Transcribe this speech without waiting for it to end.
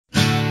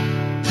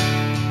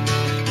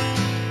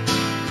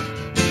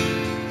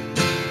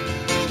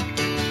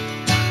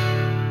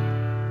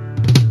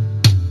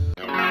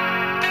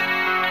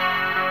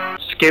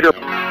Skater.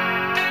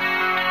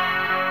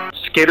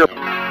 Skater.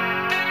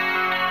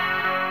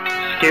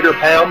 Skater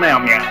pal meow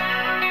meow.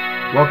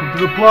 Welcome to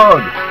the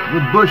plug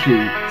with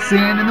Bushy,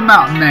 Sand in the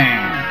Mountain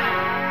Man.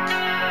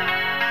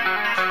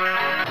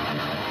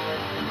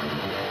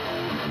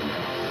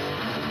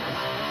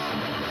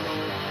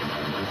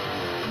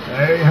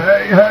 Hey,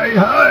 hey, hey,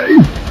 hey!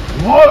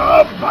 What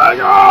up,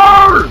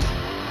 bangers?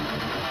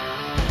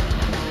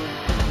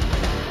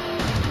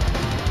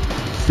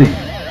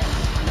 Sand.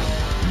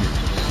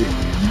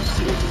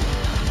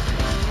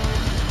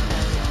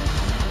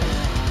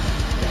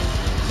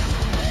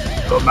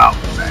 The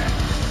Mountain Man.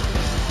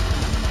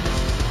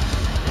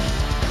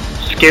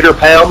 Skater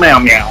pal meow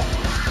meow.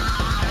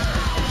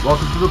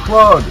 Welcome to the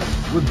plug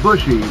with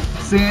Bushy,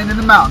 Sand in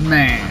the Mountain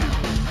Man.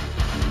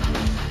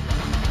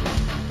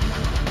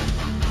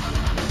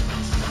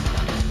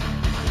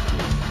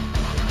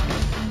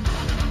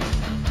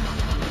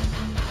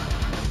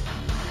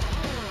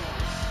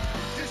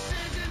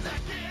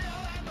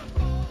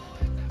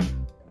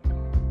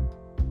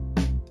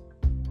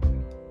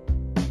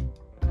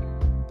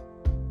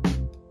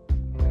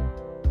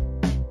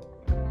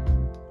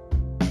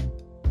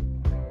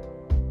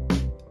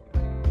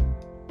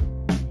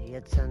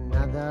 It's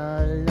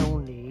another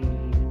lonely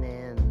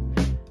evening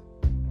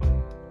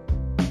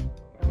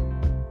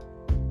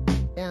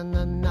in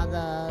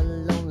another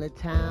lonely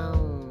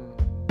town,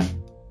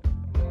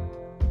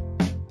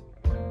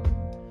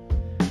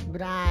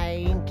 but I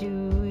ain't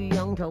too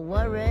young to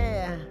worry,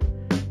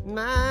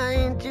 I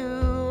ain't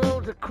too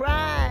old to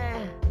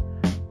cry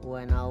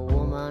when a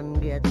woman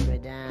gets me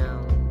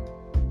down.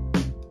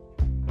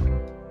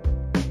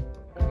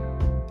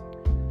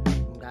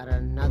 Got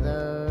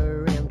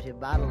another empty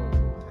bottle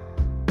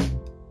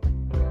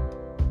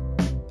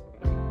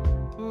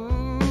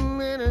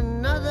in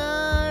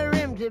another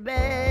empty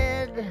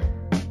bed.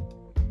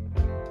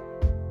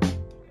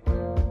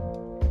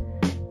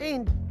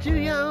 Ain't too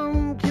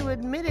young to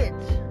admit it,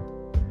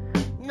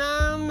 no,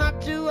 I'm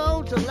not too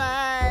old to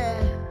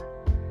lie,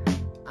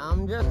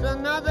 I'm just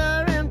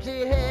another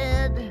empty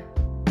head.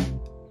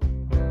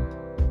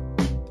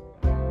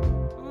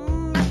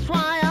 That's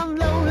why I'm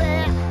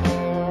lonely,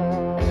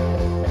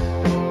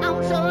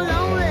 I'm so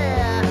lonely,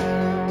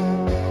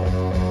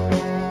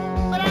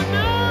 but I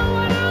know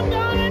what I'm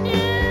gonna do.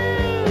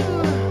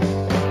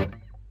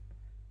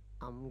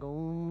 I'm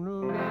gonna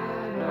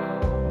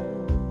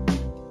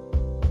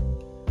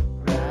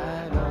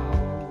ride on,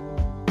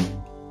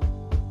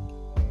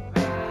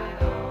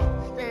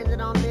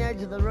 standing on the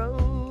edge of the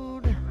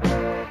road,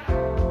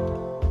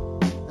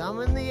 thumb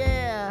in the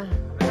air.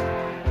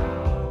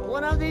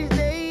 One of these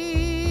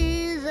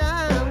days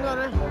I'm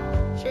gonna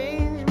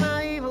change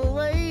my evil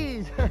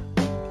ways.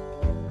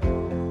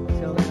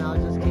 Till then I'll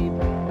just keep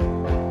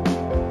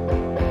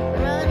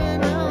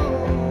riding on.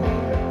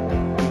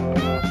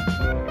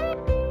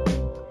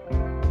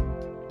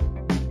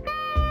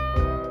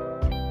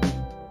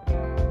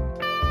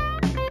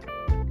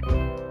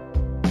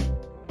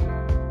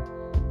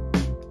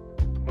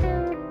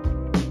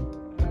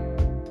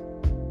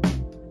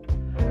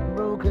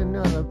 Broke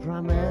another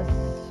promise,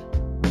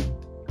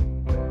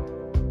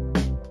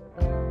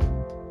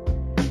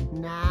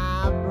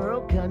 now I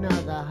broke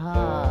another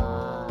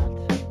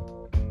heart,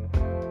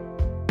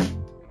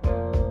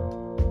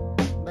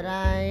 but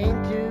I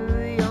ain't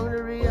too young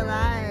to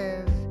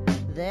realize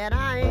that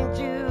I ain't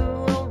too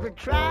old to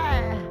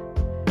try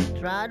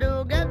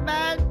to get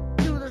back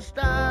to the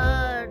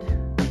start.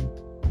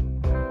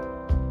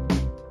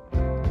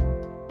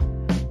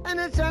 And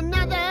it's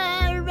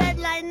another red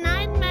light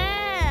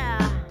nightmare,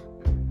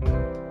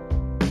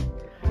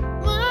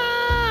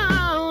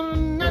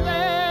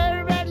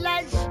 another red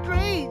light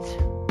street,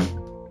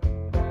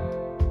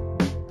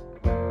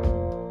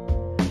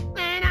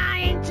 and I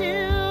ain't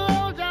too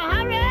old to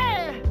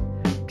hurry,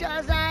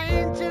 'cause I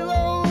ain't too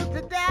old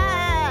to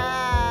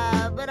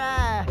die, but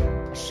I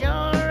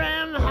sure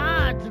am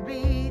hard to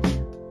beat.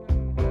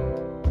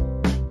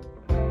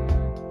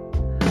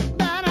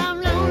 But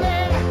I'm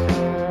lonely,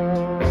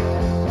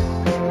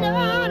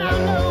 no,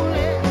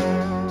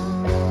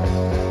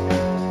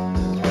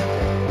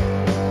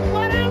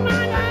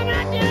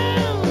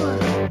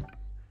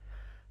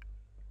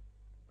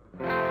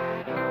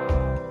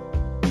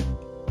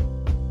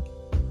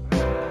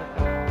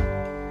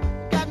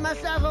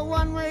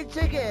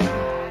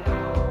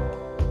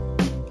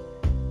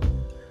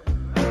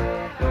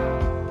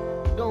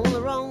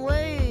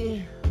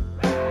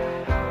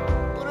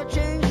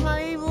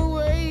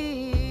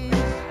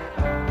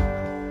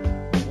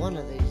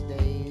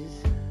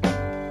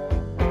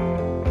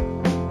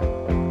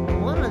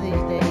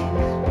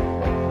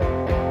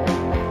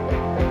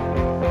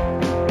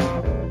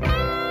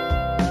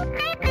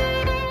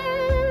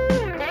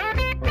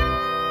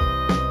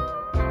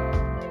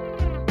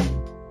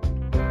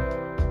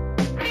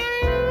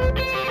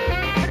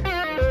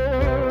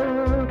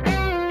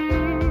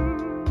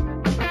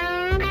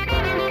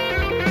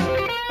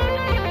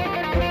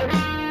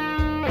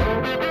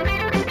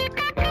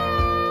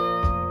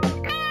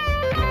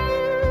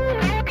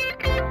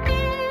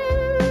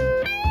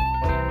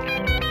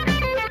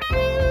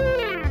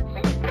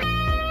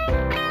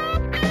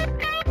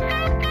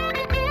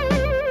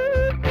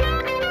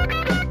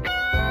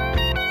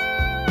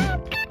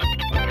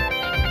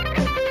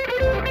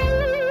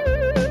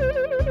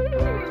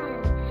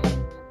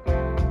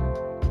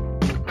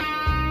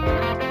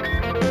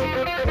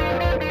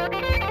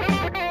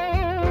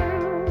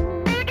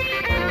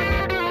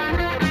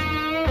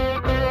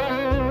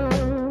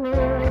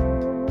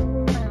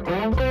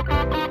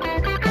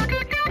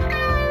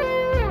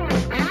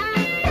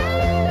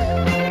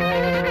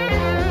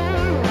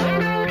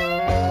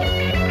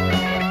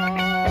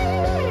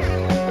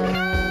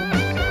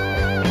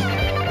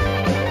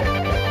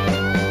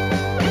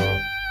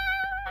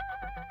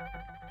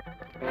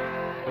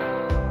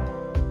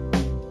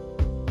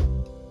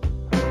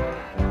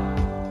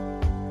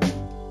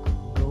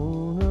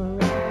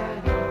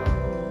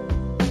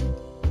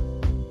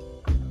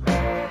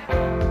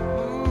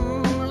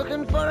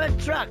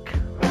 truck.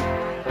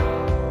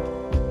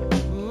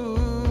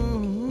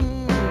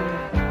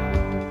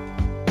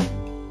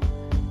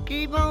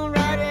 Keep on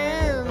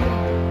riding.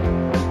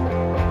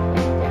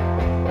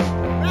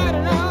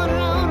 Riding on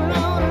and on and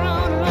on and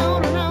on and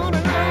on and on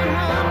and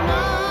on and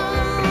on.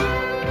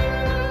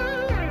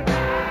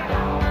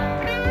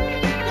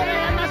 Gonna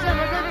have myself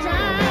a good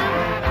time.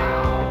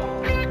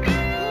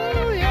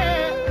 Ooh,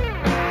 yeah.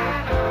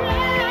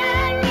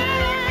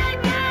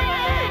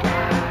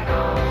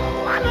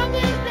 One of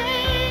these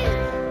days.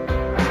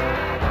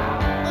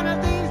 One of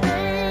these days.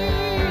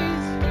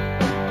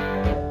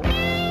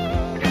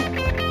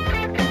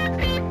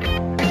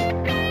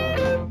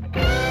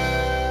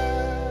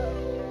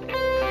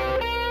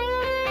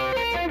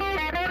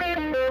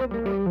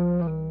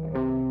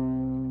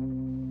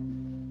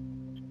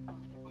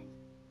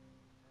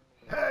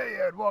 Hey,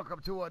 and welcome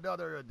to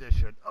another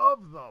edition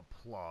of The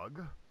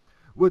Plug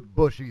with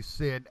Bushy,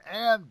 Sin,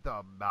 and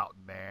the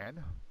Mountain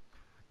Man.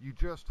 You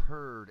just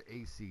heard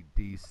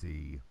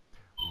AC/DC,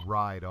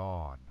 Ride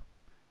On.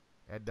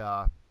 And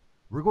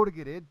we're going to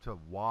get into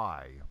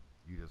why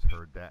you just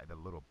heard that in a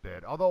little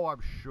bit. Although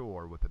I'm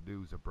sure with the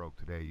news that broke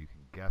today, you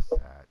can guess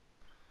that.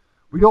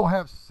 We don't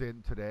have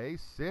Sin today.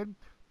 Sin,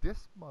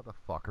 this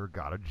motherfucker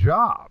got a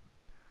job.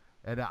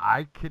 And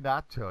I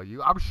cannot tell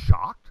you, I'm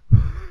shocked.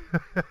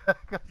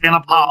 And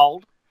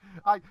appalled.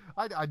 I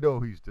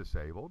know he's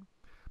disabled,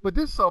 but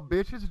this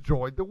sumbitch has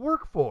joined the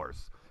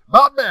workforce.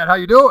 Mountain Man, how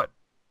you doing?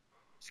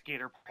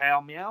 Skitter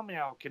pal meow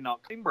meow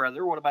cannot clean,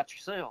 brother. What about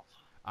yourself?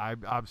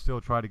 I'm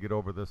still trying to get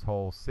over this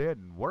whole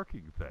sin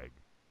working thing.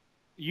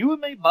 You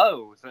and me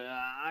both.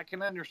 I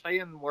can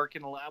understand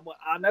working a lot.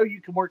 I know you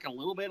can work a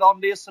little bit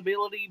on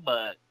disability,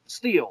 but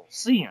still,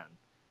 sin.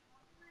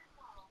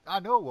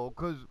 I know, well,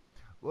 because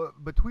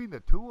between the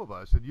two of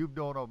us, and you've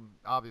known him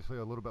obviously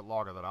a little bit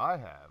longer than I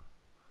have,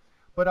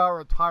 but our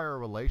entire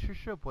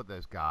relationship with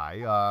this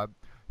guy,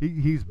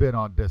 he's been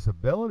on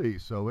disability,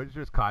 so it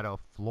just kind of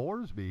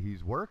floors me.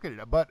 He's working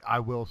it. But I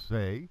will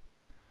say,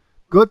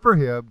 good for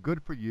him,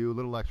 good for you. A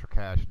little extra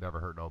cash never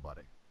hurt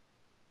nobody.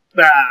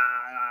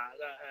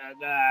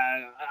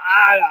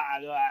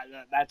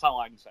 That's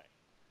all I can say.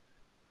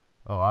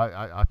 Oh,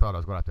 I thought I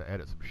was going to have to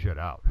edit some shit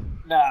out.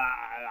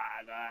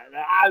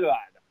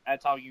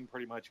 That's all you can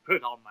pretty much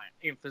put on my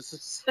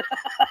emphasis.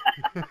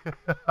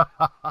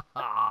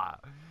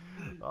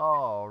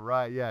 All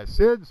right, yeah.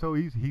 Sid, so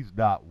he's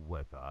not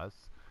with us.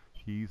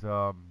 He's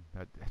that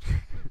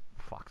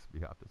fucks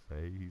me out to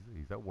say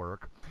he's at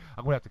work.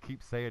 I'm gonna have to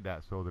keep saying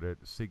that so that it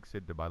sinks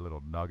into my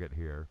little nugget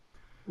here.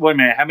 Wait a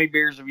minute, how many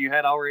beers have you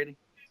had already?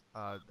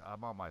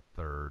 I'm on my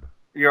third.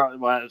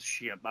 Well,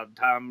 shit. By the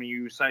time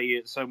you say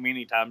it so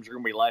many times, you're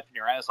gonna be laughing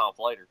your ass off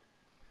later.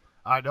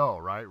 I know,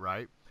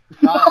 right?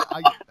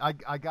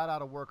 I got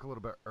out of work a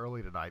little bit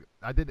early tonight.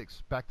 I didn't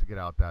expect to get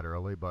out that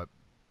early, but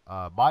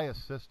my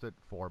assistant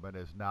foreman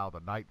is now the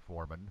night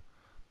foreman,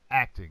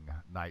 acting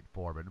night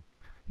foreman.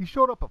 He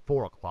showed up at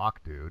 4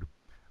 o'clock, dude.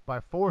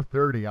 By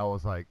 4:30, I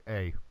was like,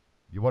 hey,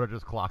 you want to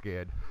just clock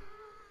in?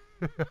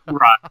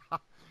 Right.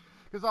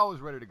 Because I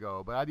was ready to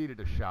go, but I needed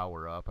to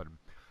shower up, and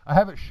I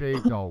haven't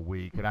shaved all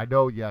week, and I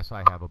know, yes,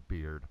 I have a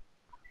beard.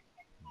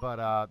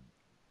 But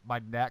my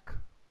neck,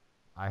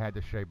 I had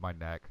to shave my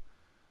neck.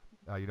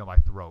 My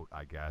throat,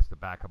 I guess, the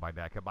back of my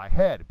neck, and my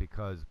head,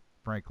 because,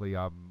 frankly,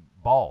 I'm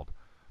bald.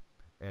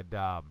 And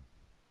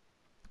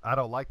I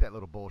don't like that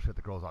little bullshit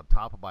that grows on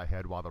top of my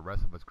head while the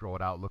rest of it's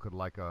growing out looking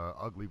like a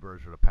ugly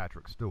version of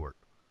Patrick Stewart.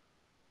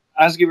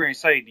 I was getting ready to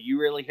say, do you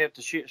really have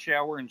to shit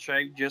shower and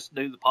shave just to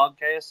do the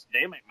podcast?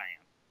 Damn it, man.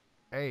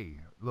 Hey,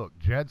 look,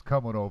 Jed's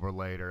coming over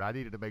later. I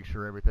needed to make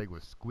sure everything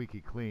was squeaky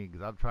clean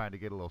because I'm trying to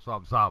get a little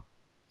something.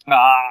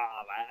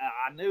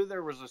 I knew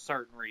there was a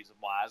certain reason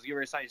why. I was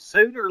going to say,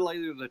 sooner or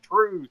later, the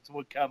truth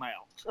would come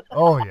out.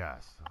 Oh,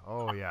 yes.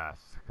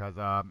 Because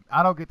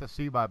I don't get to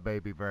see my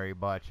baby very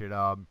much. And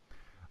I'm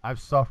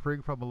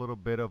suffering from a little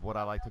bit of what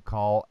I like to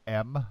call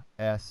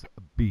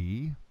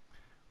MSB,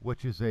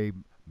 which is a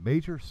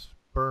major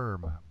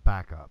sperm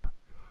backup.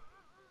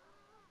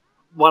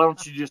 Why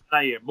don't you just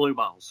say it, blue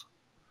balls?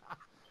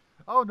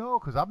 Oh, no,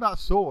 because I'm not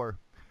sore.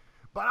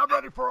 But I'm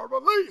ready for a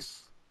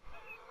release.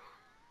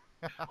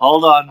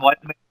 Hold on, wait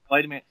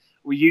a minute.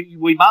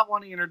 We might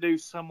want to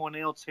introduce someone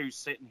else who's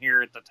sitting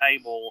here at the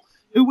table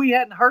who we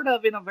hadn't heard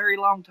of in a very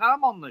long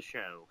time on the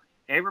show.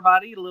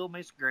 Everybody, little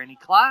Miss Granny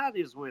Clyde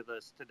is with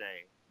us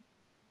today.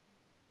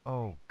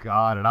 Oh,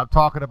 God, and I'm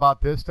talking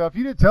about this stuff.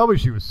 You didn't tell me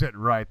she was sitting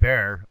right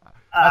there.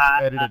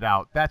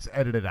 That's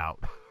edited out.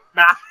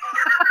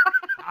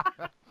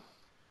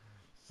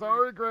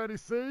 Sorry, Granny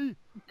C.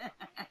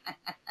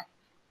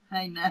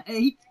 Hey,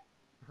 Nate.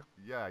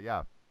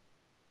 Yeah.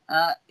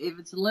 If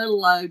it's a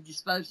little load, you're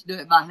supposed to do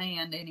it by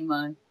hand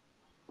anyway.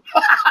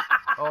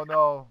 Oh,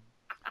 no.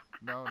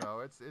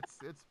 It's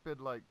been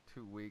like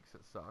 2 weeks.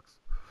 It sucks.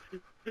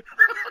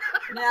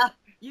 Now,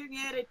 you can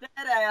edit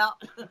that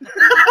out.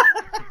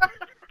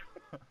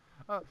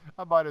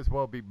 I might as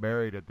well be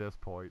married at this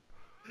point.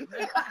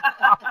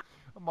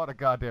 I'm on a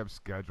goddamn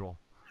schedule.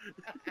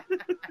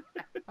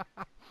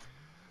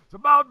 So,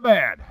 Mountain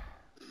Man,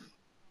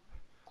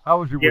 How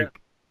was your week?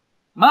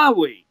 My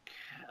week,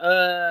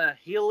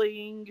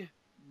 healing,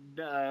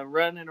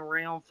 running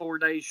around 4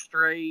 days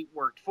straight,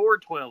 worked 4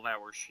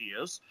 12-hour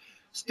shifts,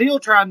 still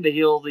trying to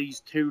heal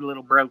these 2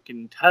 little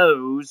broken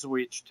toes,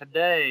 which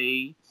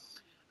today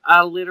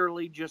I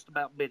literally just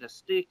about bit a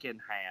stick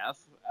in half.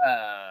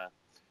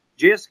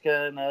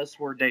 Jessica and us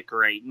were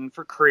decorating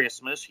for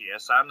Christmas.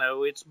 Yes, I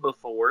know it's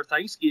before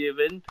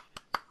Thanksgiving.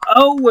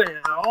 Oh,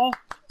 well,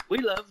 we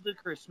love the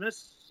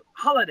Christmas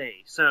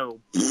holiday,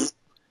 so...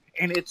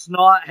 And it's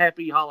not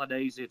Happy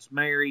Holidays, it's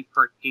Merry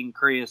freaking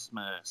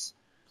Christmas.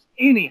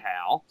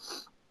 Anyhow,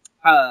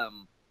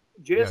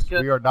 Jessica...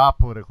 Yes, we are not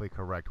politically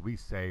correct. We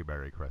say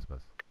Merry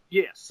Christmas.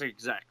 Yes,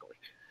 exactly.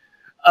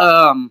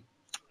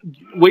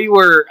 We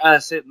were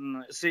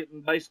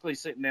basically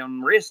sitting down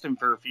and resting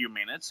for a few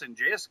minutes, and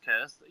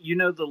Jessica, you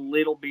know the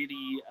little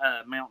bitty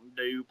Mountain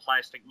Dew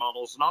plastic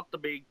bottles, not the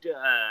big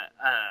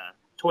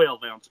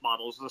 12-ounce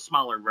bottles, the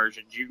smaller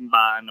versions you can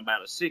buy in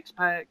about a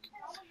 6-pack?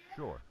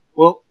 Sure.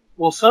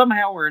 Well,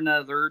 somehow or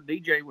another,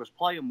 DJ was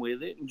playing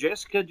with it, and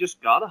Jessica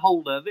just got a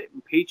hold of it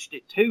and pitched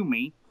it to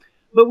me.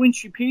 But when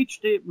she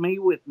pitched it, me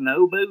with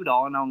no boot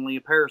on, only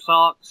a pair of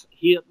socks,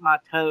 hit my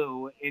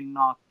toe and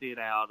knocked it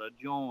out of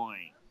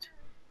joint.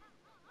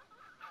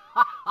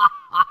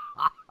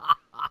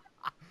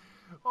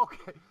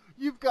 Okay,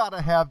 you've got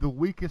to have the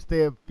weakest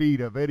damn feet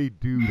of any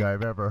dude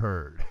I've ever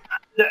heard.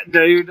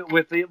 Dude,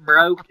 with it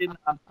broken,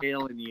 I'm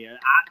telling you.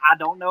 I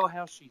don't know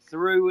how she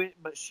threw it,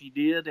 but she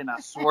did, and I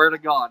swear to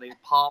God, it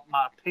popped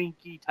my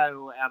pinky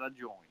toe out of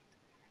joint.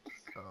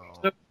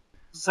 Oh.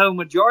 So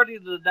majority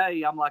of the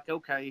day, I'm like,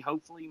 okay,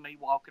 hopefully me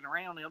walking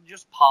around, it'll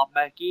just pop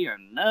back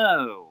in.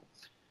 No.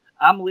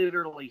 I'm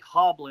literally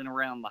hobbling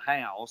around the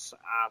house.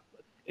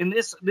 And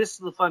this is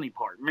the funny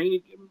part.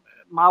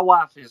 My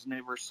wife has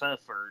never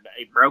suffered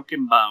a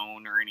broken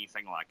bone or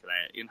anything like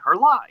that in her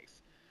life.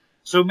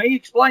 So me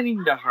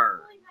explaining to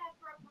her,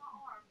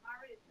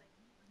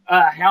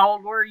 how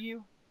old were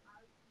you?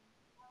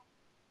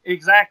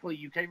 Exactly,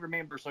 you can't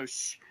remember, so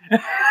shh.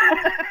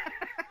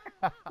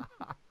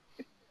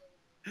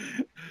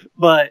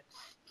 But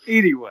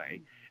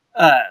anyway,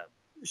 I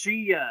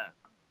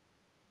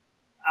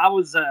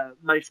was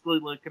basically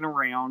looking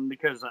around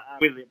because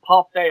when it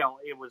popped out,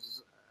 it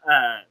was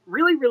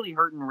really, really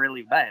hurting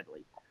really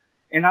badly.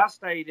 And I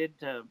stated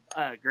to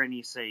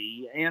Granny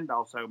C and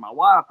also my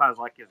wife, I was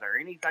like, is there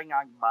anything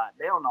I can bite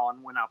down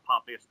on when I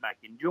pop this back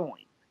in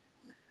joint?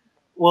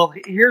 Well,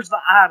 here's the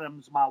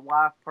items my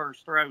wife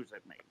first throws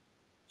at me.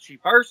 She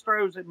first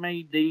throws at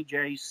me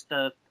DJ's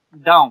stuffed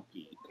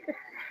donkey.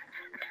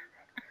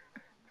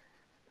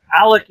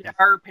 I look at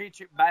her, pitch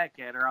it back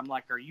at her. I'm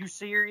like, are you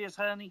serious,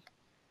 honey?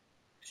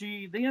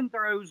 She then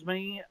throws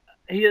me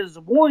his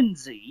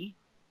onesie.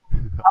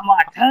 I'm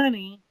like,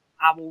 honey,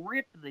 I will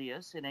rip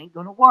this. It ain't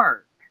going to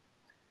work.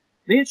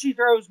 Then she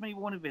throws me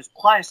one of his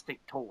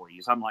plastic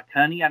toys. I'm like,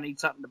 honey, I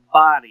need something to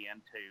bite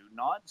into.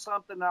 Not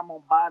something I'm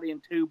going to bite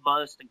into,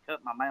 bust, and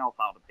cut my mouth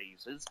all to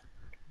pieces.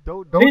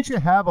 Don't you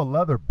have a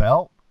leather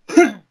belt?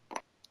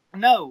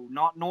 No,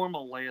 not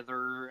normal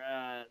leather.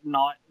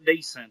 Not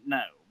decent,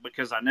 no.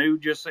 Because I knew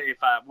just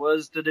if I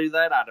was to do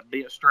that, I'd have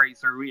bit straight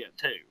through it,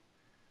 too.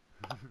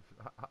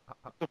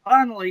 So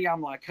finally,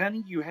 I'm like,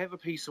 honey, you have a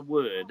piece of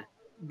wood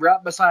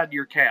right beside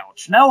your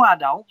couch. No, I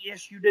don't.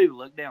 Yes, you do.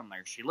 Look down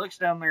there. She looks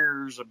down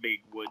there. There's a big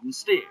wooden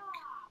stick.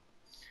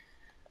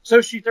 So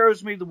she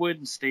throws me the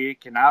wooden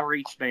stick, and I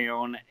reach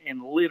down,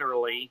 and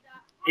literally,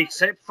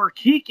 except for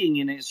kicking,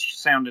 and it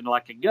sounded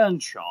like a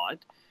gunshot,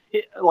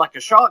 like a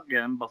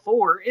shotgun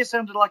before, it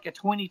sounded like a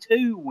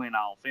 22 went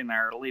off in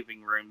our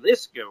living room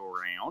this go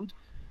around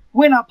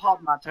when I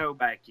popped my toe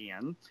back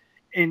in.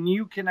 And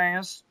you can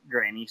ask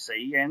Granny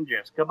C and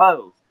Jessica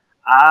both.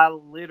 I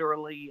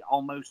literally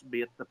almost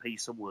bit the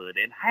piece of wood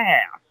in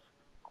half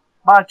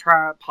by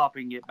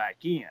popping it back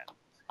in.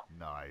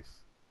 Nice.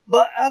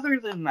 But other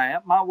than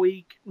that, my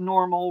week,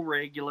 normal,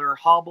 regular,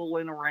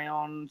 hobbling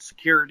around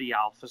security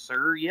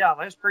officer. Yeah,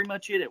 that's pretty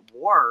much it at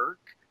work.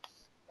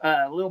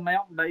 Little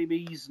mountain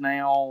baby's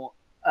now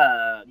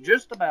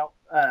just about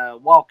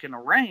walking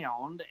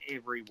around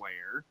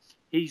everywhere.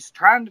 He's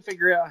trying to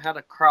figure out how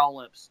to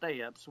crawl up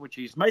steps, which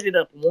he's made it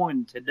up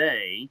one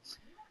today.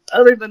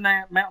 Other than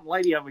that, mountain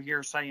lady over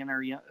here saying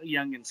her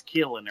youngin's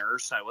killing her.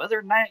 So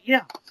other than that,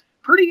 yeah,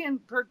 pretty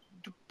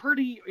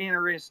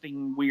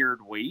interesting,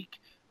 weird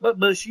week. But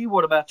Bushy,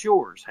 what about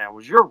yours? How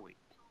was your week?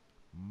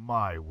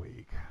 My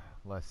week.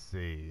 Let's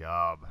see.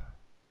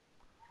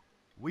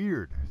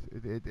 Weird.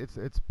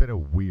 It's been a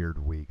weird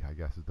week, I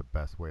guess is the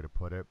best way to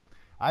put it.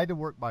 I had to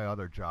work my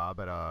other job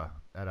at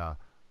a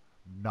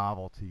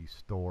novelty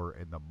store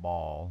in the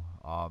mall.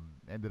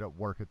 Ended up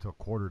working till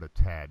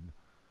 9:45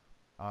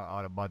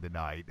 on a Monday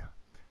night.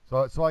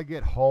 So I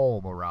get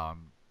home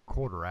around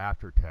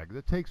 10:15 'cause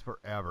it takes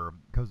forever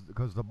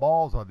because the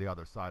mall's on the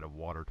other side of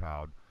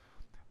Watertown.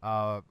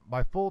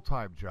 My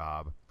full-time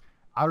job,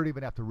 I don't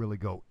even have to really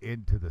go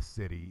into the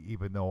city,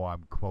 even though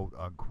I'm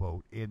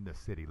quote-unquote in the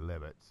city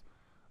limits.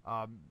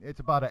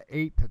 It's about an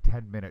 8 to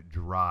 10 minute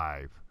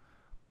drive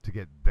to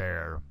get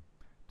there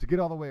to get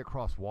all the way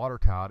across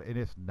Watertown, and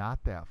it's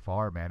not that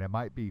far, man. It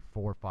might be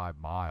 4 or 5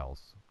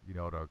 miles,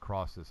 to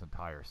cross this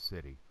entire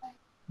city.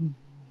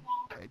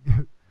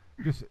 It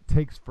just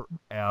takes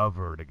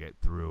forever to get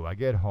through. I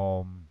get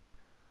home,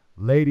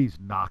 lady's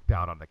knocked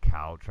out on the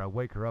couch. I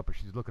wake her up, and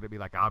she's looking at me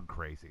like I'm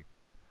crazy.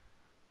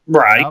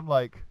 Right. And I'm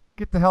like,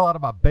 get the hell out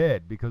of my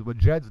bed, because when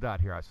Jed's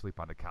not here, I sleep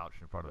on the couch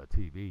in front of the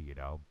TV,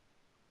 So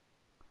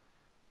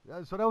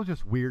that was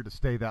just weird to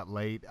stay that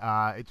late.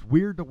 It's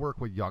weird to work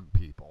with young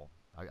people.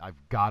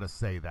 I've got to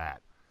say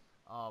that.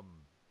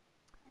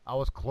 I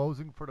was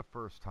closing for the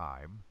first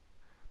time.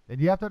 And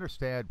you have to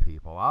understand,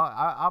 people,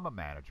 I'm a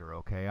manager,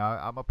 okay?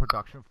 I'm a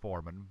production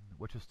foreman,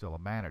 which is still a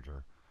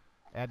manager.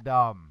 And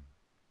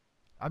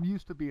I'm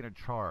used to being in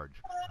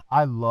charge.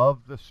 I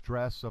love the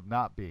stress of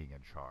not being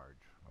in charge,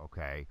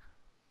 okay?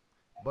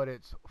 But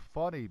it's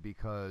funny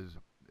because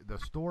the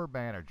store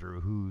manager,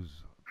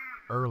 who's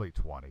early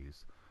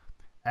 20s,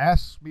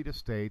 asks me to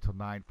stay till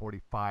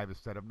 9:45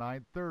 instead of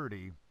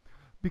 9:30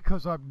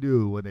 because I'm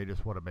new and they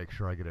just want to make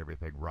sure I get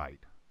everything right.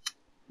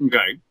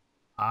 Okay.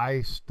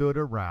 I stood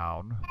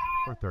around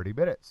for 30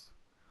 minutes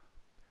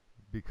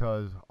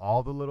because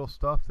all the little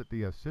stuff that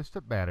the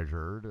assistant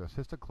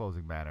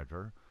closing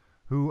manager,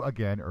 who,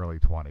 again, early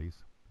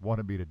 20s,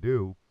 wanted me to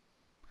do,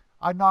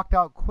 I knocked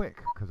out quick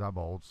because I'm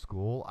old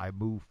school. I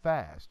move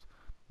fast.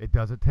 It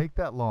doesn't take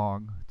that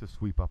long to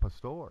sweep up a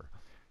store.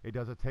 It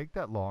doesn't take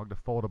that long to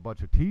fold a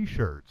bunch of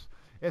T-shirts,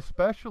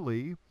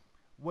 especially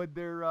when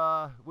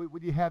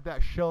when you have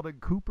that Sheldon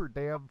Cooper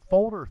damn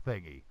folder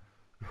thingy.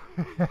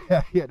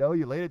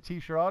 You lay a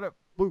T-shirt on it,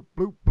 bloop,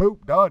 bloop,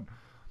 bloop, done.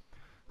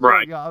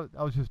 Right. So,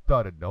 I was just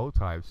done in no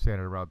time,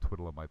 standing around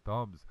twiddling my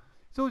thumbs.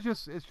 So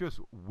it's just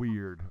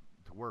weird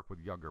to work with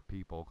younger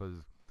people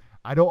because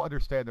I don't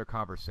understand their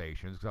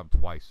conversations because I'm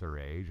twice their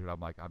age, and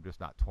I'm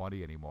just not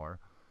 20 anymore,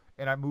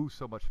 and I move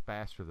so much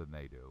faster than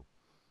they do.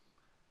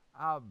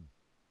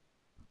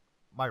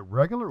 My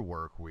regular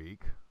work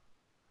week,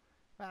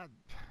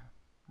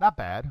 not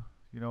bad.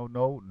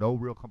 No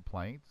real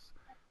complaints.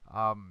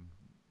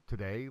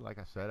 Today, like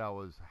I said, I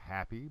was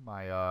happy.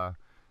 My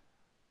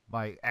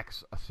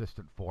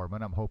ex-assistant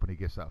foreman, I'm hoping he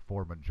gets that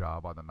foreman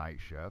job on the night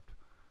shift.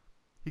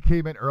 He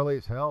came in early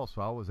as hell,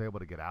 so I was able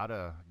to get out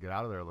of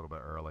there a little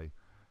bit early.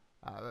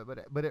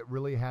 But it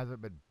really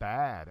hasn't been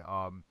bad.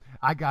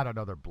 I got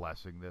another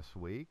blessing this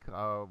week.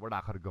 We're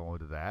not going to go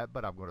into that,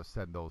 but I'm going to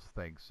send those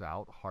thanks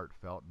out,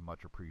 heartfelt and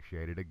much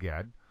appreciated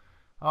again.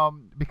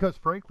 Because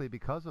frankly,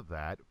 because of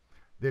that,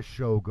 this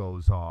show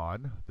goes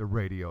on, the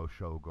radio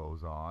show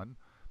goes on,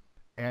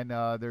 and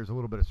there's a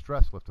little bit of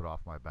stress lifted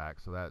off my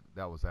back, so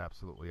that was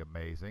absolutely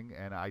amazing,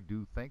 and I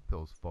do thank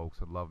those folks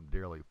and love them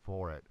dearly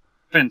for it.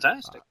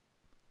 Fantastic.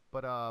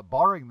 But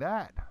barring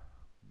that,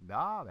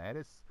 nah, man,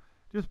 it's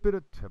just been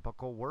a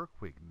typical work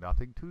week.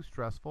 Nothing too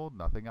stressful,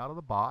 nothing out of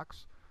the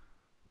box.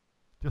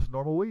 Just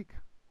normal week.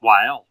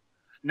 Wow.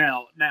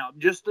 Now,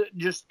 just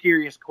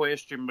curious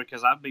question,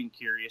 because I've been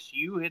curious.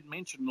 You had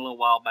mentioned a little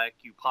while back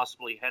you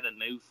possibly had a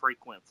new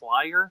frequent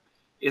flyer.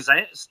 Is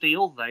that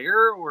still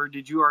there, or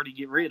did you already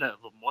get rid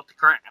of them? What the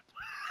crap?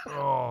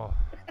 Oh,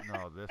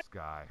 no, this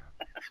guy.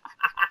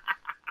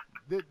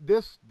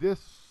 This,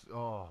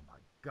 oh, my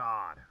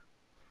God.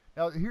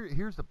 Now,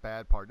 here's the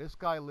bad part. This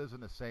guy lives in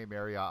the same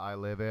area I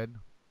live in,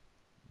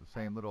 the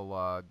same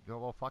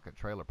little fucking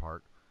trailer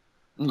park.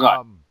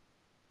 Okay.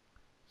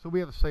 So we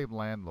have the same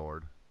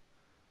landlord.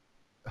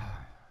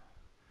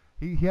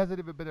 He hasn't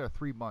even been there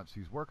 3 months.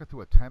 He's working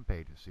through a temp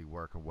agency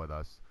working with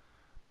us.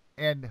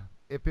 And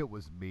if it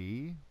was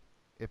me,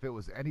 if it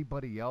was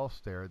anybody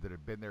else there that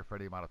had been there for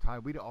any amount of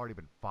time, we'd already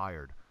been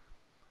fired.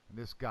 And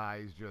this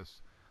guy's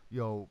just,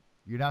 you're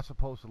not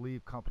supposed to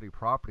leave company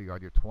property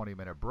on your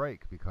 20-minute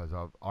break because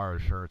of our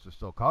insurance is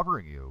still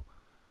covering you.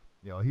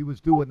 He was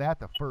doing that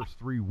the first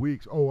 3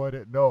 weeks. Oh, I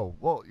didn't know.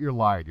 Well, you're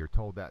lying. You're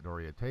told that in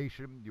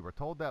orientation. You were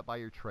told that by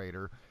your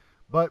trader.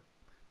 But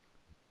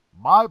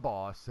my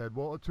boss said,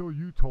 well, until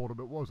you told him,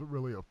 it wasn't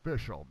really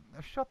official. Now,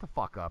 shut the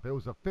fuck up. It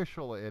was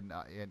official in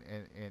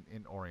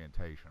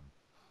orientation.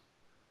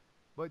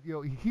 But,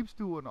 he keeps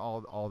doing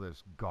all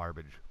this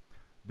garbage.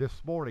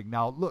 This morning,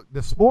 now, look,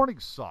 this morning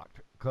sucked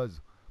because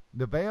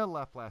Nevaeh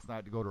left last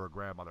night to go to her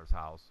grandmother's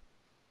house,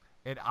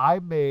 and I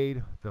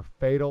made the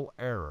fatal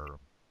error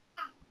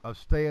of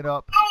staying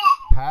up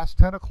past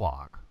 10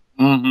 o'clock,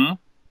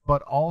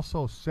 but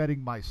also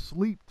setting my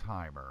sleep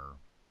timer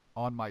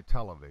on my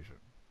television.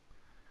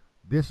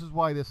 This is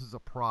why this is a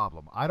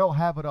problem. I don't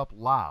have it up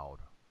loud.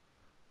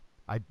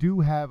 I do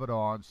have it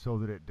on so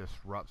that it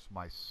disrupts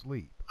my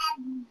sleep.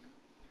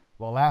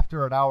 Well,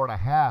 after an hour and a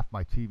half,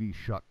 my TV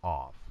shut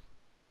off.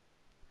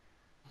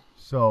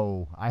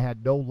 So I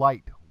had no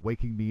light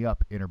waking me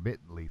up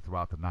intermittently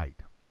throughout the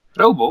night.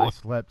 Oh, boy. I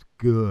slept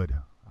good.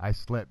 I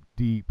slept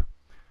deep.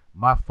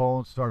 My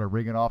phone started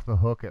ringing off the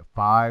hook at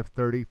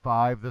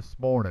 5:35 this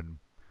morning.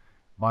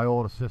 My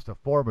old assistant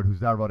foreman,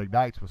 who's now running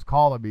nights, was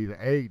calling me,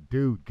 hey,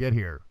 dude, get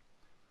here.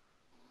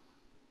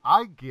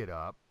 I get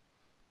up,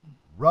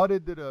 run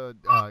into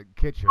the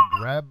kitchen,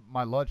 grab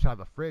my lunch out of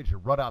the fridge,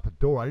 and run out the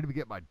door. I didn't even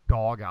get my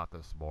dog out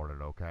this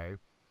morning, okay?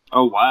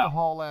 Oh, to wow.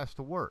 haul ass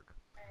to work.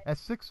 At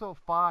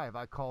 6:05,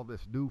 I call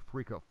this new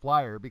frequent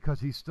flyer because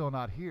he's still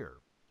not here.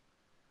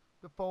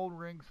 The phone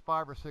rings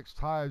 5 or 6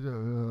 times.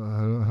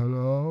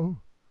 Hello?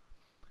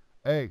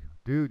 Hey,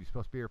 dude, you're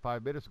supposed to be here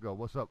 5 minutes ago.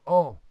 What's up?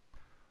 Oh,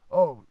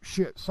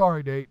 shit.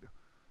 Sorry, Nate.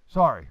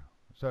 Sorry.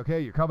 It's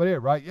okay. You're coming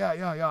in, right?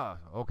 Yeah.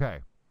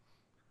 Okay.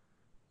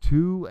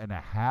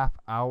 2.5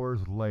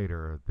 hours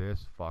later,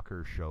 this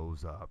fucker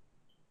shows up.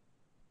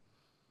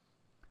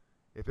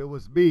 If it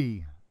was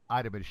me,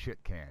 I'd have been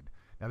shit canned.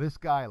 Now, this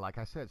guy, like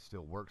I said,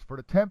 still works for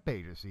the temp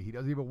agency. He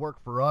doesn't even work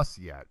for us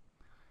yet.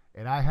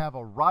 And I have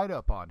a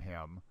write-up on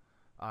him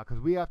because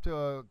we have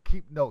to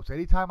keep notes.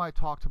 Anytime I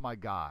talk to my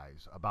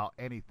guys about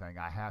anything,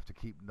 I have to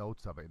keep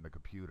notes of it in the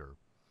computer.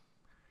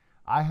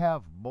 I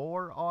have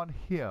more on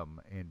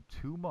him in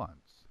 2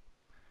 months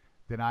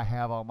than I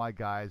have on my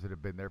guys that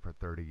have been there for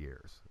 30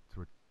 years. It's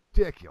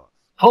ridiculous.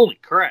 Holy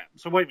crap.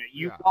 So wait a minute,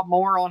 you Yeah. got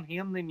more on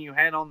him than you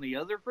had on the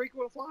other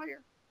frequent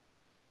flyer?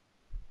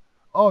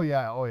 Oh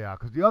yeah,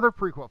 because the other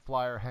frequent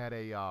flyer had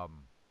a,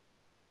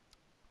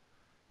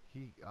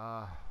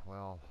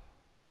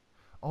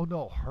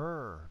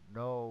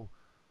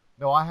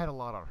 No, I had a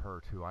lot on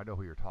her too. I know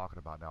who you're talking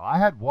about now. I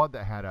had one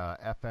that had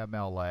a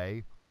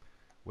FMLA,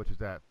 which is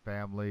that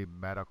Family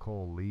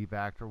Medical Leave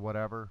Act or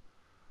whatever.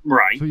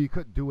 Right. So you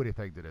couldn't do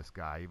anything to this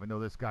guy, even though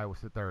this guy would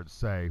sit there and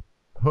say,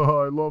 oh,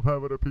 I love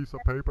having a piece of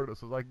paper that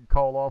says I can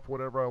call off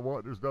whatever I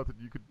want. There's nothing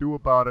you can do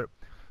about it.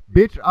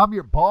 Bitch, I'm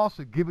your boss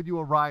and giving you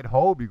a ride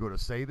home. You going to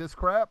say this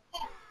crap?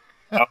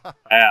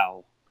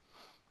 Ow.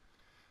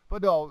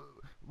 But no,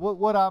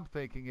 what I'm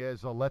thinking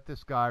is I'll let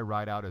this guy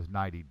ride out his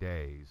 90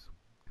 days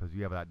because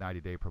you have that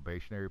 90-day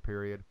probationary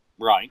period.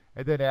 Right.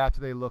 And then after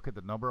they look at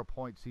the number of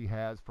points he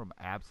has from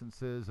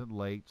absences and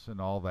lates and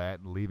all that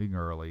and leaving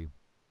early,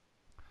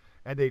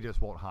 and they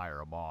just won't hire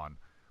him on.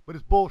 But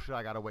it's bullshit.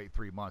 I got to wait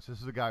 3 months. This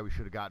is a guy we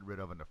should have gotten rid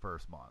of in the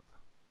first month.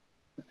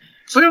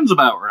 Sounds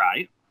about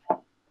right.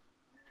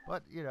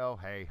 But,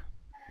 hey,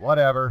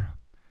 whatever.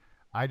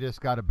 I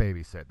just got to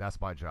babysit. That's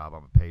my job.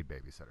 I'm a paid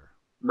babysitter.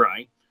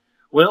 Right.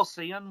 Well,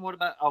 Sin, what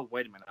about... Oh,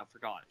 wait a minute. I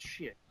forgot.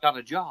 Shit. Got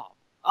a job.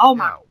 Oh,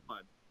 my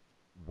God.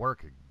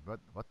 Working.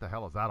 What the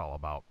hell is that all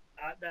about?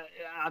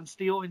 I'm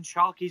still in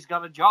shock he's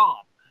got a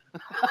job.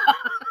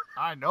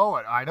 I know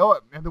it.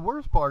 And the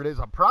worst part is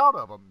I'm proud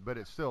of him, but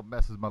it still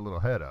messes my little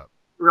head up.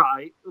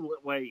 Right.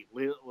 Wait.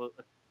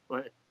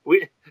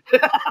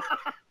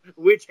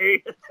 Which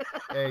hand?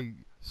 Hey,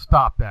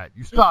 stop that.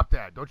 You stop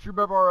that. Don't you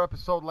remember our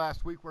episode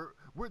last week where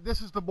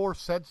this is the more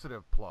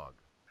sensitive plug?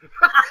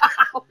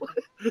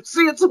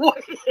 See, it's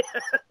way.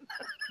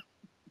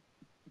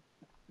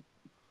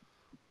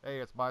 Hey,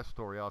 it's my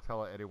story. I'll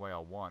tell it any way I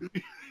want.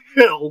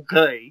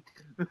 Okay.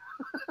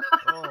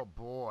 Oh,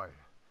 boy.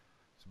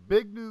 It's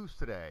big news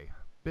today.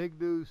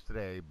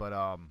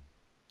 But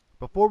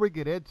before we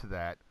get into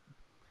that,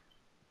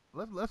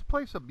 let's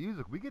play some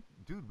music. We get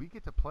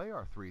to play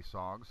our 3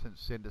 songs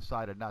since Sin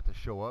decided not to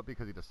show up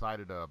because he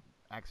decided to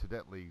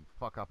accidentally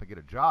fuck up and get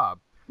a job.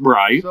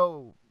 Right.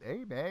 So,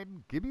 hey,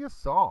 man, give me a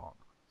song.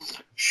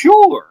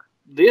 Sure.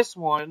 This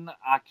one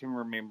I can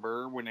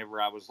remember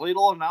whenever I was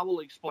little, and I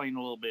will explain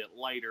a little bit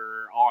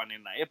later on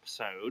in the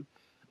episode.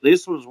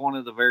 This was one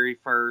of the very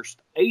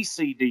first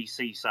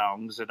AC/DC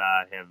songs that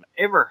I have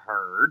ever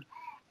heard.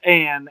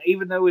 And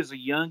even though as a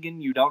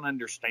youngin' you don't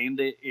understand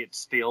it, it's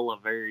still a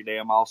very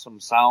damn awesome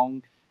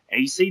song.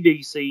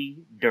 AC/DC,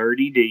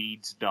 Dirty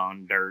Deeds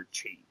Done Dirt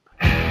Cheap.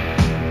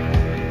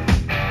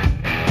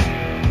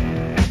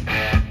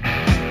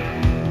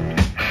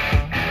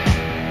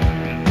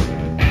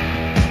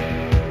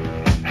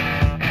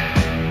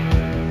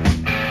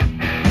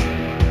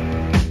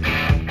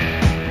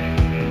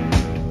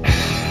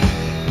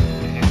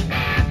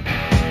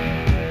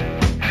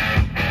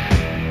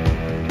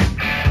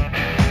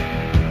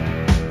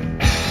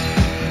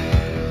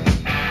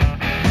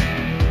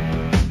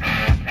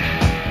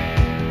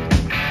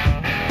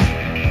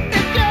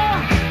 If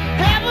you're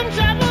having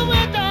trouble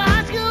with the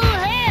high school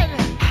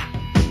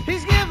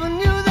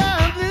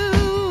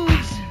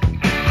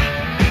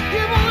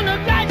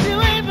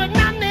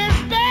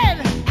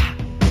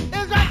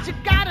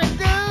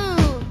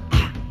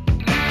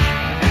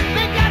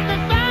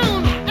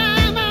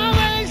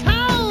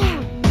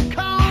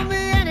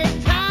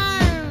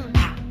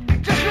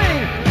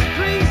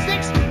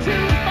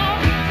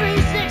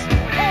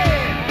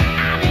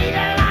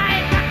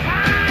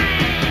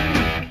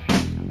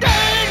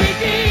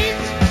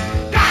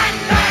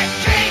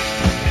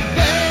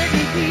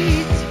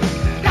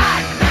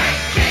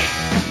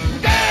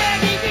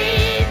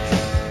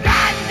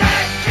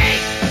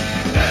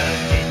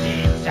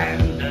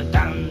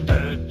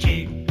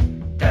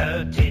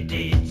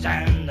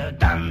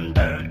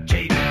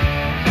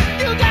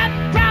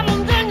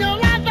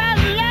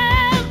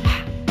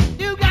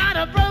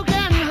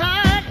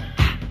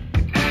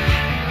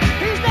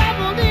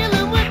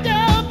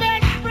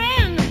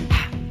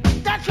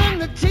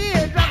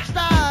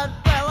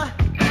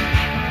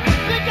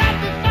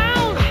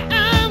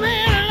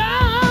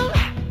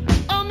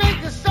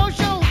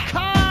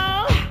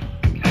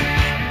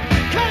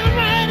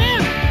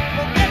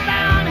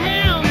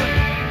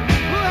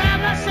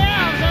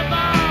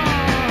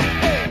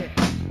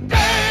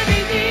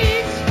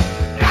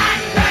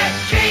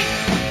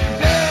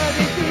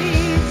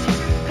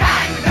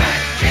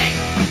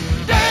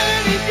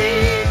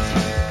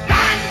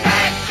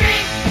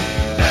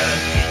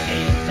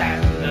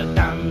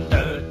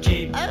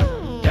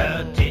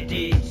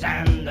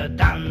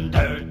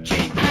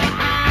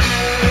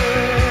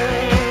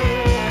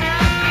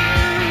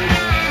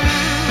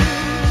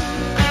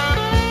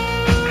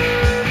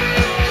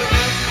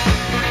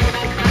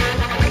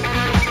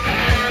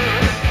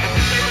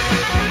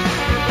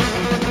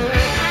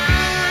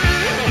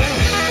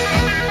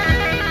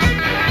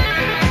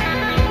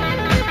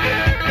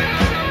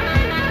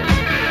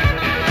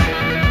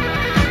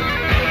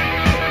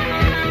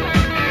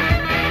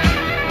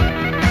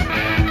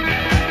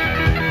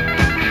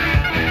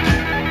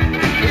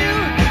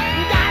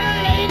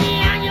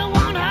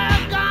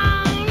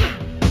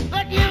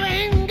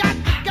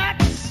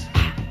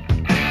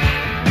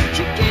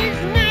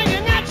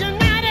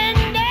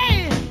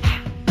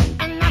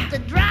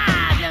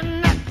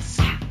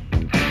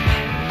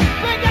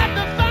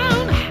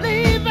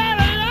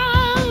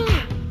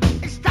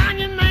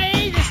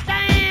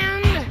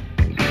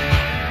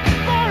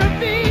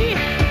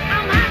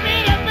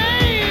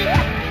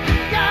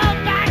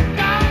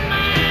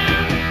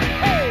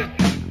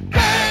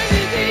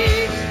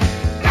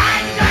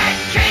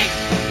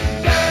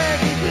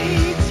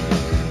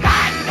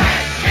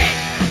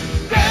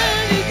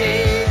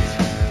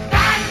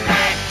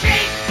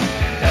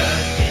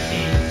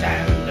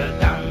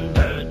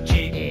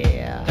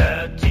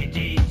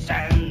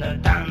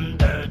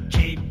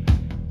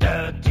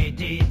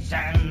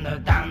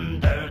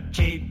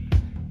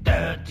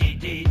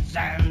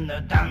the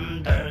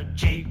thunder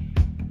cheap.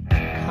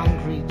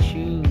 Concrete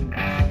tube,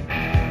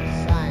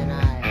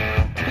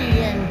 cyanide,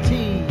 TNT.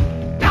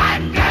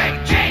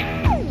 Thunder cheap.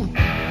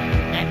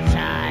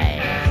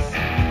 Neckties,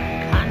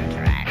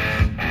 contracts,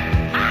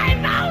 high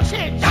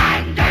voltage.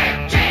 Thunder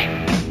cheap.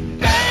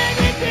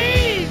 Dirty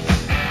deeds.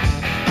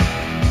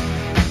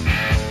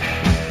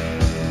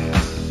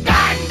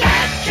 Thunder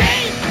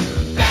cheap.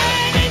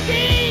 Dirty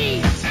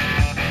deeds.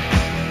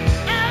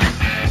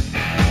 Thunder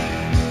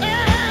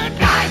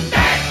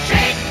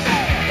cheap.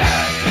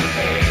 Dirty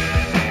deeds.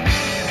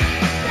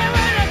 They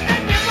were the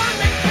thing you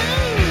wanted to.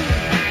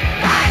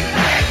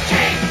 Thunder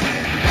cheap.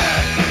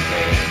 Dirty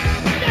deeds.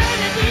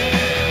 Dirty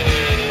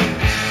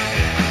deeds.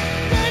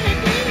 Dirty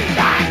deeds.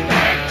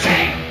 Thunder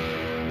cheap.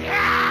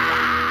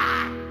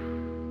 Yeah.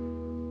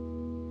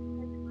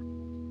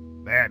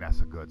 Man, that's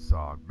a good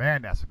song.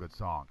 Man, that's a good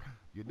song.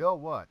 You know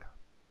what?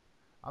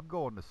 I'm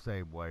going the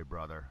same way,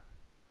 brother.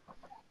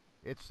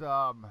 It's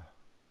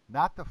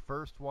not the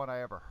first one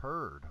I ever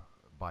heard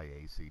by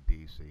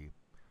AC/DC,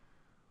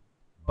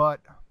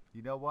 but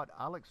you know what?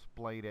 I'll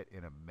explain it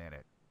in a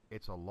minute.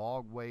 It's a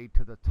long way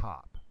to the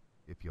top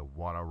if you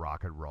want to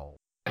rock and roll.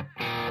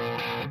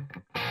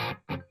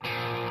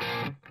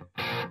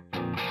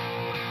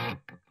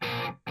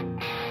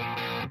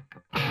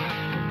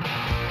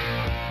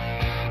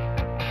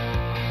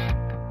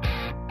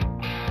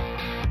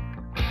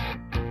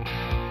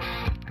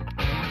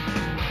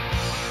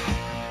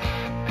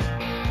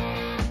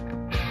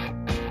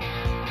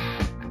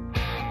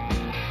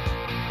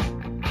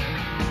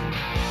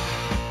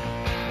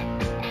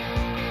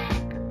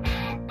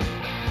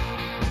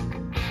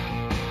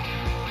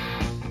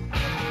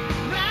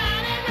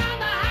 Riding on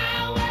the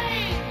highway,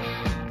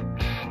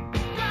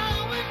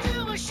 going to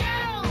a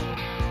show,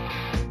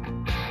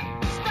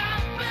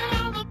 stopping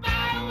on the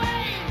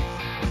byways,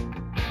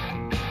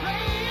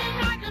 playing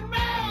rock and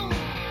roll,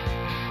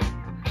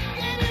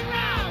 getting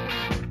robbed,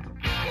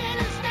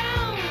 getting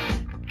stoned,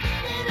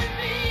 getting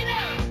beat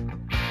up,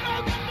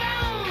 broken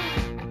bones,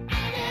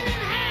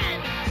 getting had,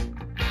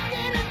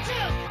 getting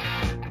took.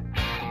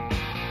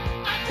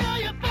 I tell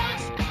you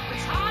folks,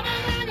 it's harder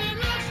than it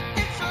looks.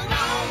 It's a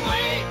long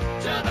way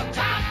to the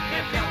top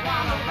if you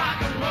wanna rock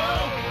and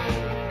roll.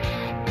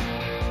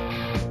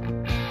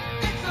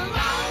 It's a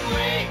long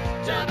way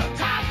to the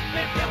top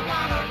if you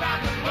wanna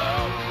rock and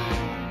roll.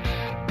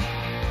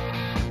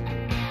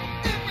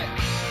 If you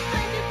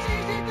think it's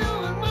easy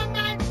doing one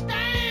night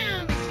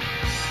stands,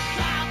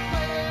 try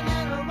playing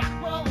in a rock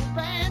roll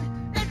band.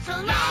 It's a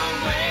long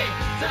way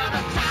to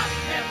the top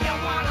if you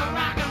wanna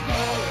rock and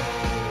roll.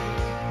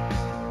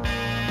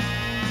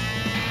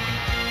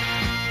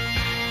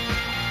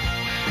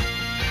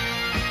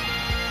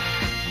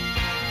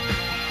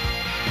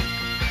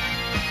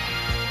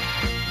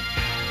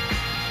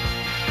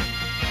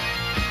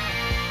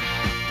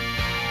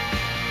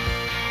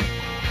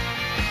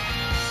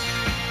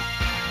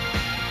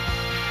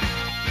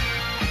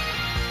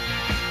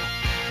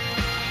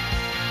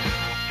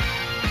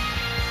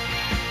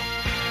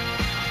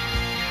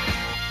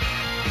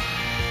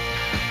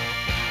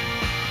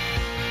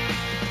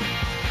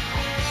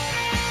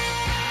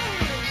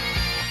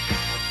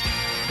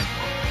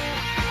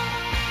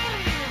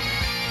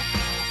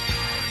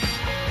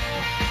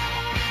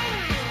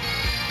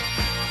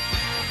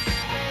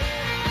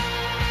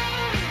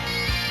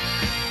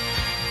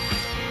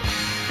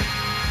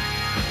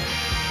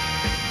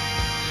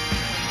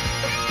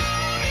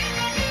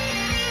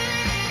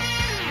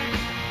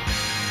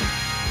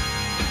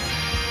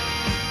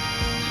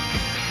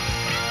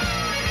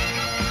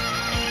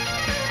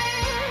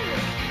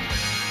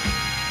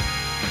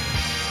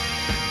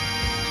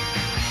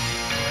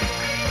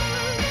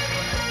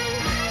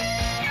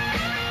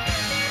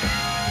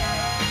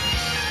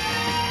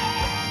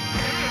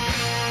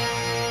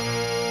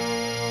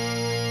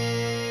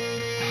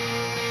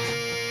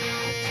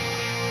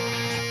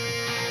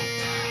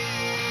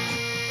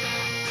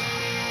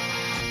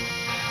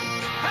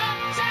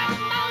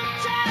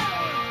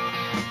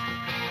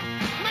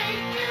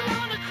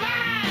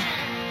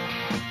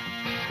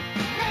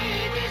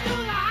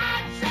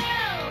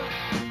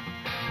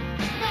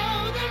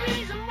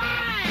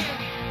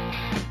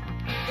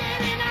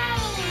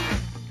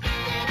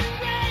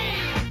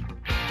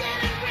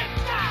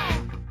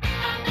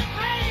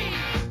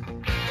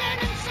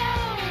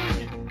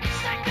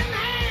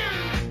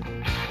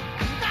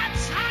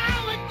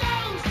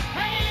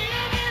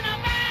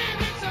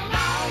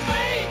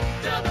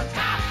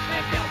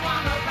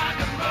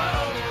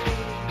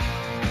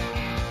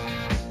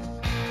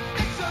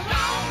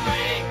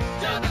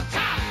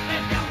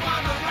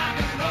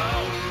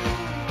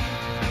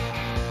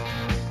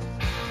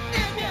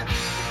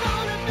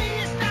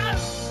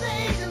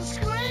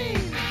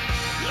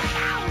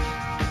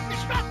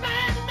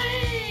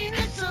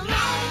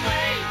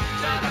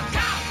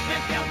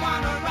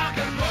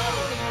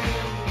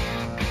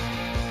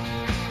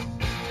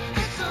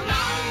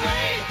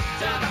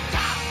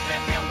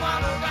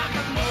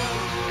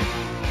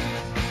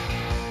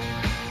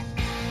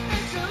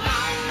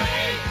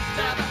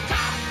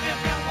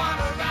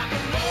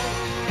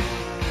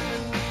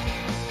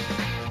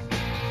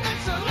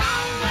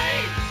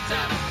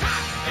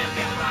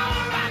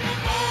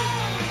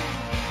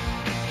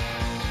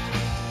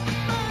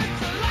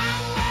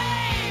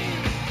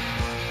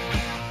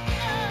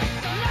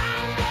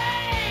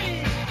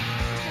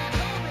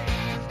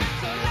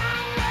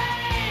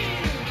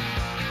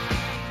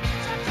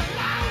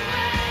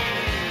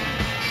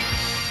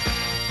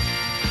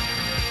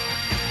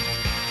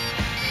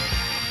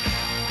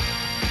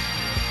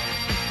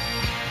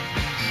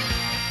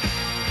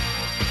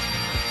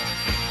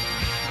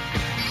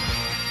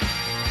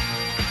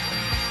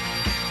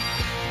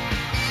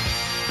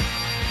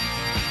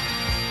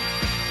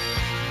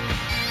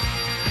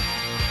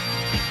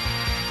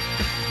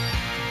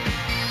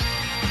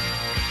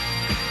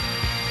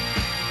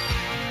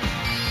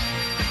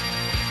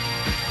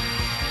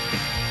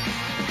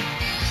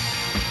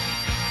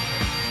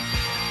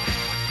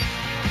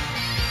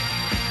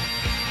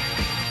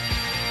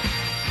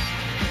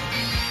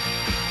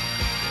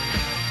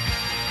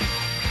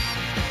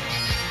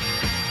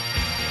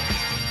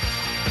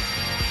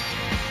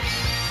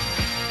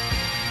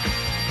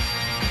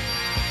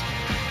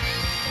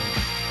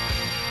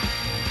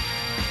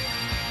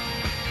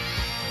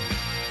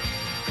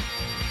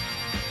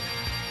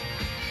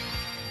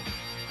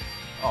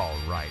 All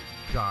right,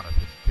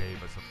 Jonathan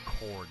Davis of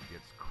Korn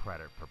gets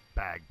credit for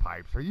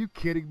bagpipes. Are you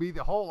kidding me?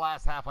 The whole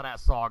last half of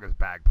that song is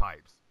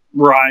bagpipes.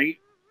 Right.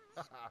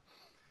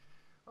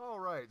 All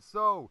right,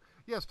 so,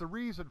 yes, the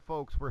reason,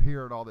 folks, we're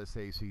hearing all this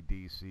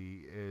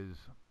AC/DC is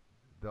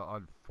the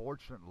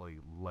unfortunately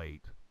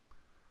late,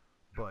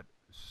 but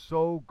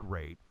so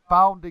great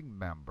founding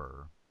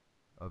member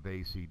of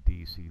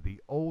AC/DC, the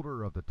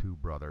older of the two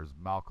brothers,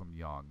 Malcom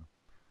Young,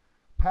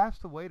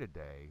 passed away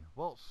today.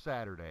 Well,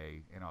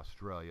 Saturday in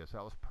Australia, so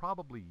that was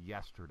probably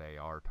yesterday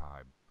our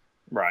time.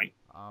 Right.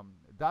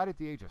 Died at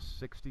the age of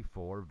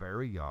 64,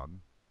 very young.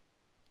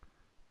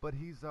 But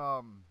he's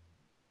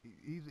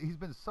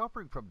been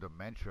suffering from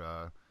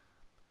dementia.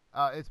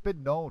 It's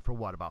been known for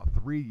about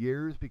 3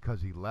 years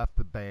because he left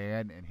the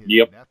band and his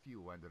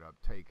nephew ended up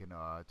taking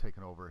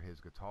over his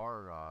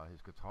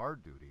guitar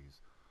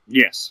duties.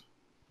 Yes.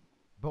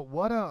 But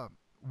what a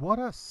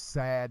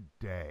sad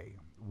day.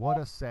 What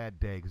a sad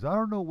day. Because I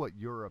don't know what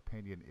your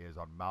opinion is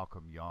on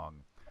Malcom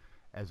Young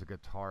as a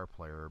guitar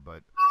player,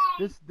 but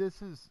this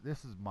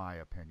is my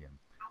opinion.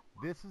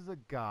 This is a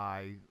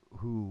guy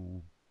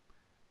who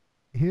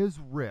his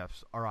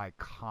riffs are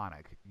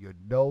iconic. You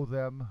know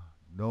them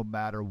no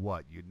matter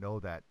what. You know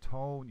that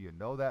tone, you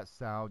know that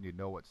sound, you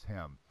know it's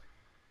him.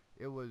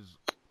 He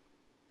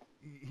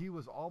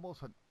was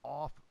almost an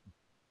off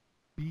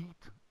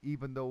beat,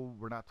 even though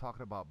we're not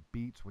talking about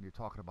beats when you're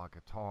talking about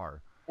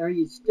guitar. Are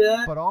you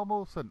stuck? But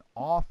almost an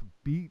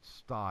off-beat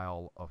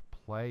style of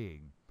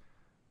playing.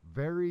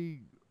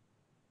 Very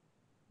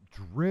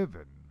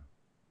driven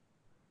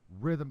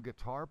rhythm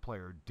guitar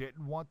player.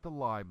 Didn't want the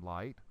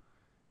limelight.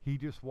 He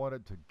just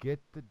wanted to get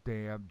the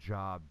damn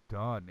job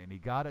done. And he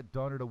got it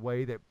done in a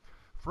way that,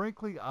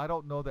 frankly, I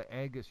don't know that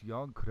Angus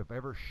Young could have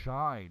ever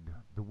shined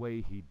the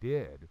way he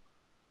did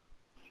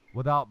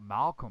without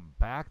Malcom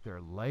back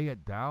there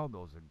laying down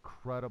those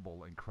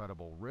incredible,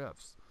 incredible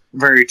riffs.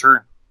 Very true.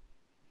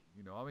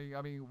 You know,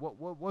 I mean,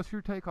 what's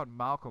your take on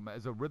Malcom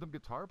as a rhythm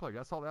guitar player?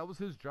 That's all. That was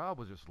his job,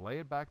 was just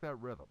laying back that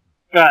rhythm.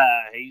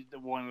 He's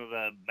one of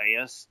the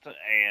best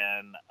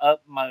and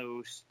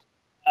utmost.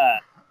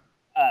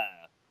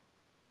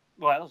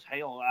 Well,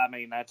 hell, I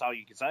mean, that's all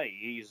you can say.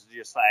 He's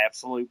just the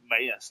absolute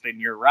best,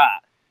 and you're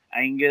right.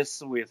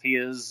 Angus, with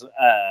his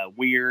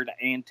weird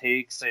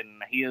antics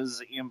and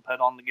his input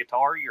on the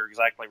guitar, you're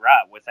exactly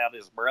right. Without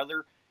his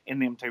brother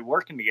and them two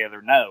working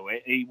together, no,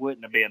 it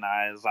wouldn't have been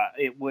as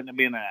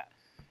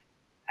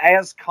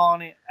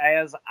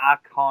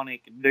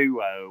iconic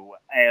duo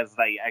as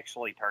they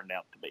actually turned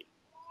out to be.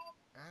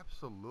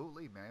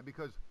 Absolutely, man,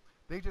 because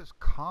they just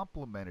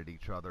complemented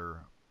each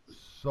other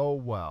so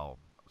well.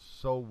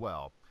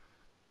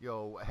 You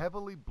know,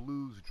 heavily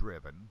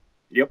blues-driven.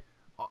 Yep.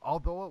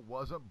 Although it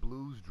wasn't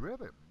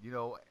blues-driven. You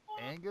know,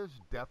 Angus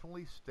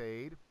definitely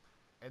stayed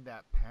in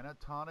that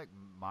pentatonic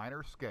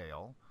minor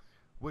scale,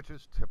 which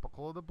is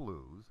typical of the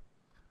blues.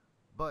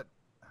 But,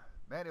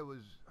 man,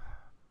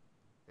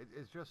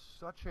 it's just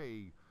such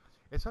a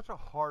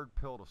hard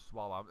pill to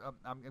swallow.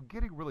 I'm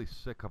getting really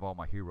sick of all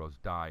my heroes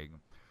dying.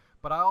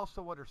 But I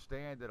also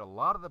understand that a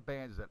lot of the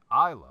bands that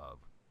I love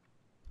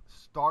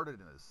started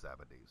in the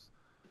 70s.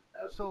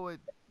 So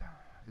it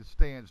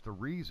stands to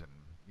reason,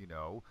 you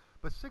know.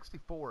 But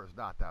 64 is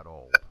not that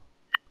old.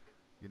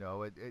 You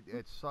know,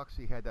 it sucks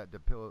he had that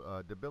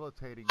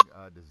debilitating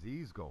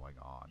disease going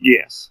on.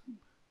 Yes.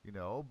 You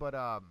know, but,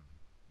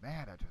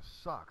 man, that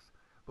just sucks.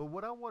 But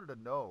what I wanted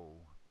to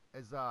know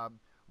is,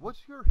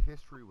 what's your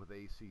history with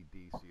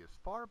AC/DC? As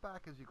far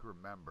back as you can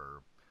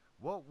remember,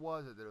 what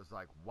was it that was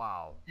like,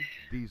 wow,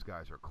 these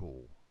guys are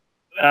cool?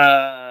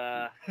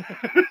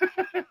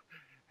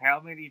 How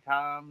many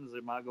times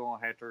am I going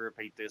to have to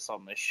repeat this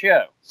on this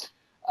show?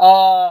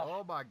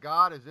 Oh my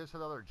God, is this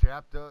another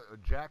jacked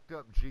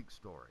up Jeek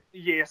story?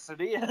 Yes,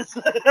 it is.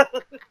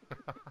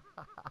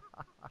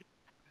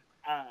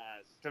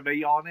 To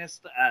be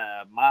honest,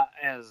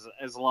 as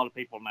a lot of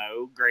people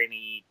know,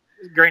 Granny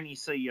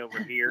C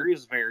over here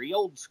is very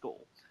old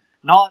school.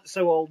 Not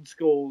so old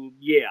school,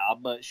 yeah,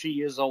 but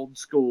she is old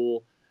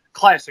school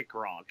classic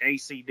rock.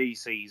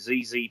 AC/DC,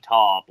 ZZ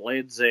Top,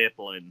 Led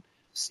Zeppelin,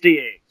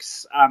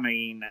 Styx. I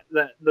mean,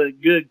 the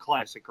good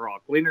classic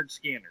rock. Lynyrd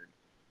Skynyrd.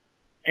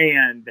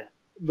 And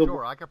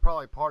sure, I could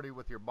probably party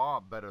with your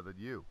mom better than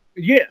you.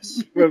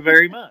 Yes,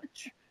 very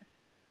much.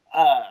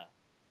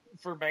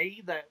 For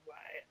me,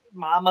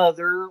 my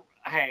mother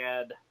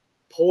had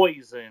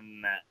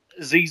Poison,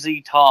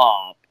 ZZ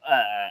Top,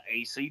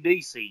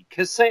 AC/DC,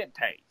 cassette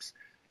tapes.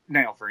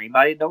 Now, for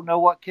anybody that don't know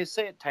what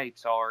cassette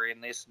tapes are in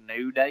this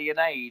new day and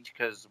age,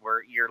 because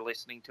you're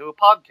listening to a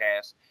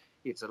podcast,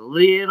 it's a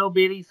little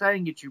bitty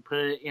thing that you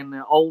put in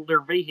the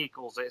older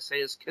vehicles that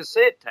says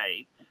cassette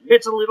tape.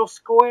 It's a little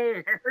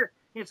square.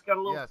 It's got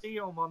a little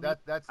film on it.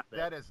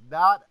 That is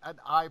not an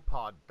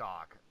iPod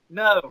dock.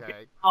 No,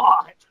 okay. It's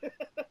not.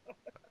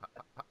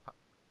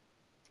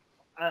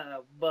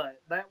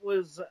 But that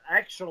was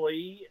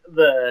actually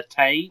the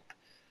tape.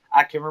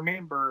 I can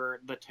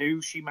remember the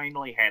two she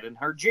mainly had in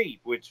her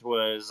Jeep, which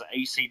was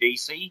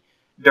AC/DC,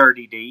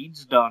 Dirty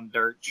Deeds, Done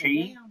Dirt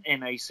Cheap,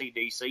 and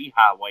AC/DC,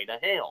 Highway to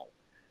Hell.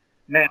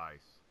 Now,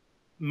 Nice.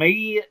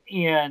 me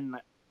in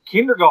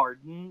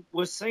kindergarten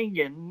was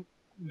singing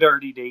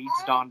Dirty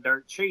Deeds Done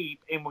Dirt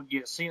Cheap and would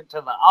get sent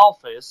to the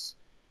office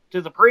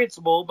to the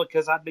principal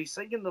because I'd be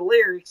singing the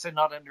lyrics and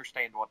not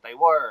understand what they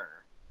were.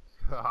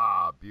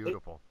 Ah,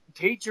 beautiful.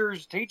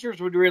 Teachers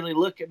would really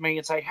look at me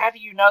and say, "How do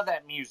you know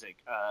that music?"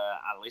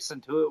 I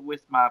listened to it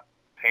with my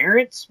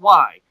parents.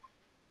 Why?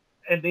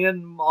 And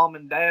then mom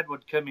and dad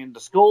would come into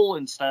school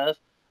and stuff.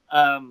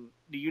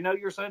 Do you know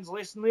your son's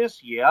listening to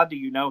this? Yeah. Do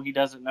you know he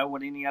doesn't know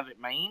what any of it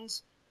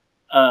means?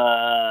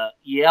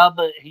 Yeah,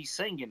 but he's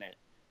singing it.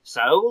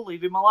 So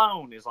leave him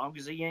alone. As long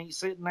as he ain't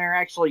sitting there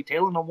actually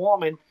telling a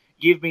woman,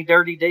 "Give me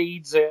dirty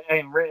deeds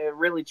and a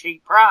really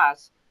cheap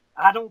price,"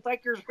 I don't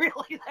think there's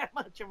really that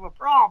much of a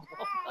problem.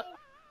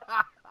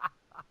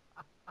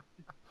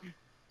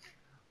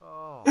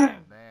 Oh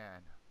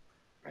man,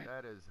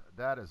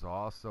 that is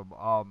awesome.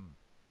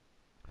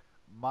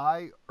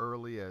 My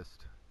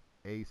earliest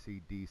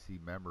AC/DC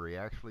memory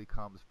actually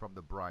comes from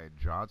the Brian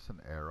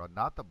Johnson era,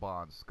 not the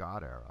Bon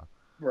Scott era.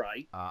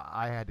 Right.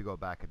 I had to go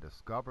back and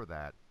discover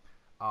that.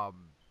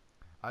 Um,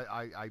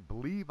 I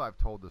believe I've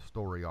told the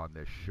story on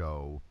this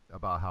show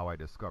about how I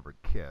discovered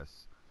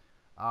Kiss.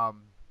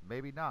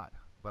 Maybe not,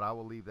 but I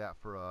will leave that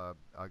for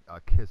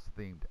a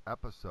Kiss-themed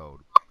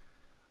episode.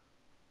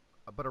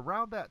 But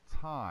around that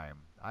time,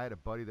 I had a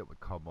buddy that would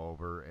come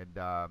over, and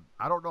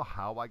I don't know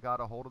how I got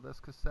a hold of this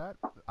cassette.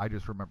 I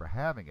just remember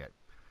having it.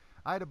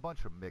 I had a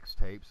bunch of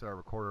mixtapes that I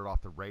recorded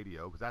off the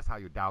radio, because that's how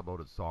you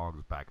downloaded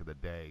songs back in the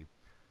day.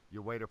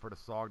 You waited for the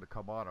song to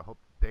come on. I hope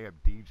the damn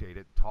DJ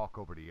didn't talk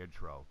over the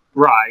intro.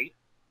 Right.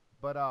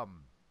 But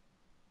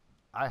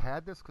I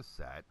had this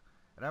cassette,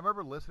 and I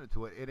remember listening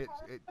to it, and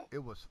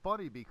it was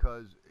funny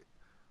because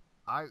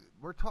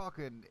we're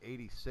talking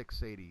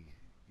 86, 80.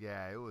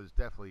 Yeah, it was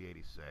definitely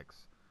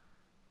 86.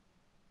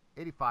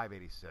 85,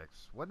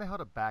 86. When the hell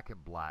did Back in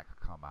Black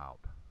come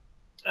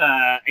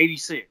out?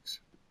 86.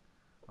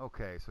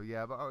 Okay, so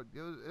yeah, but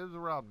it was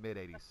around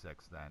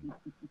mid-86 then.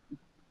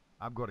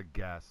 I'm going to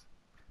guess.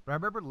 But I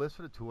remember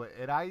listening to it,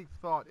 and I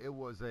thought it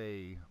was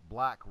a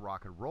black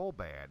rock and roll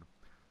band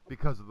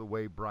because of the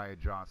way Brian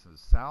Johnson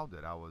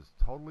sounded. I was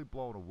totally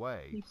blown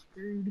away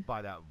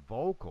by that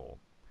vocal.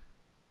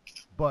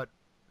 But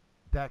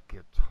that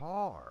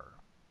guitar,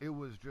 it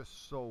was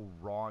just so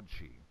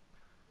raunchy.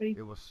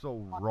 It was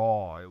so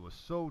raw. It was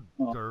so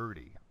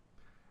dirty.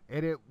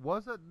 And it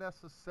wasn't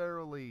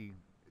necessarily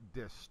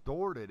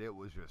distorted. It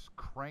was just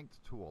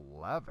cranked to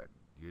 11.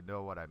 You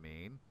know what I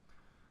mean?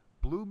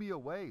 Blew me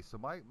away. So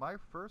my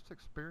first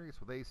experience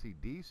with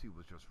AC/DC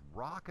was just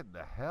rocking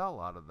the hell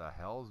out of the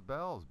Hell's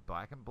Bells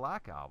Back in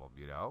Black album,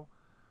 you know?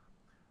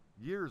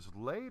 Years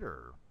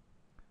later,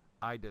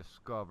 I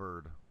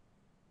discovered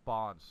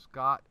Bon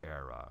Scott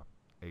era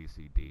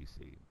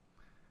AC/DC.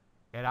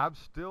 And I'm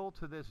still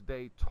to this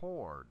day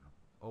torn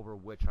over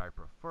which I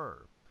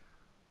prefer.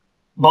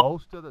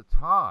 Most of the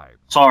time,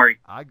 Sorry.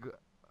 I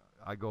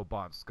go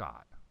Bon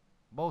Scott.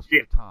 Most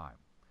Yeah. of the time.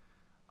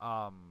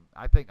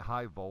 I think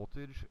High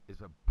Voltage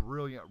is a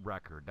brilliant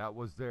record. That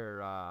was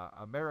their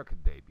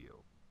American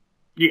debut.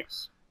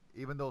 Yes.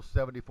 Even though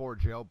 74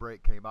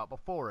 Jailbreak came out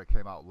before it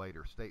came out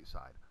later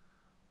stateside.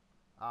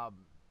 I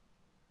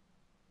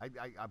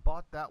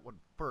bought that one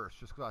first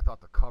just because I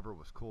thought the cover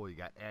was cool. You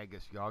got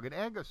Angus Young. And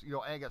Angus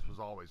was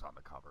always on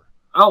the cover.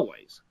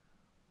 Always.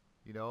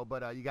 You know,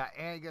 but you got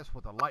Angus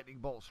with a lightning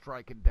bolt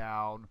striking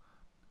down.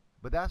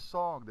 But that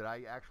song that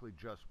I actually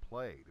just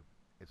played,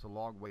 It's a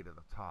Long Way to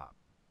the Top.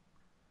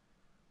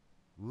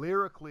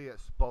 Lyrically, it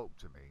spoke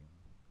to me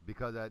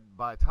because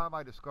by the time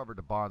I discovered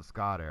the Bon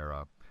Scott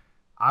era,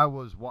 I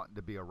was wanting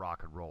to be a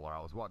rock and roller. I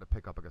was wanting to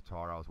pick up a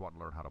guitar. I was wanting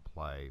to learn how to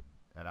play.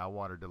 And I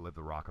wanted to live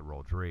the rock and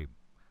roll dream.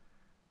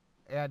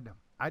 And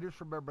I just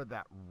remember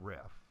that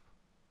riff.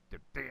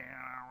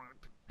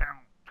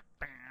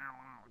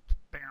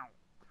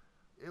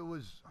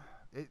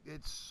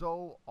 It's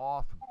so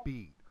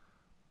offbeat,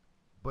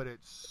 but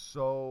it's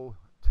so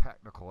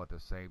technical at the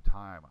same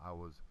time. I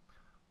was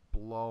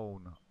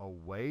blown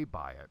away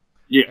by it.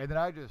 Yeah. And then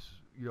I just,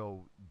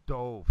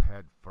 dove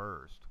head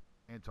first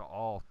into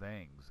all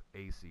things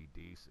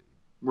AC/DC.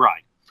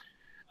 Right.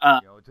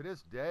 To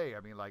this day, I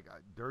mean, like,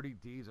 Dirty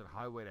Deeds and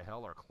Highway to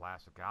Hell are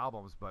classic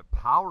albums, but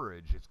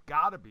Powerage has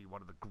got to be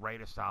one of the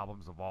greatest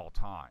albums of all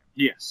time.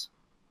 Yes.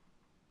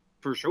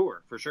 For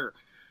sure.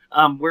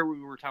 Where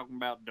we were talking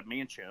about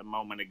dementia a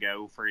moment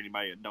ago, for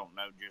anybody that don't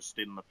know, just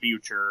in the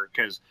future,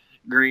 because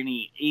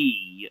Granny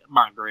E,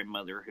 my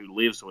grandmother who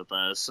lives with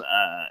us,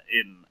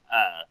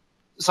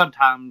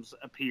 sometimes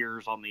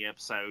appears on the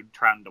episode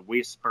trying to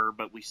whisper,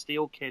 but we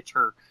still catch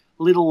her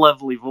little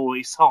lovely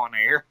voice on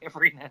air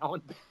every now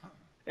and then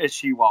as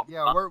she walks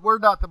Yeah, up. we're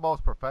not the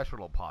most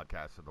professional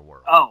podcast in the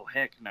world. Oh,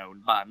 heck no,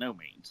 by no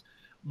means.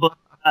 But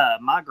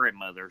my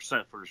grandmother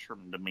suffers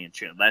from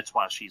dementia. That's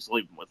why she's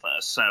living with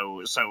us.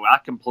 So I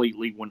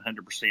completely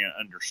 100%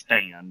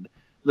 understand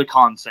the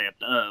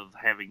concept of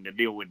having to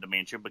deal with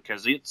dementia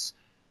because it's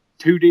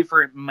two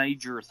different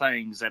major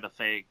things that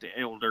affect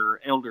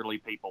elderly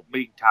people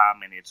big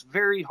time, and it's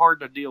very hard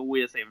to deal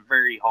with and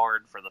very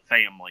hard for the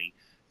family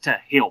to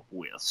help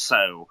with.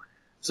 So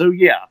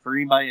yeah, for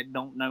anybody that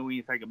don't know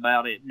anything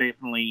about it,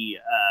 definitely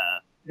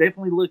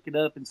look it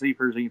up and see if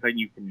there's anything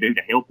you can do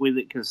to help with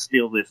it, because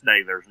still this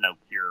day there's no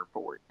cure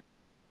for it.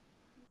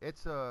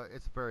 It's a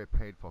very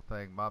painful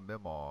thing. My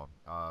mama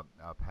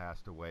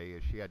passed away.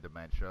 She had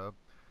dementia.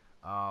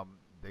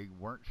 They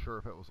weren't sure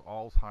if it was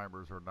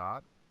Alzheimer's or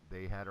not.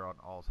 They had her on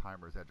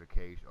Alzheimer's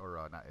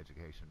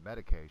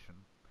medication.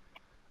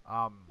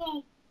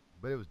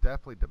 But it was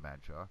definitely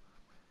dementia.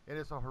 It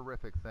is a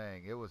horrific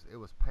thing. It was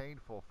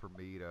painful for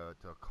me to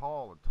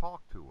call and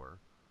talk to her,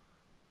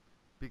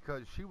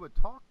 because she would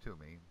talk to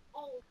me,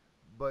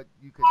 but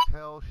you could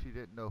tell she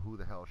didn't know who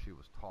the hell she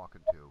was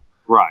talking to.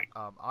 Right.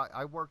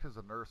 I worked as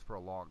a nurse for a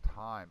long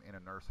time in a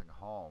nursing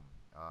home,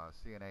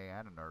 CNA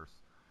and a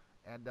nurse,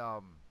 and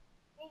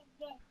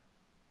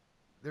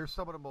they're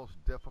some of the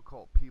most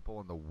difficult people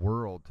in the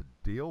world to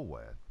deal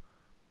with,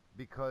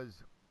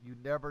 because you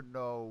never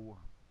know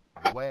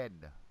when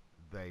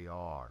they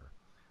are.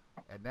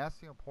 And that's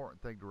the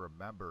important thing to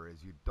remember,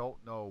 is you don't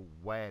know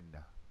when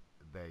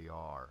they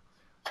are,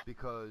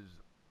 because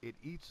it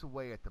eats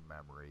away at the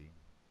memory.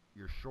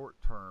 Your short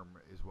term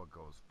is what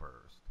goes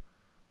first.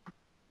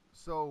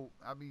 So,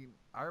 I mean,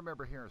 I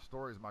remember hearing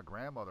stories of my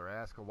grandmother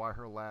ask her why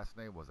her last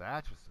name was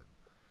Atchison,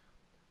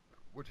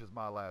 which is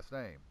my last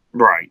name.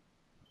 Right.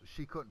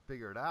 She couldn't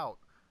figure it out.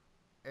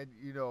 And,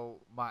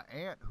 my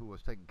aunt, who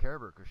was taking care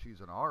of her because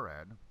she's an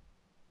RN,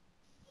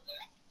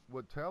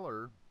 would tell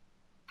her,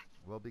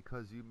 well,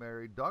 because you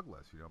married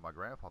Douglas, my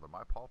grandfather,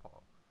 my pawpaw.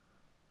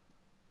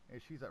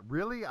 And she's like,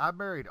 really? I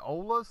married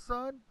Ola's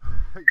son?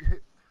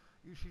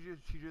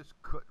 She just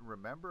couldn't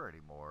remember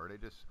anymore.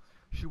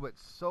 She went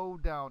so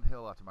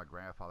downhill after my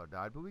grandfather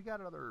died, but we got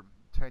another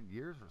 10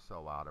 years or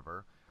so out of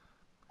her.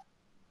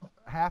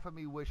 Half of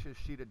me wishes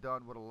she'd have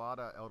done what a lot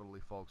of elderly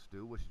folks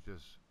do, which is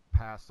just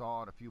pass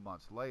on a few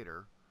months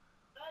later.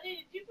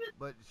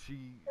 But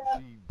she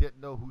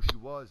didn't know who she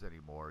was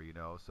anymore,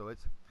 So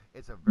it's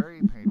a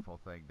very painful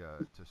thing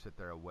to sit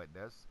there and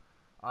witness.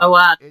 Go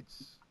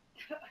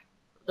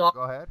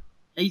ahead.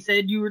 He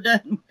said you were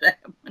done with that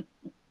one.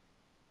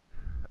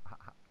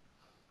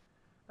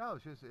 No,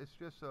 it's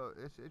just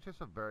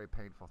a very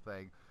painful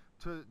thing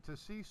to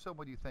see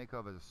someone you think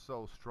of as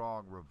so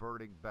strong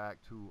reverting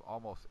back to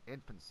almost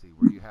infancy,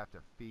 where you have to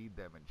feed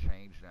them and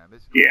change them.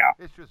 It's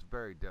just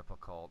very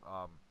difficult.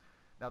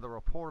 Now, the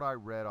report I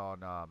read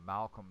on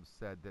Malcom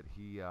said that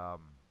he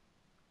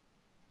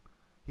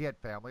had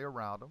family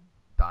around him,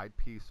 died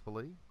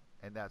peacefully,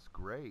 and that's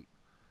great.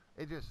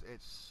 It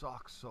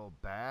sucks so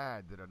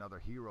bad that another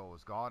hero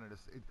is gone, and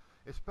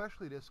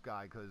especially this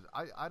guy, because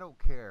I don't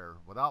care.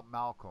 Without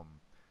Malcom,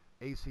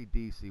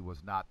 AC/DC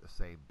was not the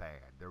same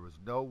band. There was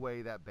no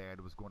way that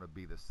band was going to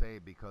be the same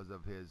because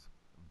of his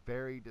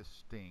very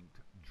distinct,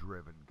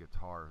 driven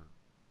guitar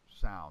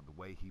sound, the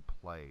way he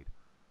played.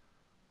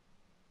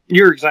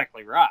 You're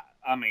exactly right.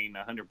 I mean,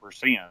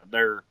 100%.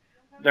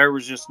 There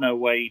was just no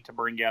way to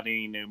bring out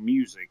any new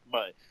music.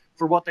 But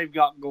for what they've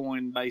got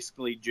going,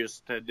 basically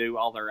just to do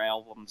all their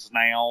albums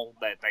now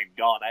that they've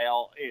got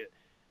out,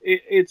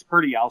 it's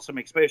pretty awesome,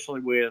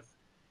 especially with,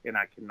 and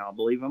I cannot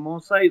believe I'm going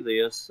to say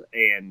this,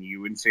 and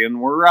you and Sin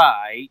were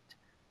right.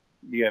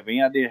 Do you have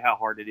any idea how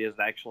hard it is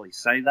to actually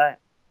say that?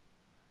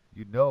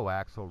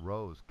 Axl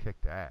Rose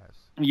kicked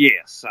ass.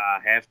 Yes, I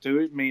have to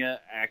admit,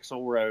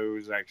 Axl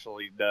Rose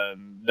actually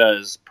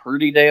does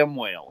pretty damn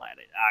well at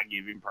it. I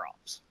give him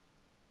props.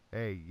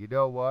 Hey, you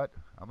know what?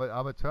 I'm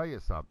gonna tell you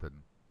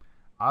something.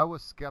 I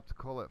was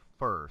skeptical at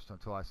first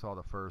until I saw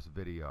the first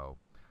video.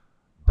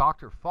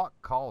 Dr.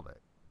 Fuck called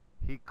it.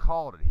 He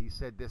called it. He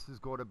said, this is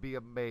going to be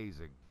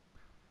amazing.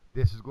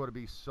 This is going to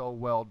be so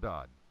well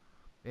done.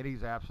 And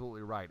he's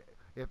absolutely right.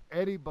 If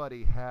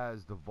anybody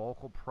has the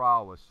vocal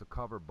prowess to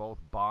cover both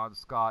Bon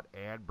Scott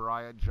and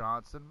Brian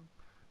Johnson,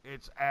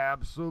 it's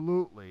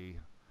absolutely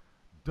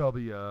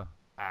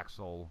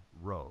Axl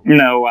Rose.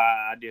 No,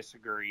 I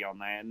disagree on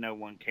that. No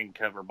one can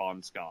cover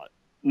Bon Scott.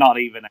 Not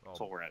even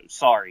Axl Rose.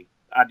 Sorry,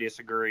 I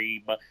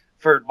disagree. But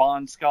for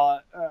Bon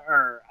Scott,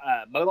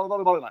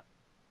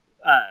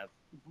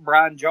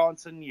 Brian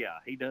Johnson, yeah,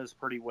 he does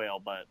pretty well.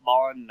 But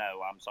Bon,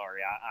 no, I'm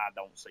sorry, I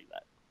don't see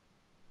that.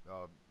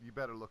 You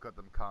better look up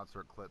them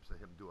concert clips of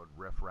him doing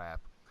riff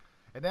rap.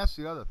 And that's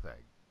the other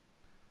thing.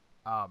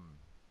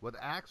 With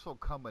Axl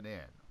coming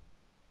in,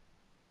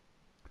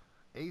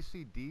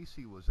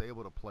 AC/DC was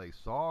able to play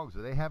songs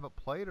that they haven't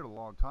played in a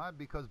long time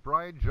because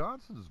Brian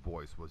Johnson's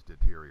voice was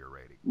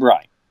deteriorating.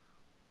 Right.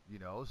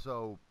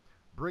 So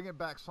bringing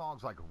back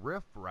songs like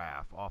Riff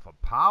Raff off of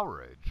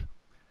Powerage,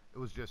 it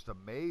was just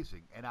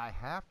amazing. And I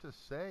have to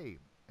say,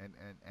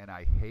 and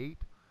I hate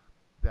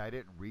that I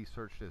didn't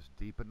research this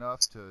deep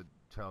enough to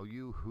tell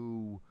you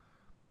who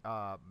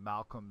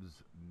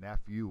Malcolm's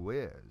nephew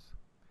is.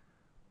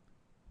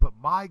 But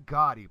my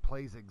God, he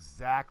plays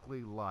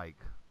exactly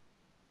like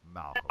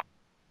Malcom.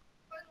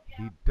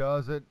 He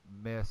doesn't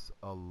miss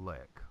a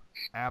lick.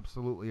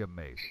 Absolutely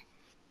amazing.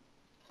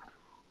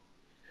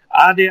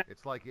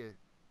 It's like it.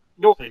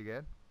 Go say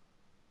again.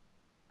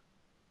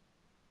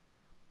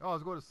 Oh, I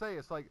was going to say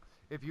it's like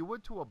if you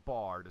went to a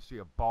bar to see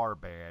a bar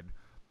band,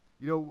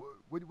 you know,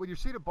 when you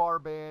see a bar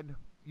band,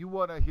 you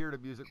want to hear the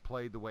music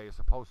played the way it's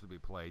supposed to be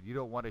played. You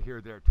don't want to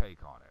hear their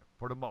take on it,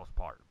 for the most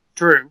part.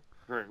 True.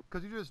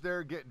 Because you're just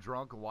there getting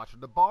drunk and watching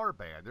the bar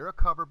band. They're a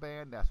cover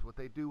band. That's what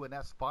they do, and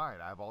that's fine.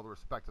 I have all the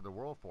respect in the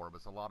world for them.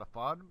 It's a lot of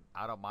fun.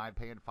 I don't mind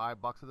paying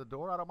 $5 at the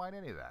door. I don't mind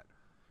any of that.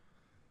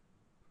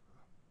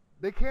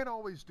 They can't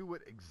always do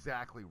it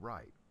exactly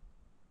right.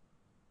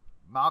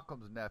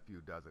 Malcolm's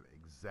nephew does it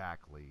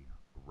exactly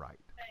right.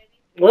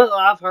 Well,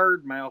 I've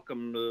heard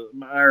Malcolm,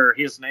 or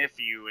his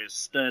nephew, has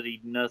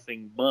studied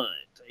nothing but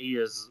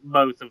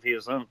both of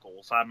his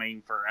uncles. I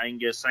mean, for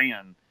Angus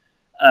and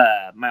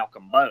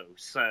Malcolm both.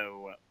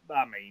 So,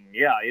 I mean,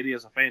 yeah, it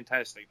is a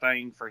fantastic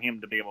thing for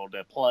him to be able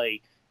to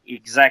play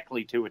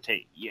exactly to a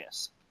T.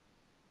 Yes.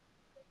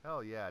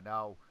 Hell yeah.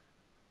 Now,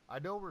 I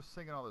know we're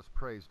singing all this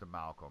praise to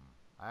Malcolm.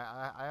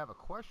 I have a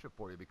question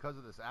for you. Because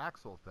of this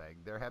Axl thing,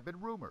 there have been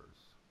rumors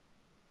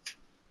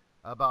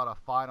about a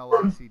final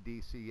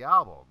AC/DC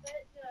album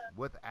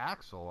with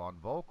Axl on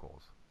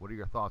vocals. What are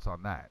your thoughts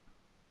on that?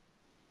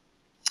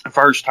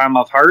 First time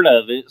I've heard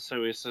of it,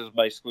 so this is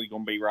basically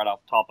going to be right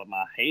off the top of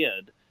my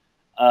head.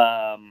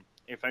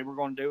 If they were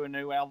going to do a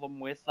new album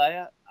with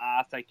that,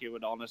 I think it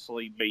would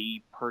honestly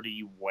be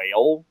pretty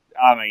well.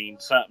 I mean,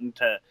 something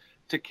to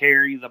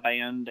carry the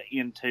band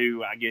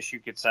into, I guess you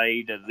could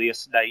say, to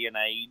this day and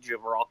age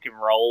of rock and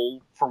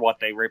roll for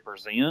what they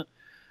represent.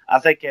 I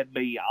think it'd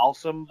be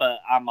awesome, but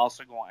I'm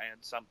also going to add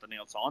something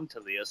else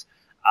onto this.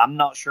 I'm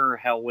not sure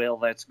how well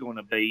that's going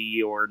to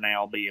be or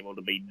now be able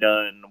to be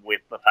done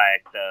with the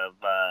fact of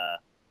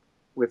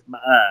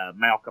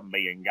Malcolm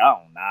being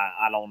gone.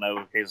 I don't know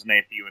if his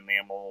nephew and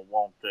them will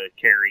want to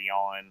carry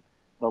on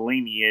the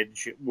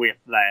lineage with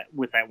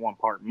that one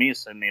part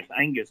missing, if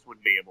Angus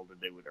would be able to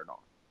do it or not.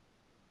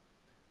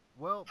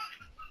 Well,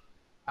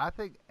 I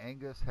think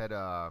Angus had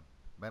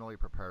mentally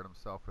prepared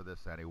himself for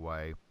this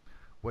anyway,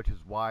 which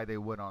is why they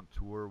went on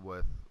tour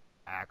with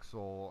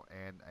Axl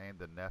and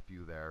the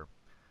nephew there.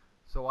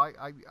 So I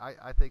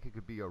think it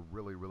could be a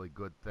really, really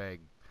good thing.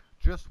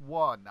 Just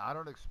one. I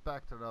don't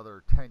expect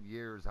another 10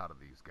 years out of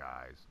these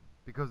guys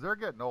because they're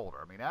getting older.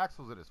 I mean,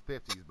 Axl's in his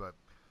 50s, but,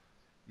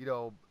 you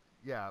know,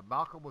 yeah,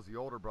 Malcolm was the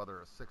older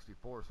brother at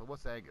 64. So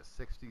what's Angus,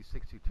 60,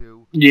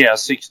 62? Yeah,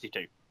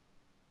 62.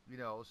 You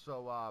know,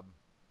 so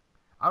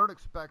I don't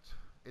expect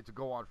it to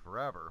go on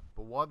forever.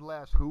 But one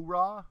last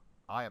hoorah,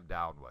 I am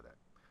down with it.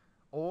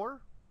 Or,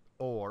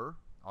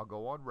 I'll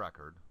go on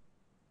record,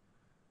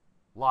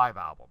 live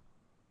album.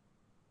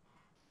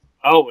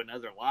 Oh,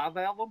 another live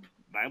album?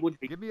 That would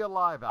be... Give me a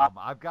live album.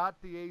 I've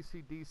got the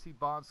AC/DC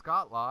Bon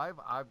Scott live.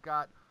 I've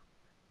got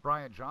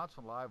Brian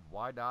Johnson live.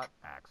 Why not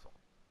Axl?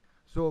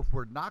 So if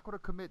we're not going to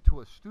commit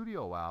to a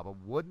studio album,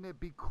 wouldn't it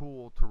be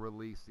cool to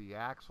release the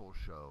Axl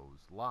shows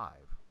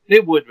live?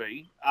 It would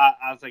be.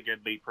 I think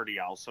it'd be pretty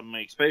awesome,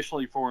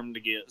 especially for him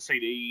to get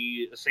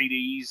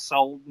CDs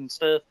sold and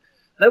stuff.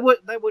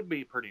 That would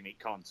be a pretty neat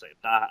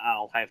concept.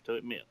 I'll have to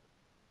admit.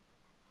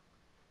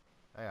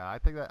 Yeah, I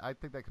think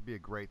that could be a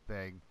great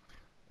thing.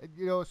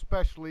 You know,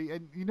 especially,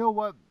 and you know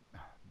what?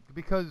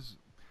 Because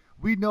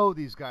we know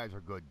these guys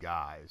are good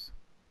guys.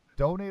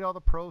 Donate all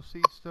the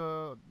proceeds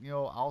to, you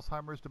know,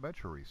 Alzheimer's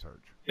dementia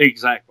research.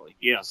 Exactly.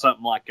 Yeah,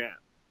 something like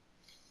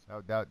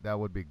that. That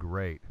would be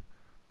great.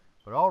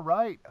 But all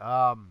right,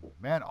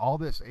 man, all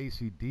this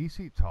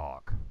AC/DC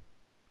talk.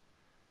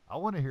 I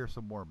want to hear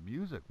some more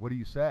music. What do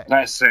you say?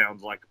 That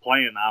sounds like a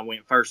plan. I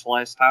went first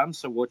last time,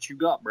 so what you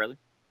got, brother?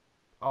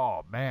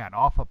 Oh, man,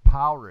 off of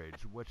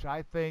Powerage, which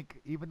I think,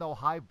 even though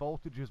High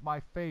Voltage is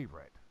my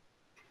favorite,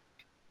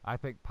 I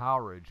think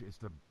Powerage is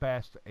the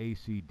best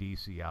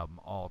AC/DC album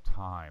all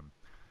time.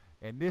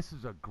 And this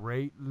is a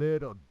great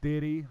little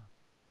ditty.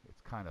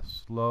 It's kind of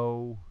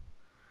slow,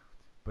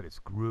 but it's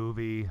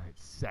groovy,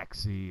 it's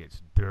sexy,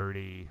 it's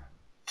dirty.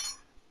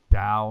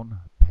 Down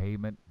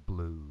Payment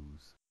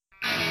Blues.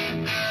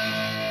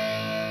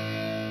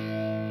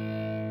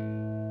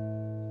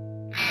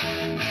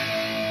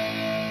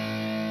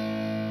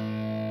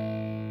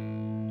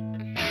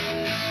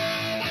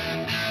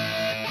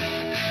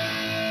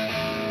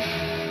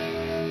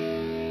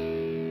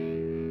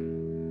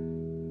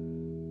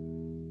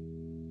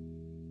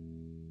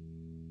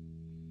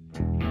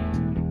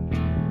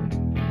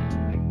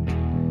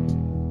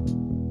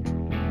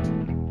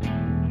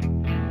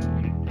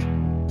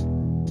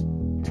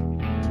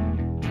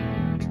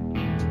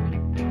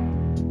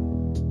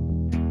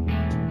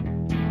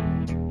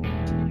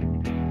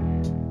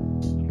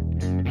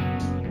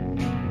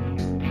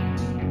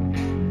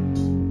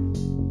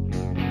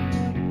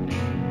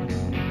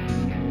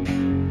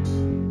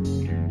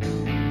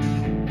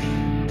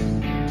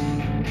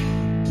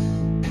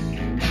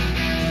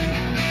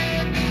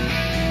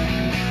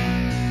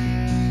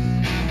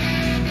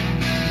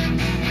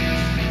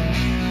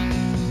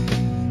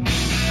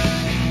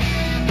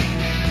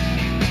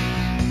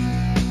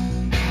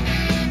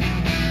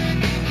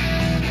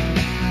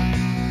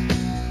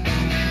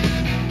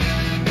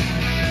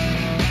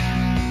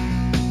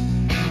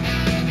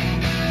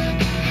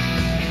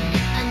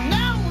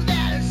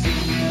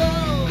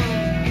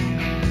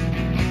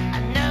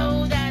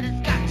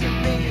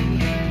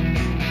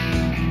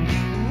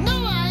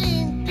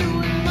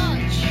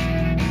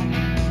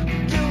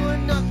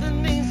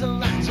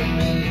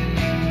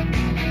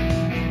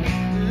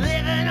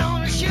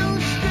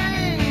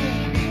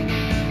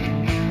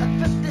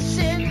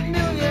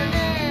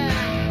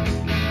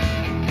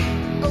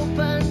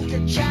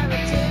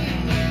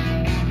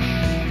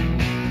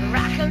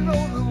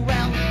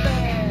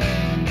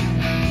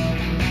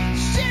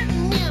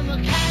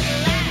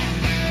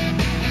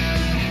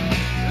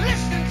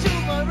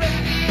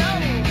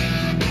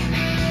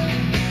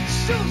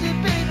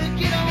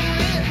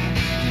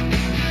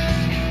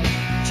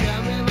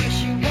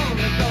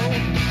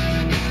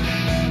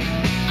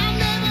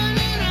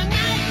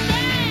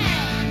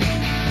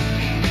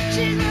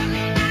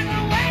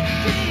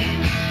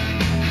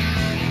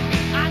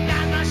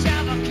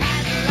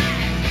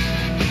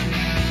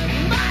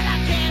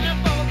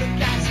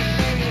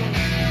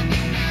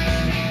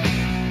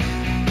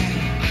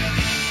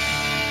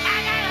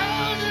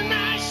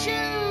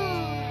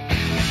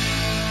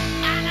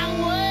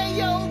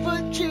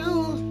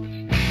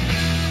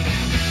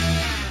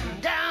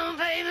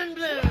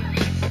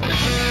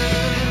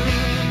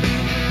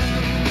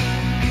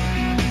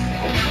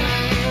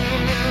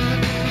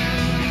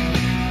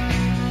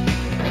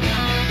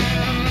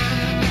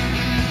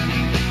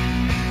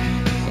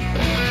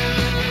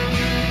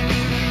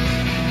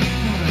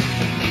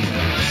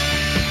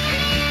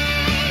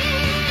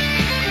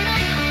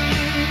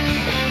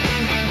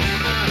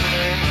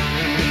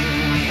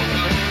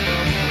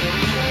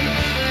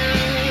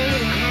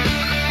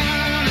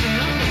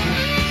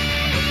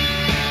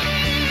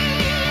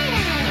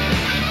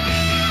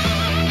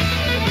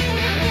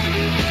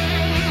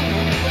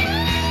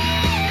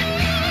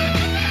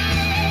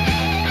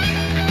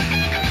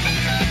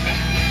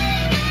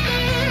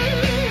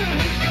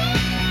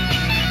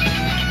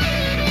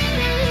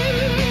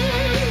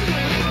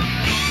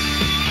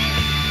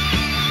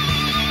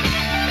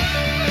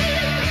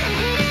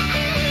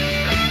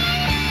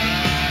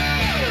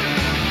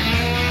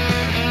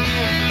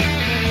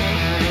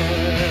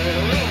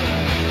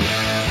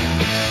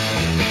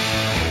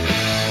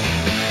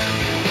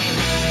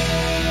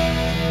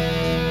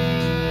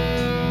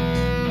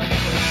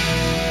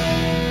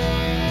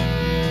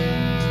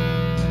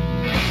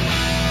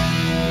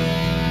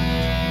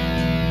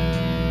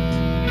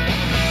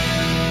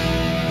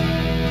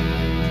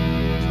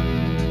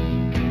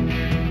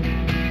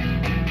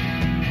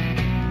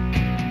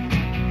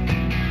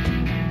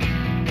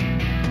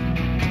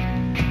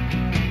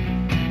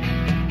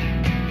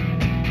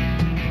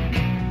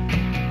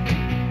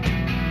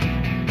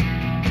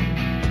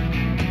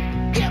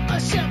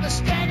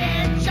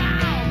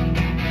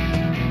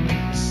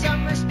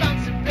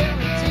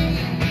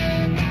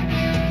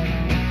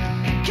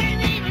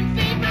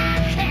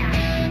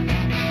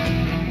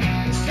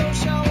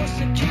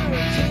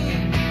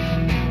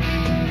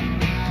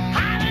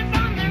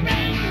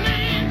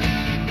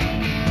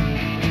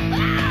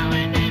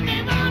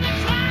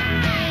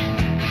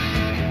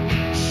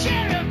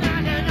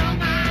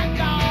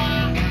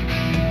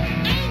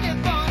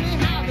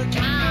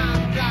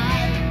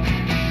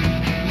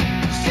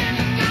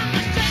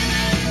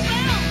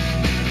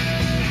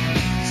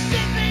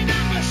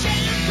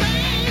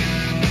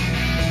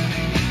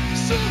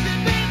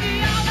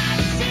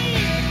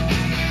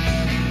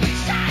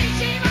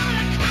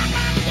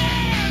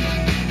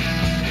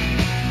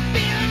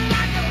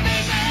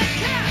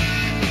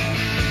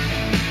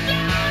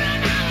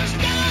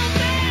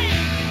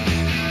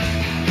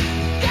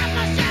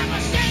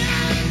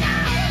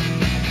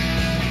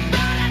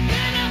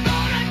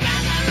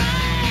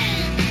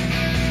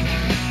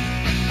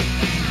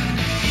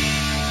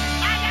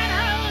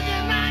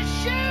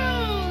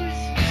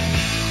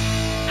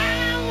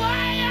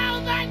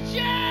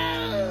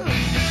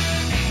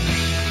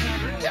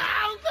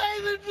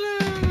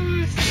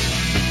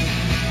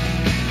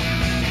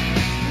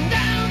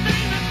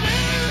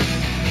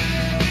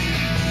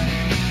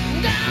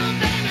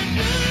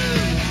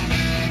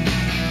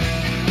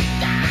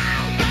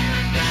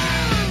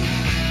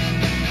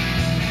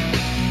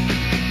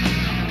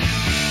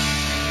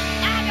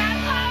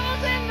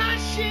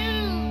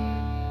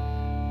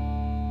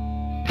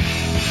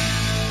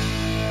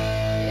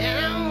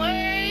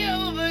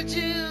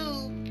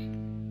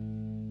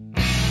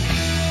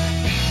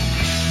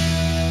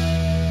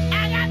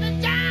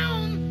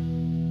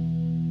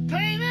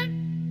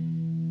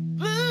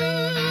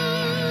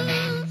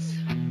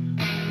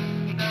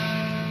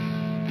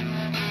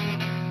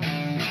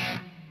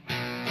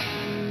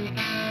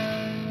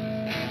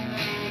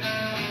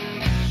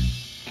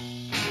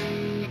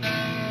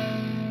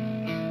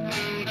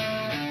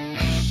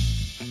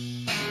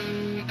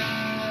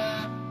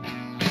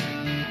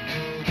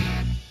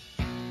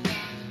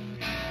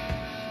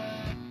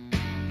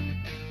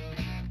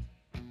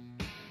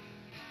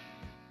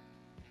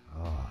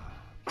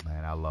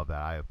 love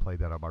that. I have played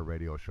that on my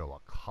radio show a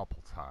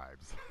couple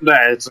times.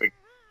 That's a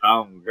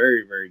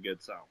very, very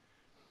good song.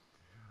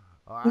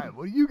 All right,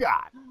 what do you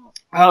got?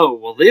 Oh,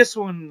 well, this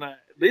one's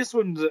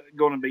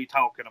going to be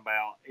talking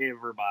about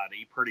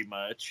everybody, pretty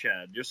much,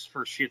 just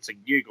for shits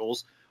and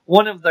giggles.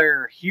 One of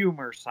their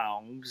humor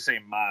songs,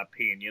 in my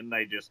opinion.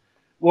 They just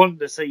wanted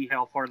to see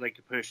how far they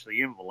could push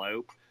the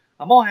envelope.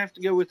 I'm going to have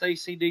to go with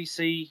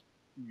AC/DC,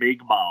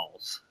 Big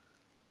Balls.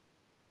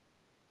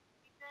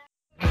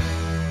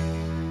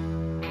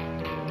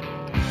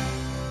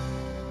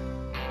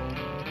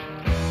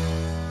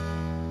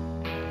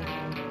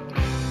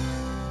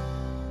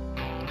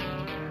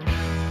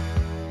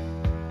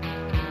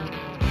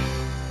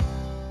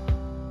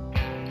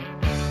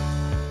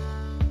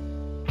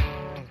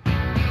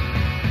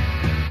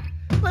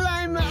 Well,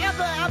 I'm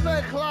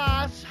upper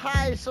class,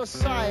 high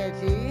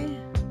society.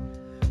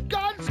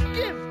 God's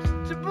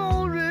gift to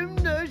ballroom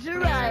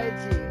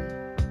notoriety.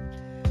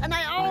 And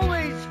I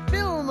always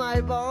fill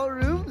my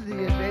ballroom.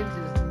 The event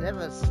is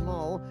never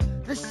small.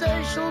 The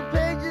social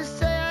pages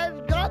say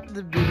I've got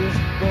the biggest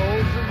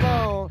balls of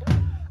all.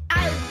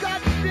 I've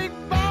got big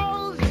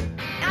balls.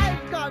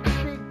 I've got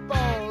big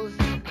balls.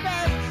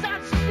 They're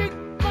such big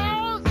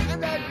balls,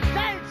 and they're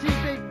dirty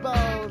big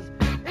balls.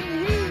 And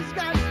he's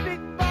got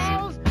big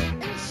balls,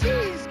 and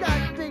she's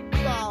got big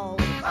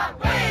balls. But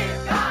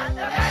we've got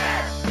the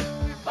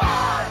biggest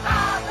balls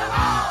of them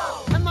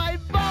all. And my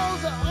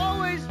balls are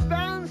always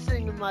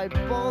bouncing, and my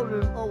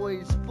ballroom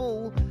always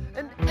full.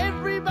 And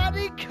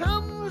everybody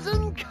comes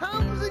and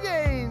comes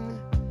again.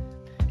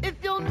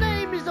 If your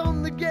name is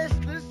on the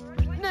guest list,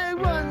 no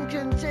one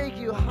can take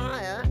you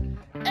higher.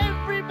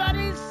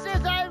 Everybody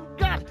says I've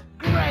got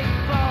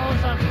great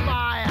balls of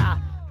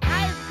fire.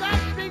 I've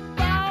got big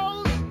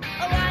balls.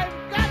 Oh,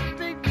 I've got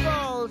big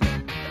balls.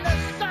 And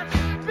they're such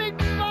big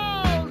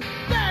balls.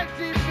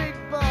 Dirty big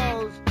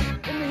balls.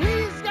 And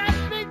he's got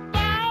big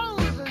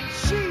balls. And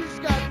she's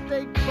got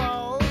big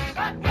balls.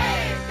 But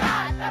we've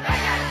got the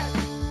biggest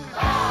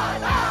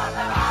balls of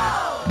them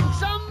all.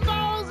 Some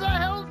balls are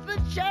held for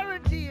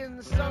charity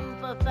and some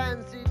for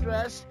fancy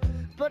dress.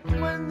 But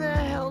when they're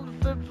held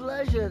for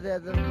pleasure, they're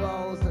the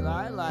balls that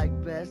I like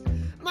best.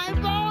 My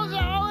balls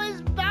are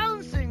always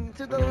bouncing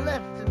to the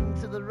left and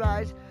to the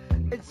right.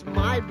 It's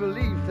my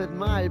belief that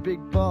my big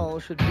ball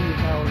should be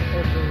held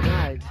every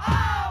night.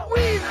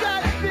 We've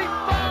got big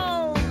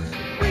balls!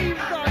 We've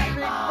got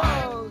big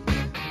balls!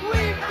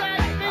 We've got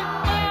big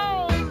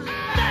balls!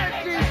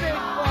 Dirty big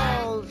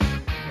balls!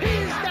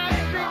 He's got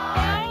big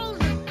balls!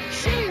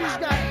 She's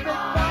got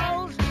big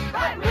balls!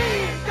 But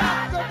we've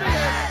got the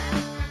biggest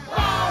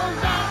balls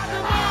of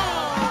them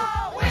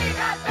all! We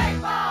got big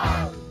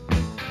balls.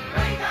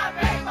 We got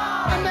big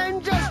balls. And I'm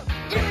just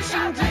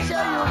itching to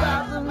tell you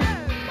about them.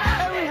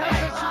 Oh, we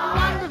have such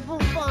wonderful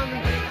fun.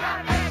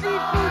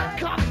 Seafood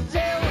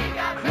cocktail,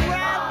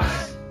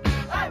 crabs,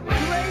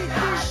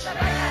 crayfish.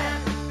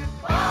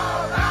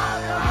 Balls of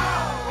them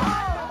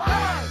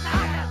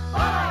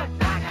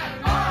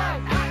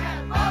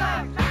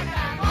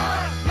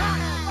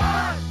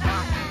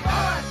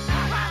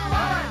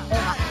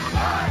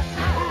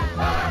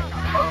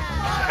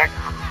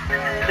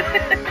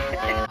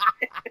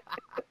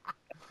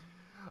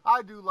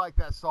I do like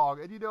that song.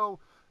 And, you know,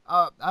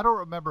 I don't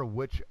remember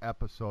which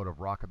episode of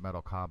Rock and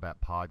Metal Combat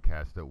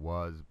podcast it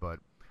was, but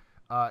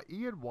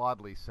Ian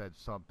Wadley said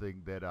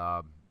something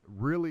that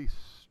really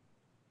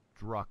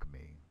struck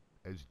me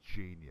as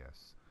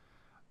genius.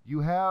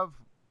 You have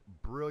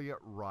brilliant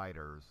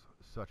writers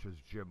such as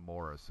Jim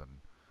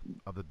Morrison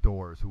of The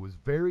Doors, who was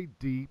very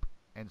deep,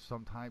 and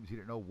sometimes you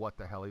didn't know what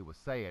the hell he was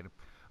saying.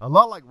 A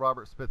lot like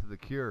Robert Smith of The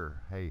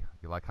Cure. Hey,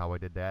 you like how I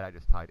did that? I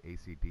just tied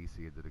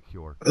AC/DC into The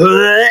Cure.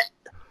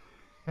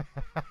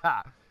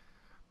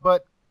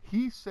 But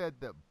he said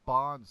that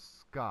Bon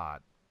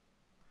Scott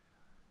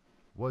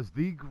was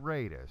the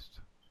greatest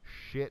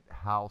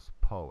shithouse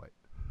poet.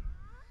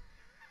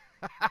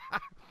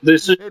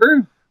 This is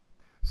true.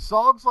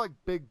 Songs like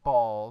Big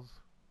Balls,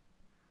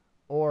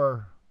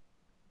 or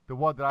the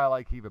one that I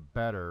like even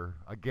better,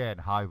 again,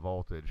 High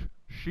Voltage,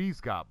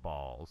 She's Got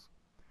Balls,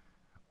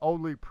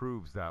 only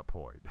proves that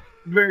point.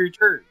 Very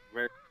true.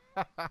 Very.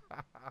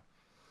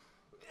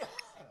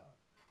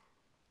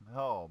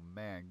 Oh,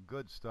 man,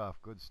 good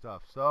stuff, good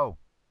stuff. So,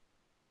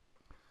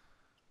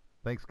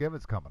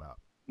 Thanksgiving's coming up.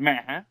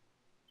 Uh-huh.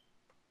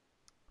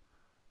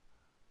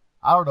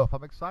 I don't know if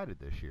I'm excited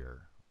this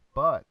year,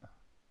 but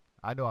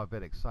I know I've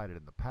been excited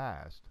in the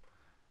past.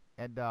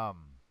 And I'm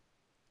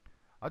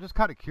just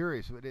kind of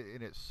curious, and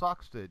it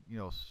sucks that, you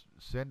know,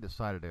 Sin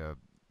decided to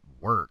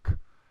work,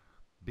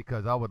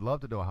 because I would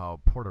love to know how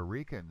Puerto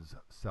Ricans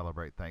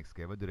celebrate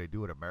Thanksgiving. Do they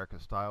do it American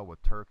style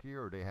with turkey,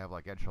 or do they have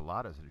like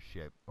enchiladas and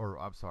shit? Or,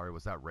 I'm sorry,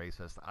 was that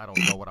racist? I don't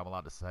know what I'm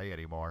allowed to say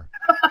anymore.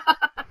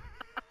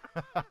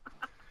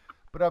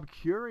 But I'm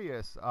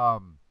curious,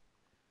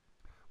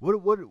 what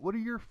are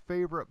your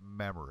favorite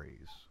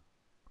memories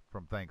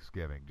from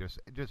Thanksgiving? Just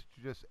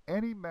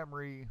any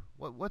memory.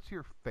 What's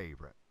your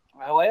favorite?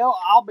 Well,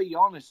 I'll be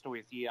honest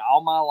with you.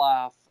 All my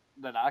life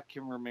that I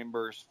can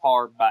remember as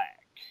far back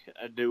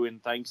doing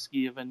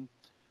Thanksgiving,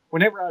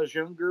 whenever I was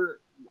younger,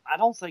 I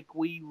don't think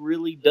we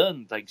really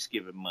done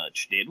Thanksgiving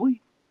much, did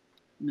we?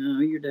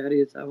 No, your daddy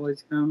has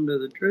always come to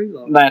the tree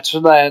lot. That's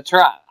right.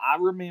 I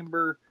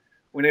remember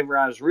whenever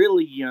I was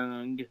really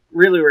young,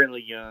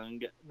 really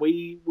young,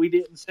 we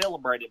didn't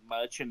celebrate it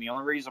much, and the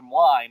only reason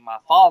why, my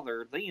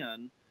father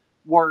then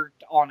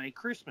worked on a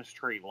Christmas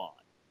tree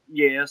lot.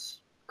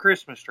 Yes,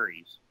 Christmas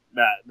trees.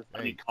 The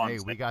funny Hey,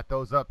 concept. we got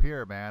those up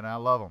here, man. I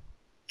love them.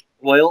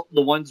 Well,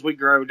 the ones we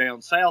grow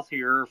down south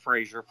here are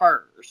Fraser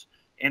firs.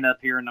 And up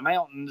here in the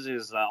mountains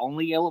is the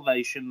only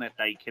elevation that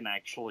they can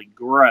actually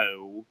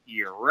grow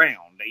year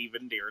round,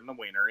 even during the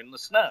winter and the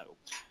snow.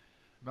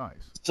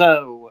 Nice.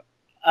 So,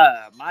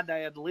 my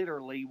dad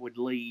literally would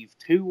leave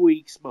 2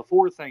 weeks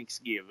before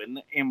Thanksgiving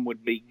and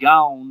would be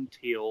gone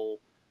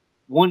till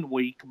 1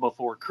 week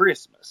before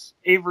Christmas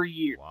every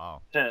year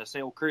to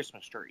sell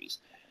Christmas trees.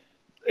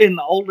 And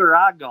the older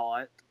I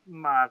got,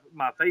 my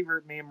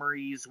favorite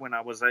memories when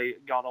I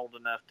got old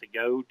enough to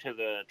go to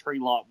the tree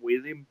lot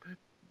with him,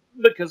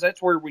 because that's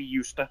where we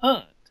used to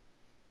hunt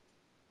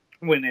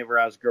whenever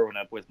I was growing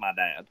up with my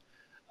dad.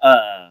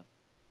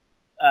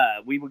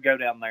 We would go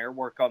down there,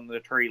 work on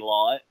the tree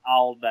lot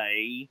all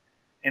day,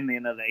 and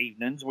then in the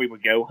evenings we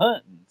would go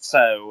hunting.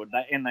 So,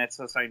 that's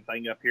the same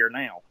thing up here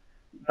now.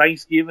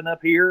 Thanksgiving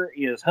up here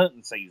is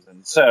hunting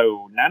season.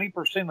 So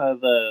 90%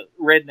 of the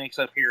rednecks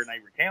up here in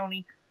Avery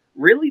County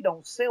really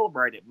don't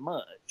celebrate it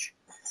much.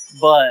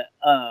 But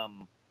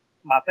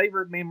my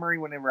favorite memory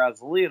whenever I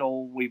was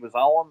little, we was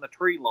all on the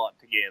tree lot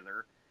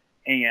together,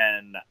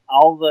 and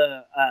all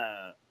the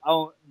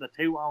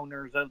two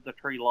owners of the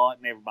tree lot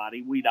and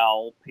everybody, we'd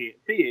all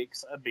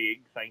fix a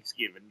big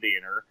Thanksgiving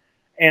dinner,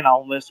 and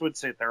all of us would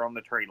sit there on the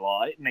tree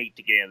lot and eat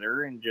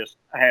together and just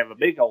have a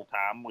big old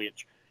time,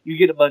 which you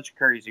get a bunch of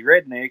crazy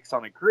rednecks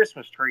on a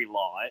Christmas tree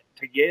lot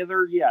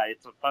together. Yeah,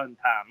 it's a fun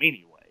time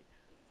anyway.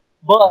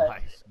 But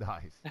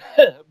Nice.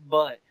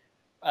 but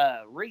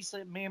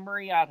recent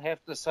memory, I'd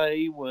have to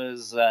say,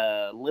 was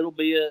a little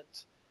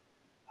bit.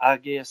 I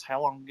guess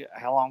how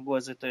long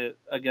was it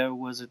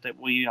that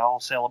we all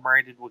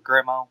celebrated with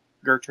Grandma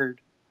Gertrude?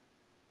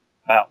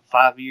 About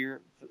 5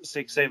 years,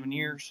 6, 7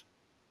 years,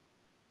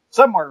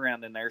 somewhere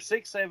around in there.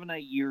 6, 7, 8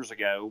 years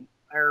ago,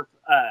 our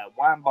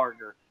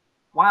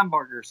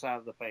Weinberger side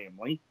of the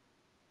family,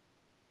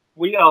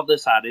 we all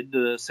decided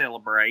to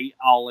celebrate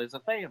all as a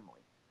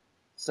family.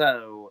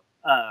 So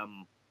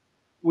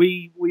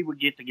we would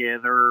get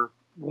together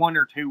 1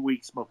 or 2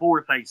 weeks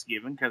before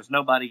Thanksgiving, because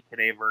nobody could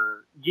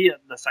ever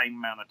get the same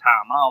amount of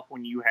time off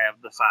when you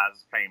have the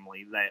size of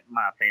family that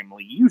my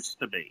family used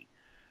to be.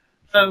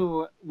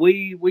 So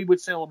we would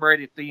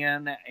celebrate it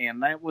then,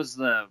 and that was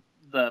the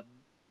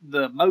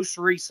most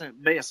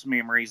recent best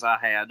memories I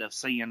had of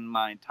seeing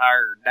my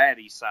entire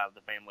daddy's side of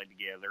the family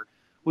together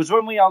was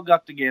when we all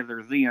got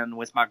together then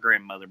with my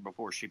grandmother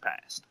before she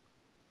passed.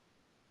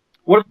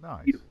 What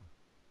about you?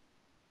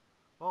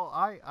 Well,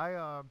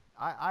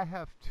 I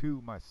have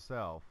two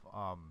myself,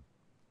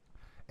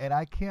 and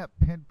I can't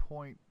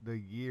pinpoint the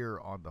year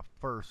on the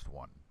first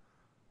one,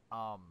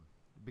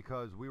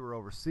 because we were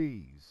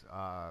overseas.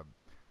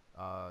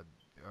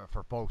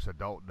 For folks that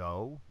don't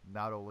know,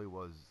 not only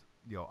was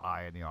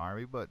I in the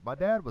Army, but my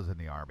dad was in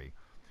the Army,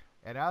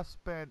 and I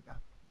spent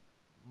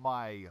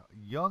my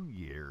young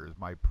years,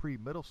 my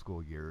pre-middle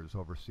school years,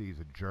 overseas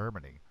in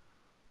Germany.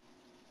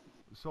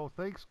 So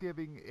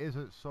Thanksgiving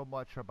isn't so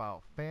much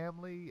about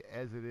family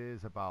as it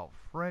is about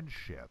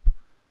friendship.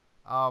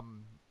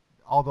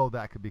 Although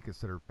that could be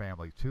considered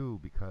family too,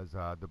 because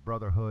the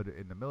brotherhood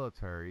in the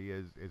military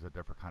is a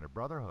different kind of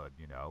brotherhood,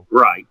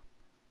 Right.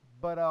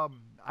 But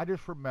I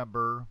just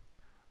remember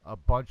a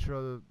bunch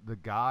of the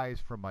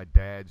guys from my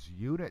dad's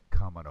unit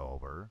coming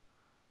over,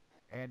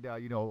 and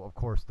of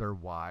course, their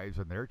wives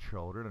and their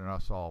children, and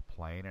us all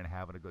playing and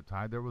having a good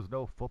time. There was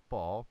no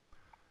football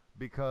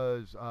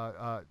because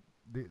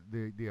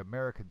the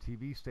American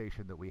TV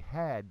station that we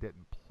had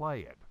didn't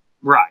play it.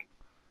 Right.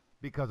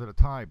 Because of the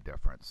time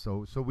difference.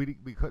 So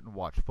we couldn't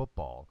watch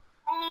football.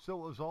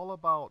 So it was all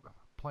about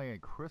playing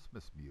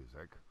Christmas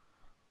music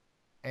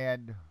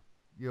and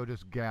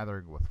just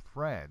gathering with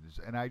friends.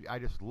 And I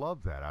just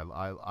loved that.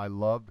 I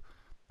loved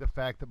the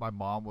fact that my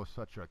mom was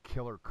such a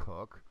killer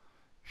cook.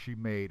 She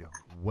made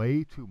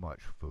way too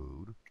much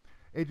food.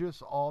 It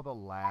just all the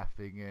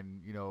laughing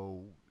and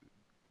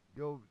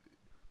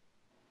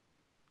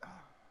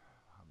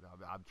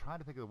I'm trying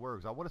to think of the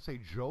words. I want to say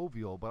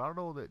jovial, but I don't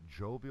know that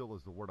jovial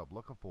is the word I'm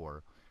looking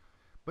for.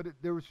 But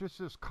there was just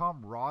this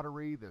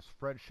camaraderie, this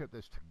friendship,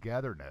 this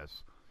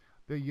togetherness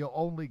that you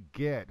only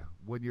get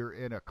when you're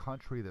in a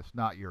country that's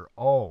not your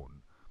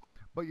own,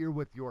 but you're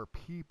with your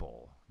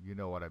people. You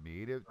know what I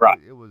mean? It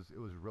was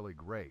really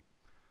great.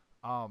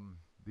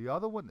 The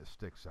other one that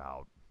sticks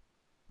out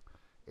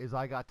is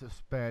I got to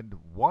spend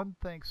one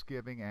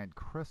Thanksgiving and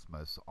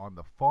Christmas on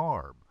the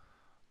farm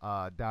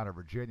down in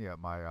Virginia at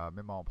my mom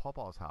and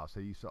papa's house.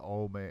 They used to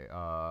own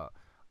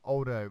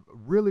a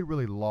really,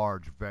 really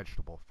large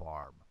vegetable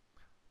farm.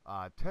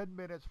 10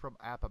 minutes from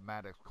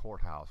Appomattox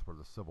Courthouse where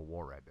the Civil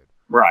War ended.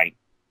 Right.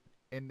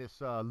 In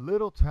this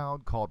little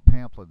town called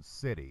Pamplin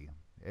City,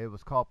 It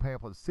was called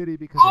Pamphlet City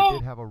because it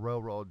did have a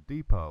railroad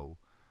depot.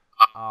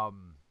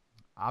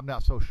 I'm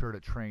not so sure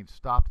that trains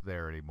stopped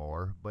there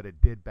anymore, but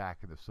it did back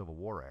in the Civil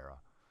War era.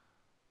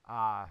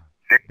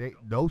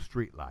 No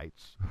street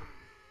lights.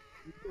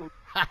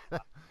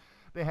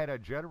 They had a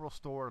general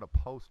store and a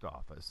post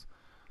office.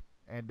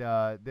 And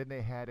then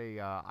they had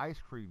a ice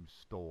cream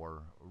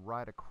store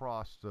right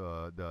across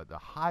the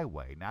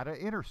highway, not an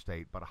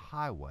interstate, but a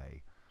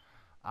highway.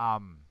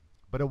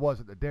 But it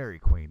wasn't the Dairy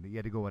Queen. You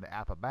had to go into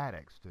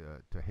Appomattox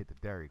to hit the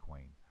Dairy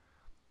Queen.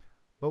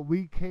 But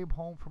we came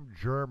home from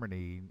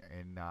Germany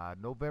in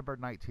November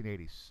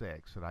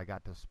 1986, and I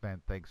got to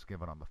spend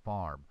Thanksgiving on the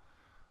farm.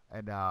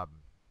 And I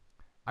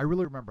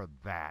really remember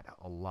that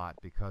a lot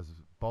because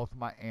both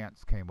my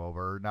aunts came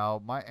over.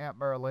 Now, my Aunt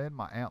Marilyn,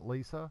 my Aunt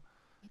Lisa,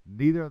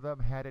 neither of them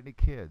had any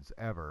kids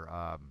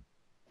ever.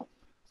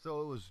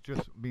 So it was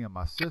just me and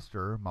my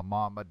sister, my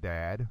mom, my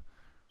dad,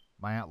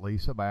 my Aunt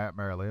Lisa, my Aunt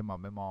Marilyn, my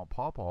mom and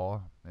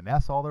Papa, and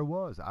that's all there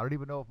was. I don't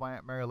even know if my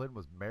Aunt Marilyn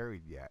was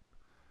married yet.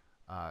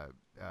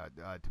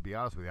 To be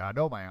honest with you, I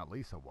know my Aunt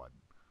Lisa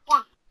wasn't.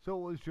 So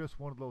it was just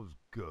one of those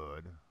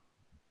good,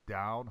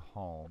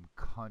 down-home,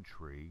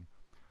 country,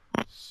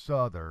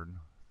 southern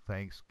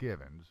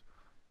Thanksgivings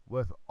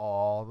with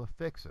all the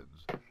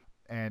fixins.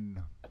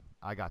 And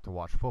I got to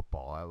watch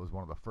football. That was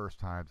one of the first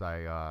times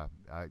I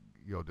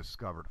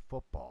discovered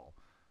football.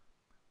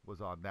 Was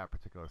on that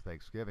particular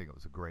Thanksgiving. It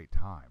was a great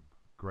time.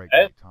 Great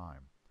time.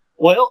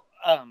 Well,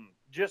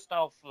 just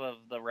off of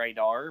the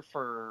radar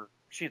for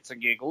shits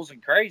and giggles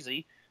and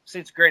crazy,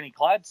 since Granny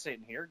Clyde's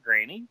sitting here,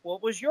 Granny,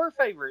 what was your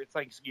favorite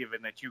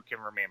Thanksgiving that you can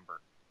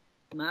remember?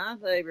 My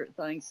favorite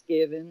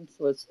Thanksgivings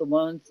was the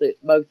ones that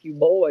both you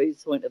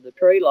boys went to the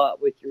tree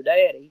lot with your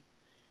daddy,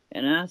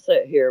 and I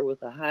sat here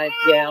with a half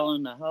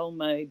gallon of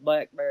homemade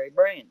blackberry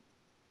brandy.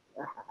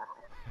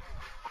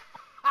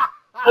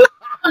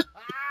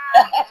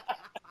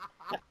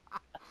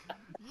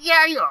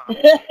 Yeah.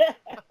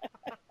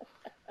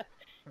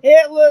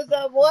 It was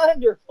a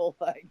wonderful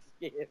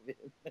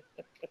Thanksgiving.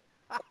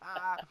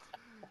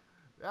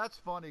 That's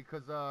funny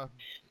because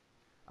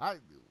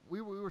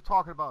we were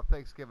talking about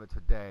Thanksgiving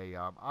today.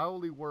 I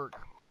only work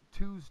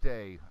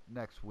Tuesday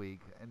next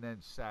week and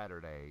then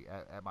Saturday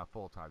at my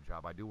full-time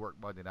job. I do work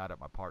Monday night at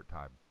my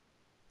part-time.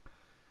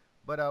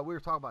 But we were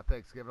talking about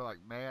Thanksgiving. Like,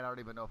 man, I don't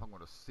even know if I'm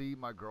going to see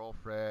my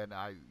girlfriend.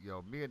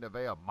 Me and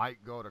Nevaeh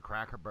might go to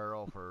Cracker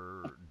Barrel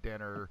for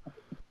dinner.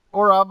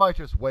 Or I might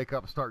just wake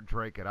up and start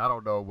drinking. I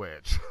don't know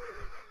which.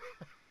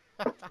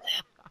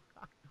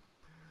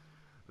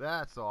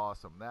 That's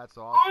awesome. That's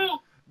awesome.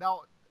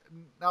 Now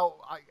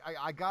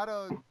I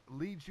gotta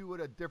lead you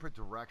in a different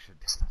direction.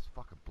 Damn, that's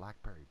fucking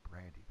blackberry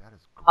brandy. That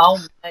is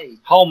great.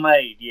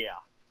 Homemade, yeah.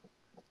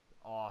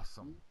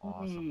 Awesome.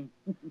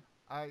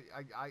 I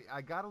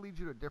gotta lead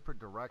you in a different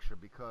direction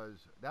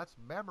because that's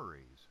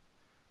memories.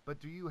 But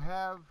do you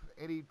have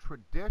any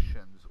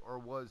traditions, or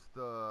was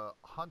the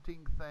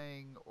hunting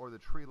thing or the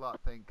tree lot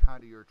thing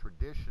kind of your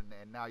tradition,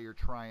 and now you're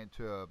trying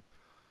to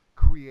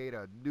create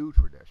a new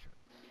tradition?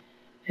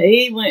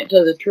 He went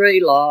to the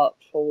tree lot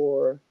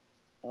for,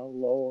 oh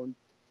Lord,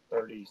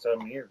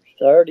 30-some years.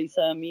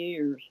 30-some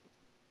years.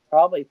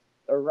 Probably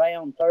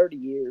around 30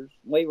 years.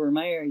 We were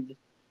married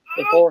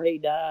before he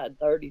died,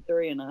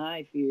 33 and a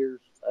half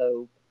years.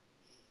 So.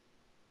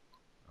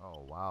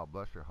 Oh, wow.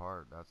 Bless your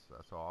heart.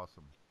 That's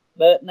awesome.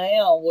 But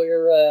now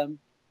we're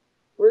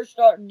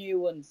starting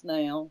new ones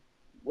now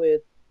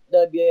with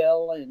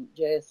WL and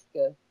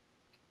Jessica.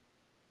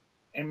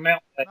 And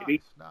Mount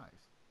Baby.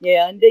 Nice.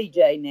 Yeah, and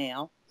DJ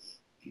now.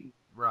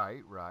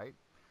 Right.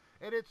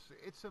 And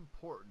it's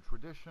important.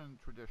 Tradition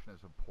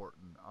is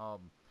important.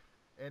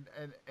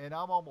 And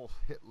I'm almost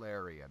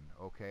Hitlerian,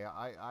 okay?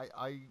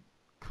 I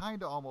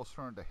kind of almost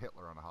turned to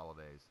Hitler on the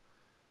holidays.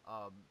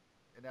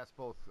 And that's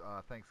both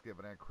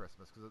Thanksgiving and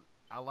Christmas, because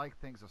I like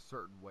things a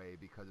certain way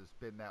because it's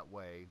been that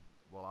way.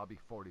 Well, I'll be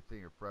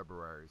 43 in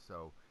February,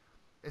 so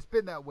it's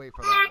been that way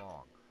for that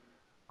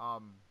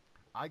long.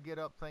 I get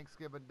up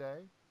Thanksgiving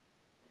Day.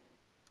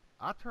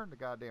 I turn the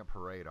goddamn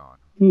parade on.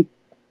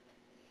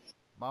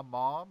 My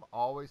mom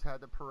always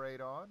had the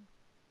parade on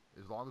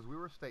as long as we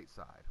were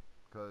stateside,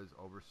 because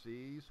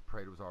overseas,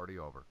 parade was already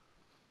over.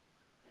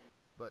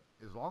 But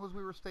as long as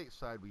we were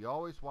stateside, we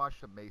always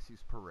watched the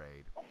Macy's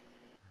parade.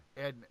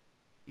 And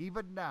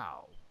even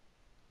now,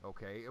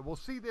 okay, and we'll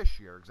see this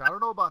year, because I don't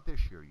know about this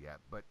year yet,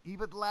 but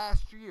even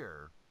last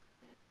year,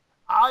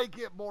 I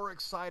get more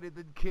excited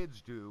than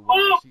kids do when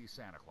I see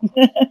Santa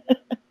Claus.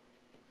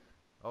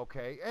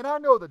 Okay, and I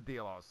know the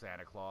deal on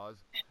Santa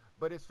Claus,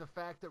 but it's the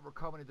fact that we're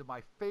coming into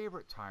my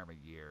favorite time of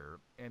year,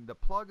 and the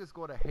plug is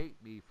going to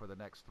hate me for the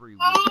next 3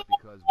 weeks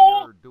because we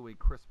are doing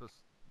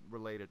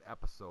Christmas-related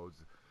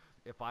episodes.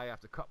 If I have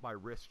to cut my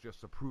wrists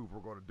just to prove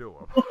we're going to do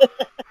them.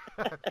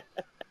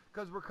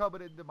 Because we're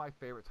coming into my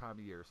favorite time of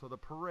year. So the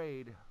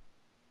parade,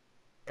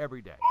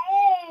 every day.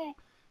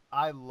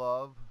 I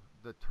love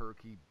the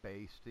turkey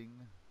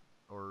basting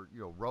or,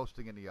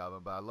 roasting in the oven,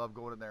 but I love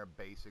going in there and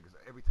basting because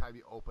every time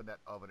you open that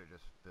oven, it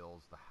just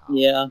fills the house.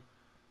 Yeah.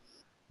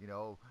 You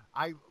know,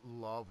 I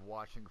love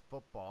watching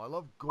football. I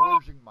love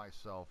gorging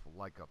myself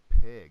like a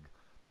pig.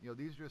 You know,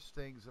 these are just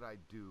things that I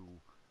do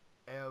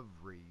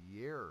every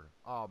year.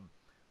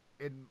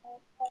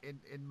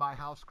 In my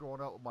house growing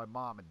up with my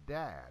mom and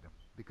dad,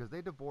 because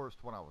they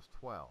divorced when I was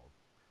 12.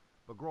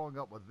 But growing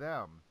up with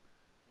them,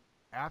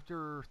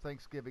 after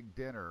Thanksgiving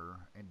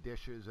dinner and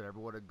dishes and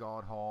everyone had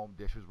gone home,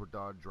 dishes were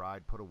done,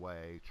 dried, put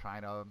away,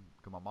 china,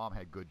 because my mom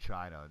had good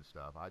china and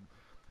stuff.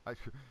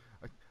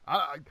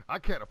 I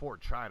can't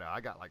afford china.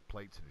 I got like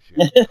plates and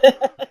shit.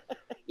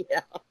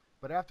 Yeah.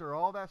 But after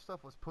all that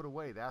stuff was put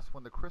away, that's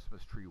when the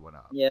Christmas tree went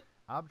up. Yeah.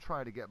 I'm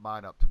trying to get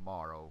mine up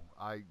tomorrow.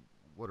 I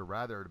would have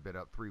rather it had been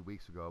up 3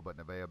 weeks ago, but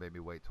Nevaeh made me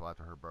wait till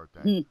after her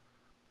birthday.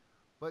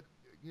 But,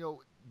 you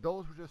know,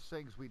 those were just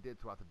things we did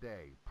throughout the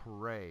day.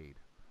 Parade,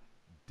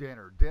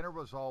 dinner. Dinner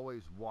was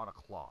always 1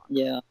 o'clock.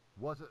 Yeah.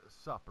 Wasn't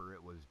supper,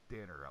 it was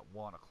dinner at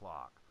 1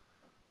 o'clock.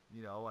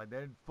 You know, and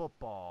then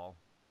football,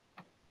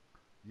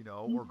 you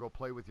know, or go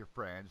play with your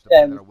friends,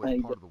 depending on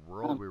which part of the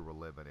world we were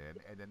living in.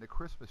 And then the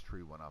Christmas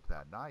tree went up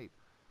that night.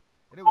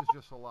 And it was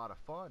just a lot of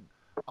fun.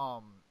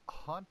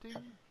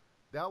 Hunting,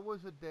 that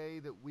was a day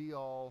that we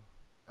all,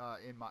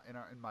 in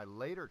my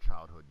later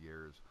childhood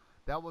years,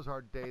 that was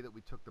our day that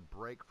we took the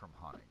break from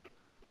hunting.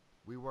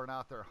 We weren't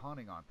out there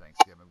hunting on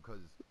Thanksgiving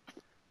because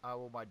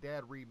when my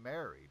dad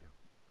remarried,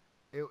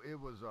 it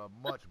was a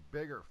much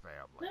bigger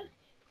family.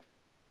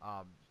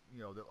 You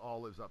know, that all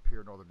lives up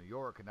here in northern New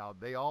York, and now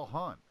they all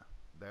hunt.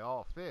 They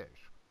all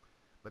fish.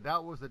 But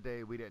that was the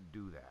day we didn't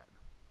do that.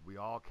 We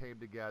all came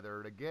together,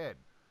 and again,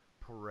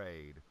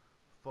 parade,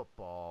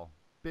 football,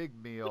 big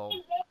meal,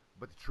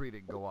 but the tree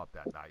didn't go up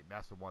that night, and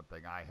that's the one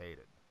thing I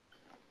hated.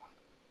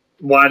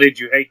 Why did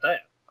you hate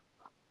that?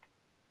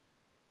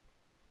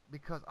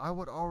 Because I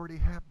would already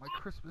have my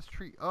Christmas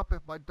tree up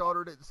if my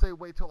daughter didn't say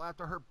wait till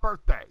after her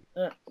birthday.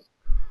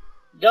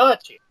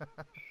 Gotcha.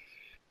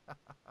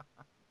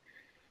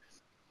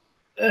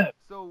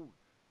 So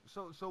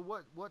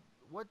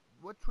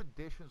what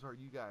traditions are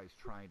you guys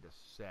trying to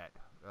set?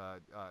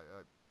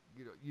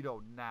 You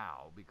know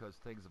now, because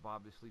things have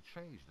obviously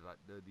changed.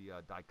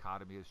 The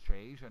dichotomy has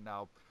changed, and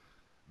now,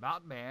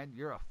 Mountain Man,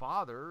 you're a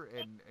father,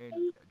 and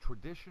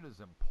tradition is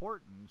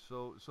important.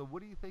 So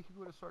what do you think you're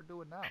going to start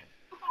doing now?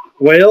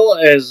 Well,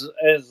 as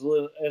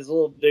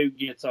little dude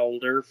gets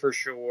older, for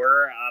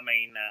sure. I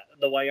mean,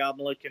 the way I'm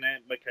looking at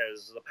it,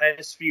 because the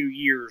past few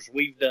years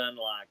we've done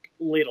like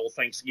little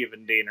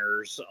Thanksgiving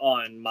dinners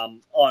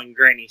on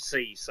Granny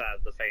C's side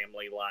of the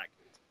family, like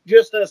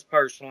just us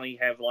personally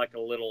have like a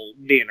little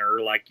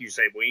dinner, like you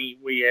said. We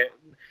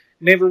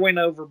never went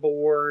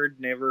overboard,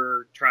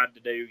 never tried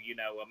to do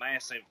a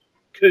massive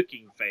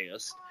cooking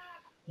fest,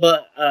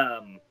 but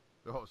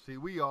Oh, see,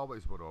 we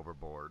always went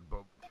overboard,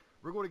 but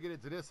we're going to get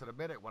into this in a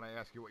minute when I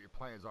ask you what your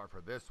plans are for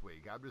this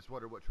week. I'm just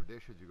wondering what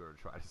traditions you're going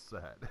to try to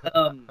set.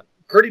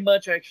 Pretty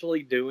much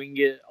actually doing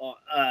it.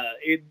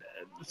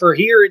 For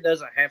here, it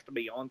doesn't have to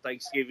be on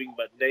Thanksgiving,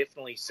 but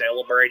definitely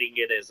celebrating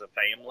it as a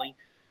family.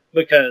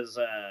 Because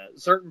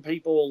certain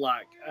people,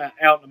 like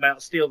out and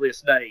about still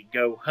this day,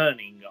 go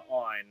hunting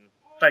on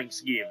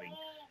Thanksgiving.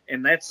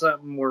 And that's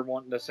something we're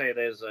wanting to set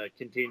as a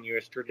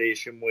continuous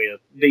tradition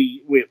with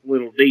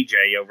little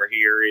DJ over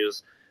here,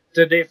 is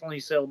to definitely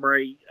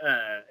celebrate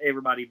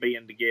everybody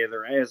being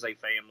together as a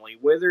family,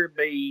 whether it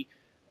be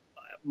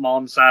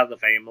mom's side of the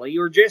family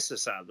or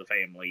Jess's side of the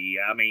family.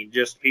 I mean,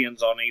 just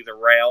depends on either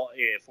route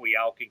if we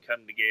all can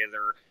come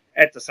together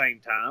at the same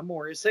time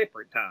or at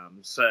separate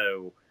times.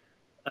 So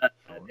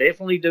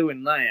definitely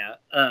doing that.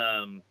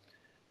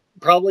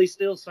 Probably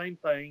still same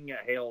thing.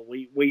 Hell,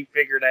 we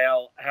figured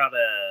out how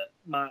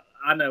to.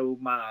 I know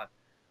my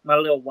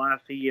little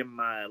wifey and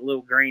my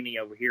little granny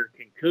over here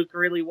can cook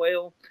really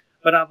well.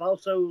 But I've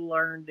also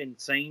learned and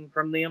seen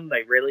from them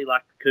they really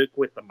like to cook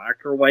with the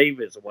microwave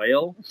as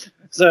well.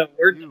 So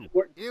we're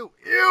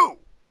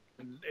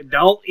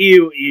don't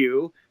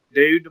ew.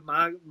 Dude,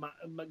 my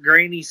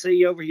Granny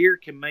C over here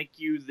can make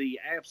you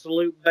the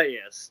absolute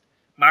best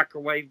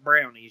microwave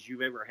brownies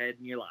you've ever had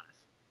in your life.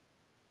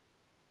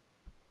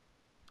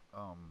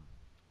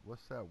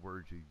 What's that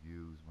word you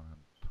use when I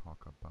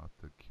talk about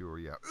the cure?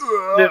 Yeah.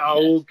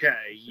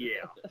 Okay,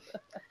 yeah.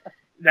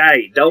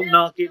 Hey, don't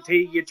knock it till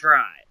you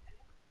try it.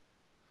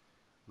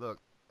 Look,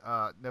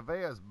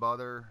 Nevaeh's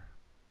mother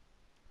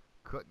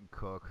couldn't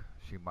cook.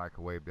 She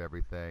microwaved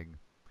everything.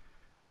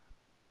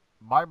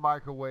 My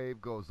microwave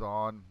goes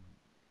on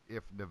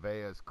if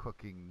Nevaeh's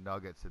cooking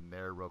nuggets in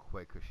there real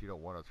quick because she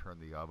don't want to turn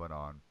the oven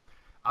on.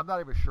 I'm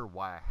not even sure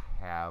why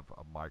I have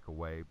a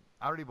microwave.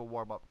 I don't even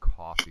warm up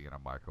coffee in a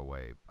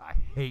microwave. I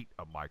hate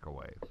a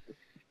microwave.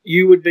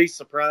 You would be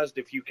surprised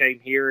if you came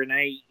here and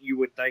ate. You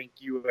would think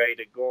you ate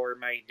a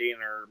gourmet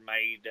dinner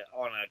made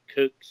on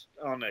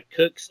a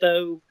cook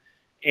stove.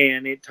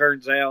 And it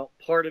turns out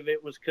part of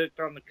it was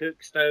cooked on the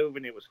cook stove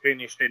and it was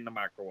finished in the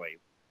microwave.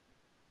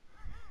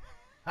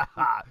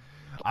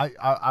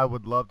 I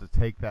would love to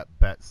take that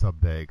bet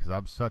someday because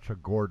I'm such a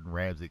Gordon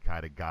Ramsay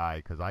kind of guy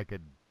because I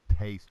can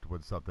taste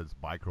when something's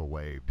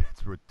microwaved.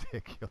 It's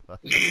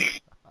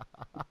ridiculous.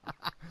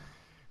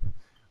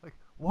 Like,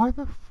 Why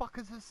the fuck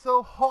is it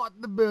so hot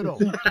in the middle?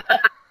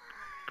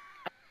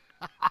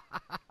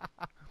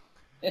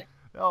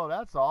 Oh,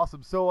 that's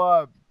awesome.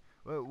 So,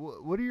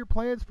 what are your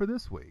plans for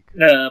this week?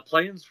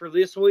 Plans for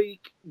this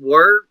week: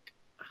 work,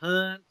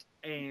 hunt,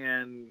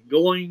 and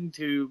going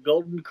to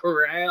Golden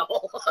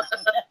Corral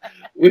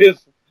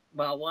with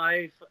my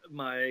wife,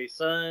 my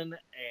son,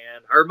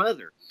 and her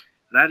mother.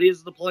 That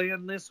is the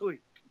plan this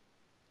week.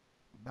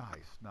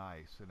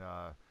 Nice. And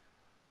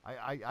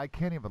I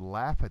can't even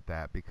laugh at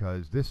that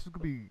because this is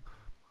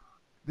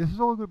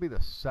only gonna be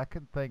the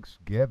second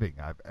Thanksgiving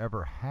I've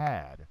ever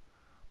had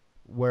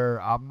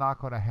where I'm not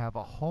gonna have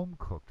a home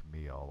cooked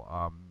meal.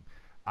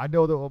 I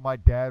know that when my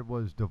dad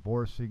was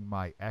divorcing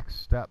my ex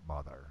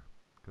stepmother,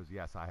 because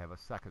yes, I have a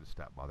second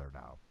stepmother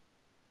now.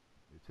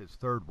 It's his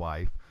third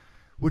wife,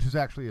 which is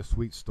actually a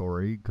sweet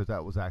story because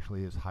that was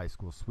actually his high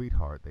school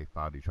sweetheart. They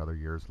found each other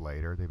years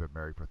later. They've been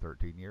married for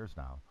 13 years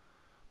now.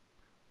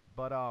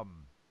 But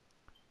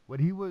when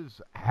he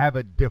was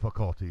having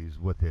difficulties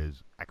with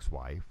his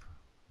ex-wife,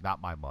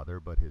 not my mother,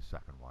 but his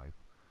second wife,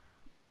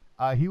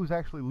 he was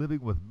actually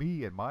living with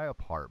me in my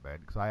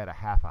apartment because I had a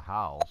half a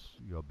house,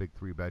 big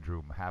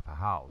 3-bedroom half a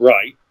house.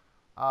 Right.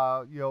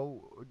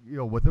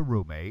 With a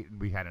roommate,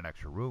 and we had an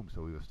extra room,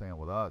 so he was staying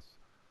with us.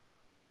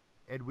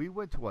 And we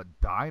went to a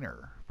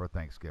diner for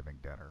Thanksgiving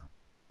dinner.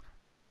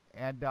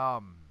 And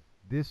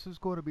this is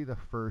going to be the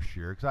first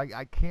year because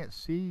I can't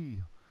see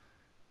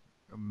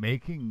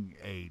making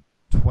a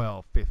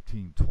 12,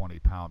 15,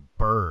 20-pound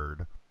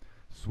bird,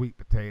 sweet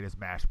potatoes,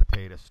 mashed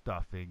potatoes,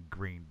 stuffing,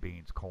 green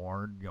beans,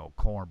 corn,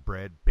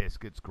 cornbread,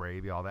 biscuits,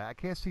 gravy, all that. I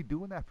can't see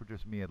doing that for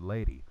just me and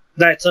Lady.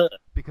 That's it.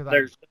 Because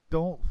I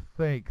don't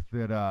think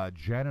that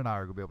Jen and I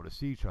are going to be able to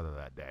see each other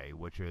that day,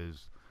 which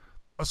is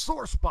a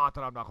sore spot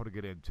that I'm not going to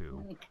get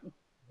into.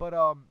 But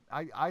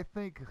I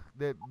think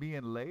that me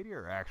and Lady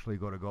are actually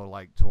going to go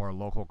to our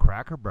local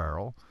Cracker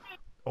Barrel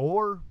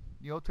or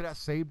to that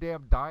same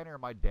damn diner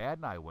my dad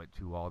and I went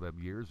to all them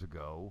years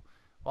ago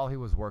while he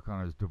was working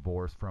on his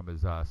divorce from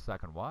his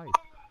second wife.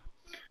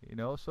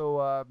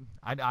 So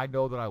I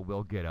know that I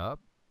will get up.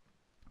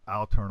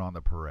 I'll turn on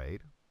the parade.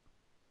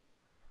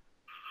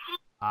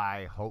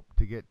 I hope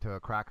to get to a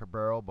Cracker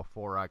Barrel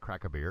before I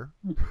crack a beer.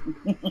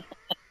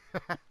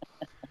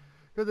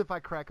 Because if I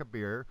crack a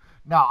beer...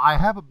 Now, I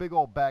have a big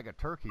old bag of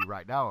turkey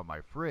right now in my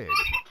fridge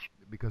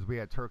because we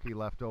had turkey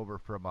left over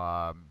from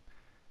our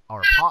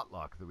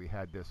potluck that we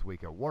had this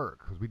week at work.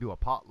 Because we do a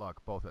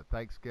potluck both at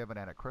Thanksgiving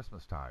and at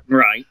Christmas time.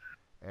 Right.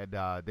 And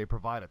they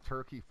provide a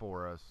turkey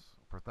for us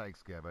for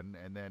Thanksgiving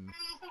and then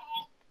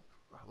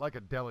like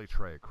a deli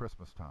tray at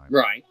Christmas time.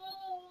 Right.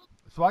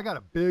 So I got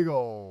a big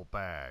old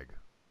bag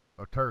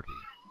of turkey.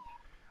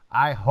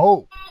 I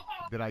hope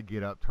that I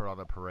get up, turn on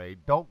the parade,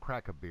 don't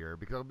crack a beer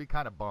because I'll be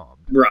kind of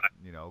bummed. Right.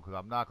 Because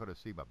I'm not going to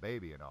see my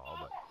baby and all.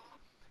 But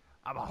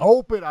I'm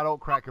hoping I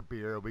don't crack a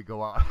beer and we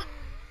go out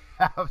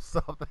and have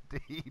something to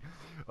eat.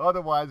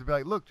 Otherwise, it'd be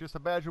like, look, just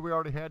imagine we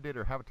already had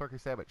dinner. Have a turkey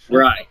sandwich.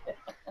 Right.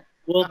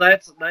 Well,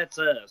 that's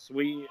us.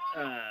 We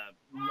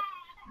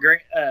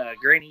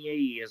Granny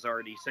E has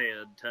already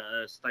said to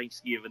us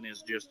Thanksgiving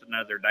is just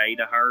another day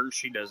to her.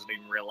 She doesn't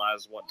even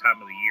realize what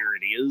time of the year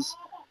it is.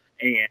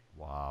 And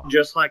wow.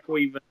 Just like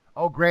we've...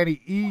 Oh, Granny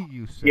E,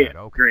 you said. Yeah,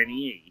 okay. Granny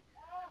E.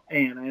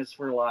 And as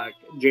for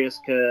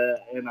Jessica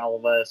and all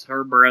of us,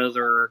 her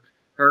brother,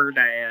 her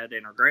dad,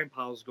 and her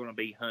grandpa's going to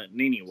be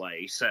hunting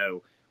anyway.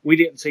 So we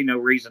didn't see no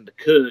reason to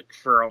cook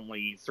for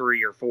only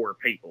 3 or 4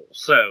 people.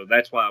 So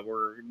that's why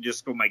we're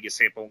just going to make it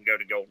simple and go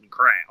to Golden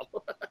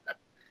Corral.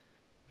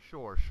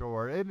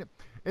 Sure. And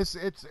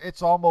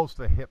it's almost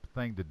a hip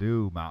thing to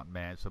do, Mountain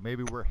Man. So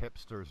maybe we're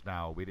hipsters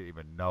now. We didn't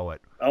even know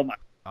it. Oh, my.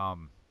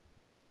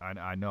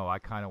 I know. I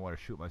kind of want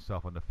to shoot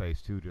myself in the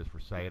face, too, just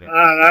for saying it.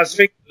 I was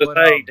fixing to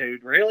say,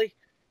 dude, really?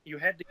 You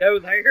had to go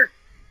there?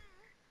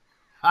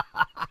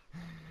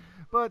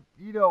 But,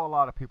 a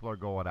lot of people are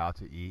going out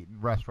to eat,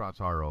 and restaurants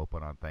are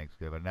open on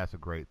Thanksgiving, and that's a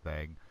great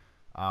thing.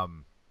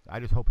 I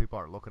just hope people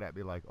aren't looking at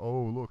me like,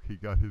 oh, look, he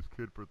got his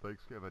kid for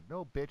Thanksgiving.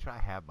 No, bitch, I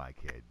have my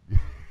kid.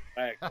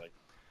 Exactly.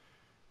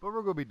 But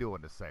we're going to be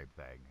doing the same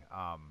thing.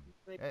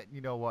 And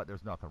you know what?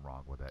 There's nothing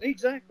wrong with it.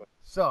 Exactly.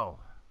 So,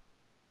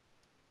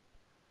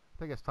 I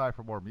think it's time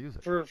for more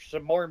music. For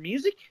some more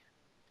music?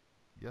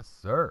 Yes,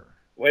 sir.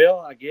 Well,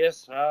 I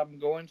guess I'm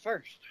going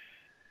first.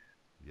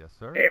 Yes,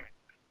 sir. Damn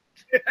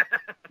it.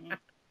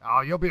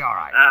 Oh, you'll be all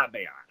right. I'll be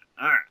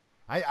all right. All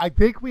right. I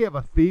think we have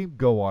a theme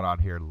going on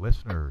here.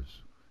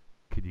 Listeners,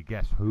 can you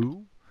guess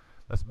who?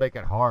 Let's make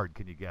it hard.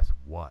 Can you guess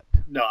what?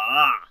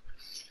 Nah.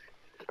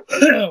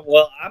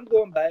 Well, I'm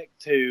going back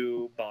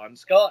to Bon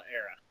Scott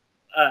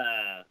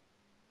era.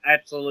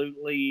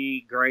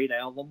 Absolutely great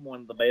album.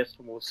 One of the best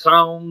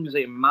songs,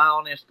 in my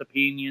honest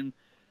opinion,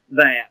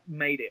 that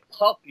made it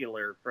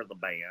popular for the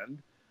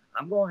band.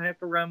 I'm going to have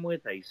to run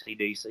with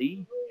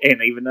AC/DC.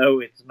 And even though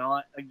it's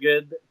not a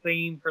good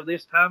theme for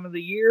this time of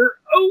the year,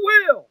 oh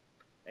well.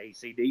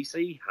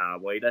 AC/DC,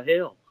 Highway to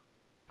Hell.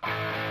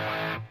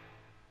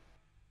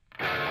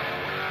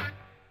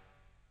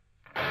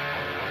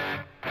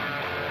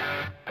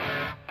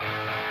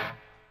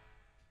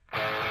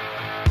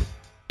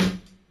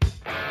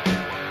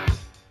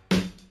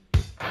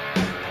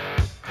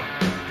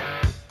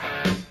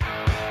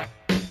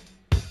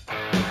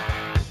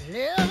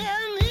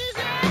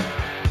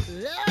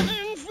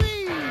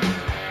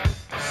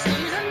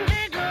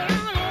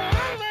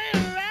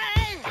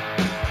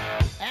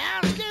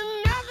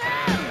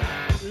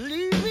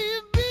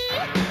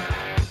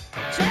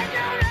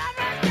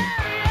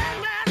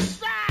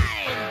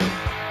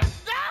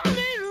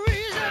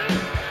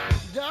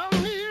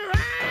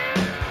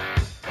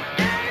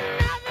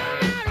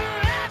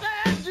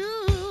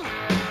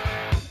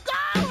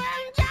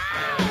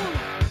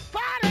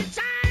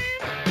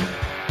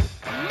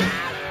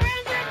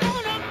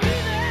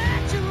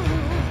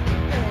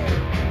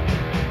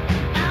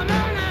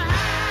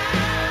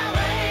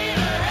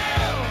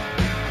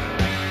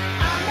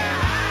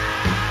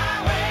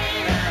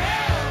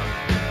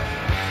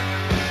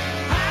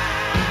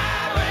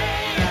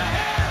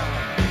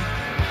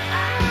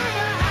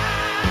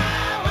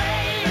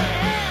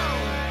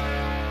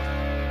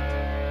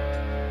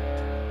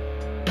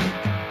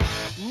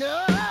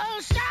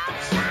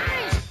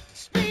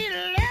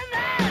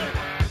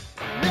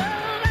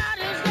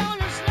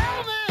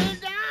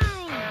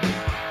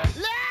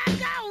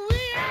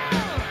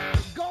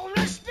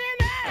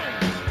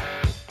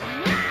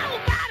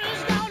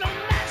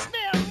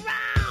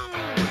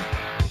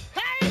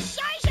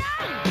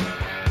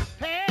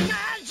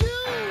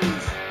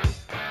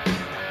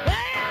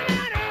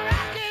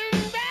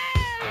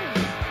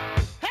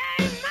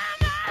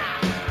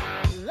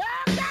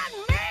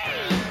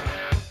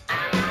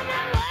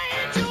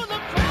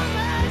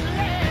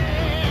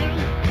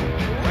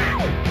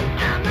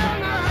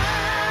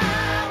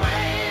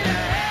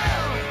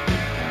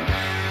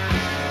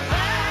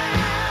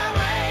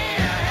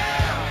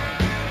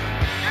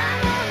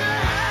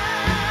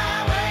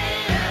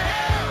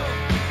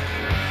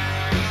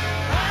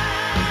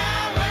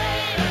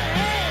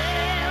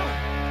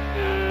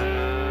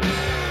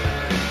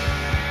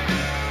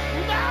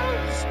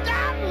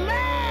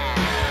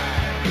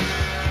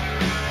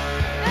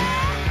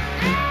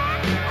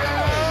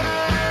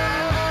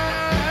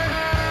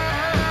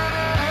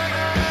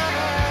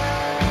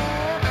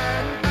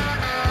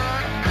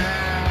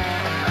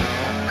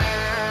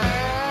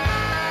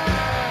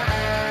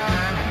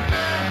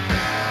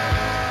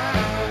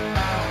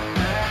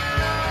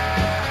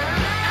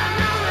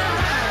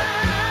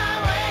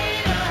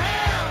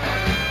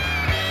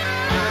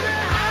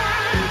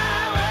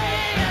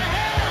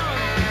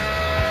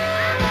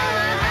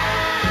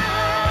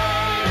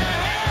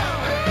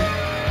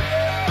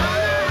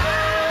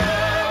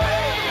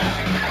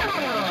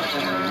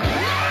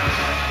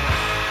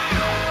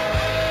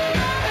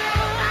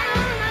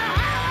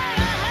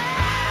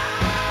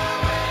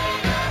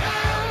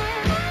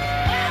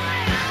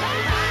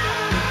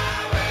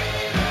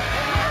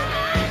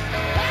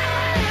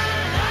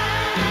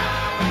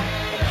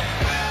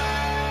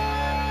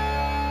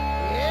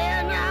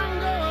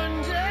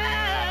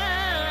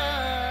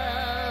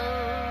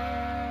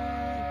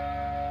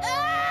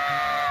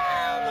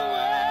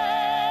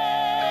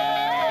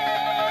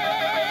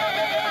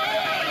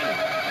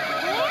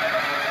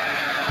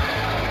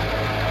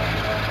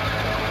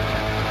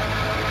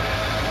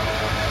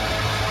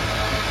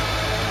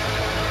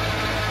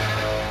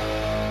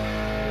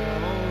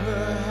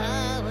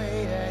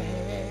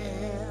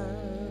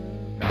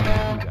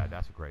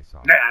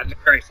 song. Nah, it's a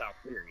great song,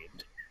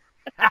 period.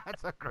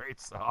 That's a great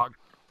song.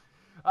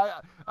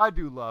 I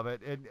do love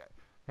it. And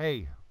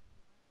hey,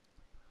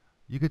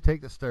 you could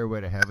take the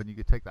Stairway to Heaven. You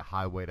could take the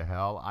Highway to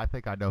Hell. I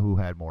think I know who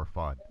had more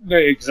fun.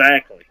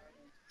 Exactly.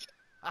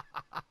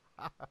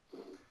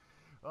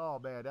 Oh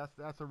man,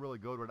 that's a really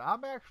good one.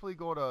 I'm actually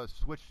going to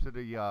switch to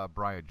the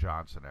Brian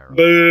Johnson era.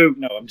 Boo!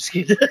 No, I'm just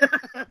kidding.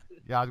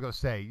 Yeah, I was going to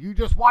say, you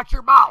just watch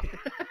your mouth.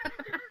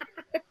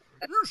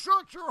 You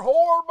shut your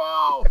whore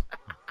mouth.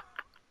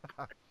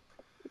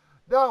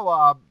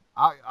 No,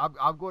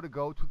 I'm going to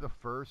go to the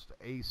first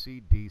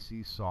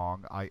AC/DC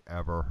song I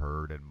ever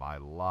heard in my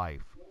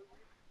life.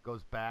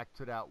 Goes back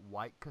to that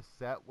white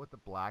cassette with the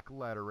black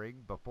lettering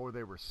before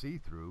they were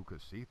see-through,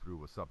 because see-through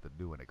was something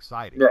new and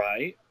exciting.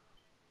 Right.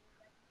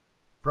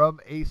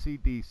 From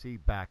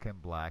AC/DC, Back in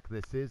Black,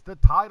 this is the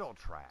title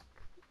track,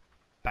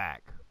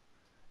 Back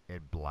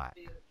in Black.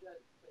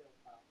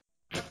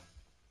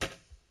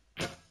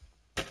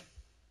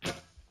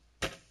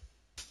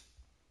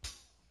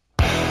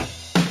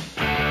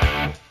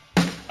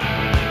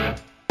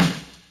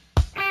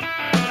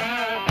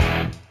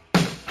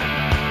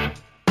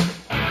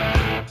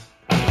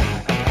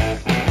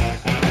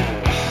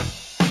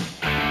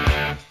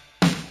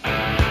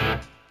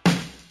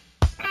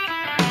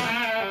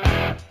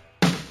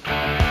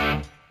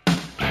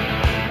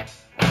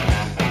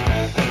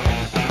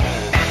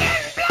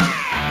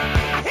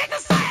 I hit the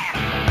sand.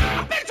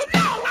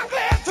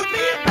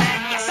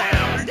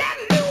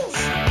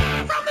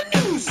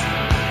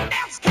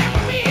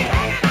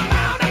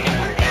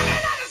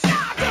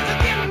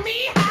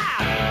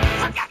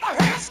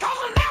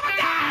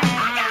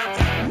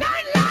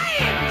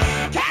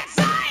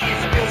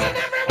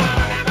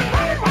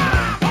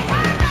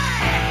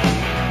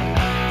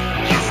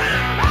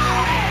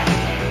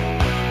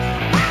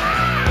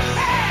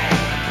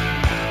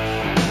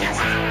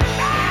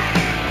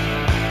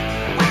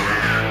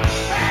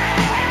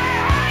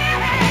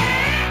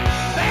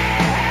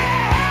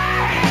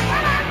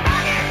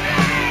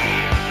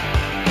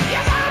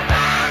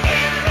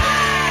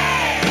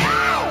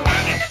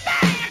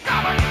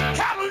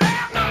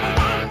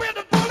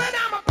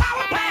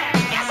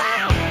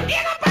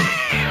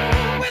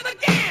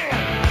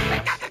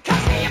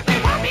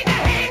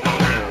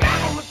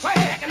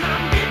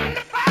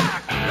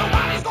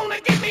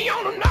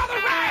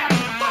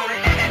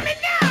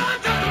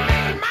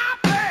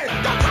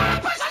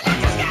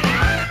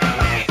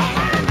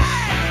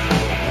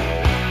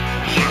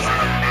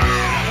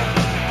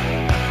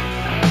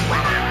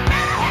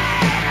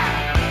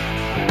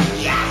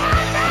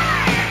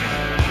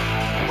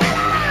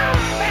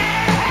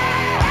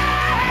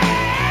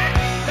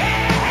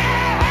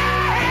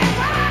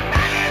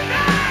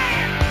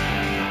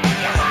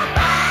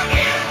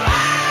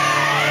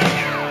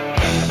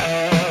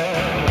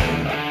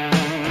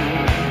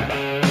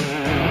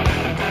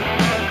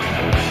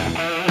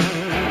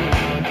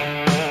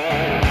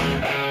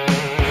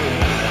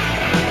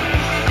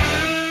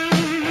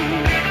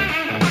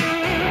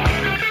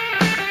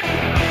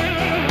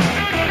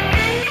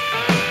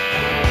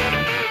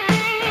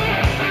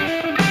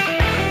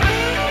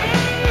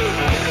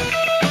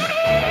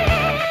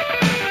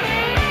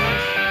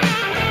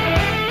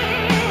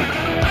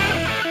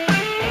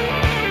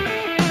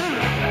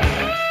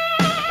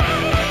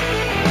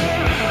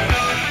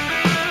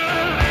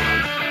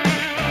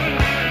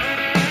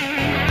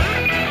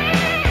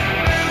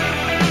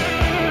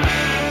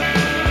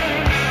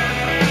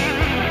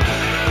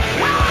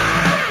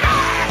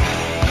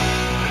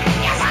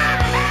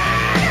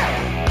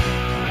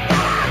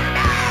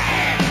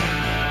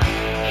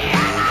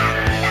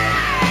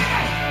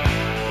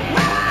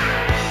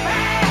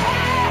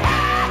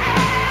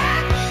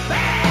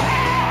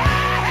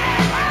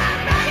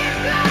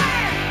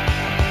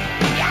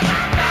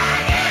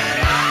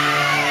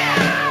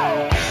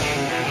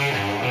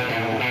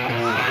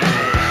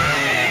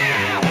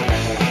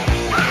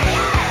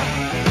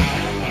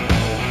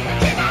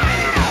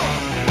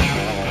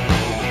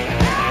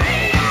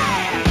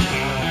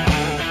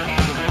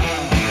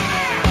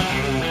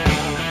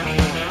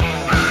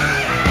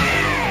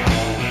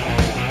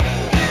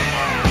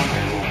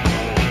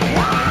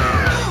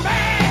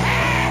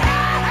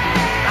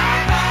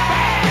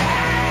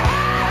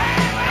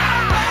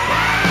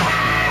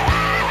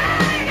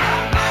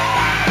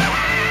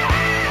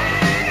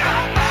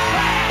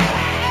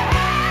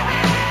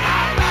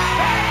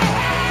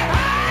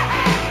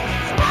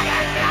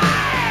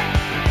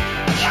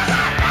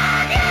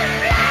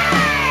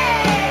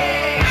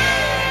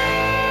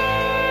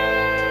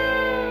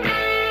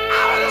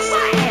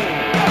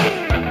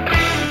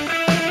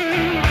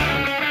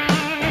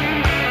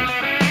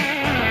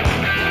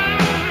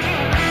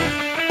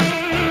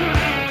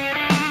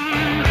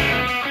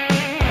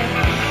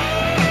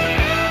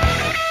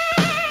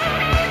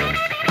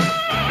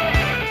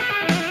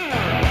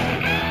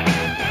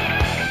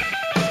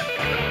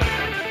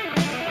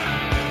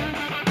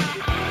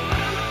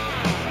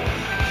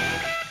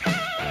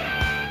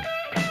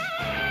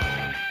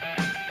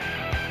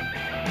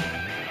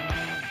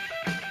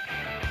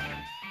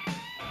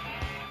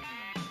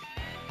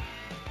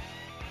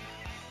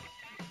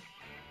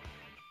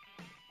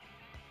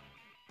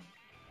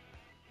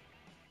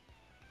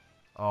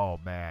 Oh,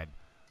 man.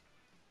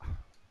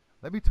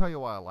 Let me tell you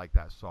why I like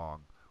that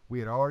song. We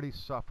had already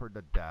suffered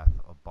the death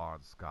of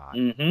Bon Scott.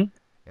 Mm-hmm.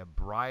 And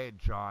Brian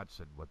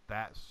Johnson with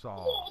that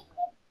song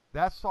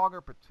in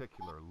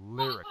particular,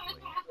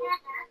 lyrically,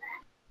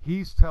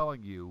 he's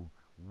telling you,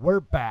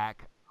 we're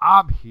back,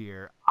 I'm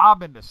here,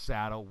 I'm in the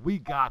saddle, we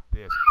got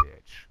this,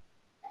 bitch.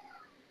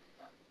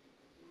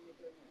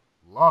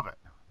 Love it.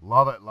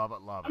 Love it, love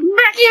it, love it.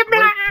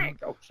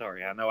 Oh,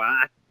 sorry, I know.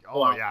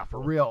 Oh, yeah, for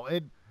real.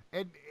 And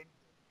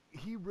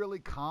he really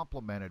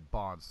complimented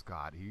Bon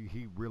Scott.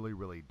 He really,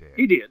 really did.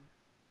 He did.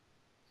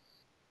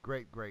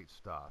 Great, great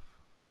stuff.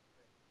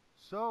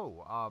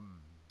 So,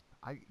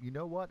 you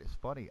know what? It's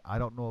funny. I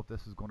don't know if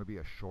this is going to be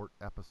a short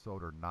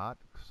episode or not.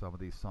 Some of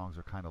these songs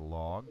are kind of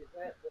long.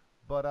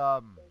 But,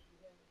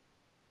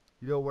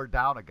 we're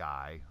down a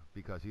guy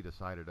because he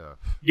decided to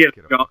get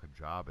a fucking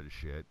job and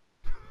shit.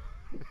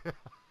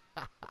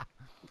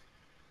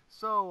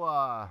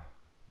 So,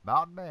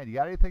 Mountain Man, you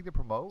got anything to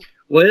promote?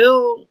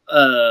 Well,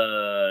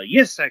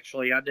 yes,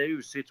 actually, I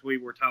do, since we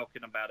were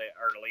talking about it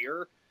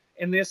earlier.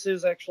 And this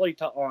is actually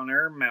to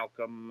honor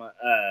Malcom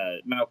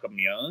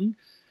Young,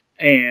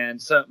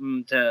 and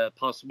something to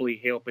possibly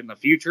help in the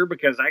future,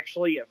 because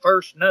actually at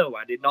first, no,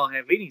 I did not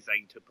have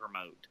anything to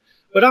promote,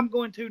 but I'm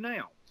going to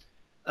now.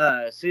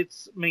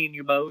 Since me and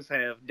you both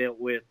have dealt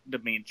with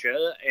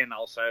dementia and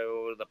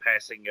also the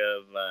passing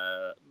of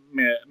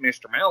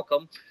Mr.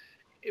 Malcolm,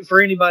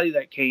 for anybody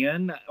that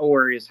can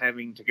or is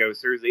having to go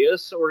through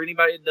this, or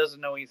anybody that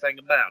doesn't know anything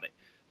about it,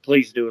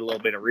 please do a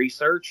little bit of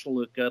research,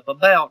 look up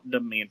about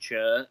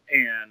dementia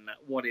and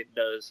what it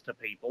does to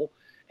people.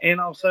 And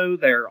also,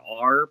 there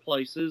are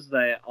places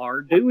that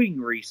are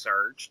doing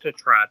research to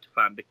try to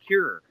find a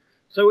cure.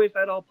 So if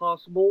at all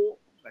possible,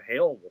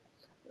 hell,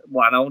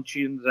 why don't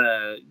you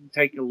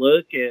take a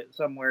look at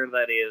somewhere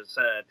that is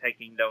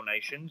taking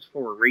donations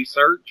for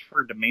research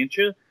for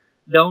dementia?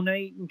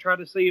 Donate and try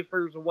to see if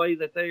there's a way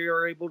that they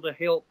are able to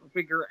help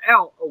figure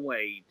out a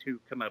way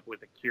to come up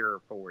with a cure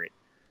for it.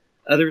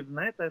 Other than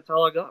that, that's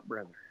all I got,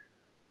 brother.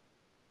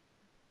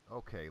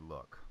 Okay,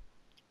 look.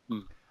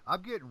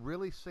 I'm getting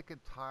really sick and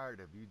tired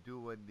of you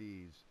doing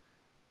these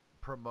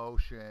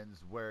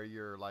promotions where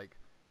you're like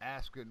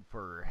asking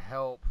for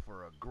help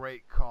for a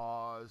great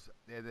cause,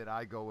 and then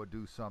I go and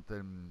do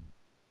something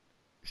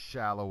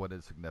shallow and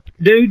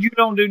insignificant. Dude, you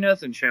don't do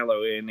nothing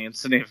shallow and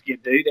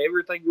insignificant, dude.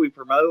 Everything we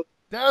promote.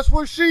 That's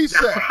what she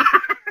said.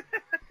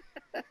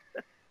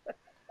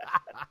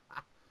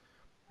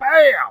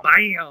 Bam!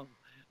 Bam!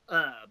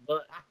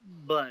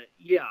 But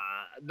yeah,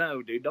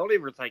 no, dude, don't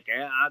ever think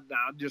that. I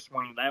just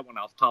wanted that one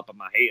off the top of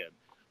my head.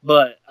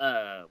 But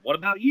what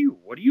about you?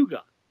 What do you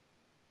got?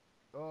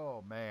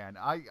 Oh man,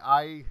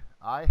 I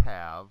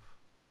have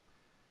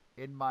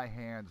in my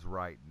hands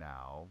right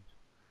now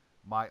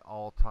my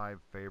all-time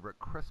favorite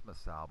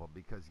Christmas album,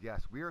 because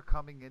yes, we are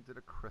coming into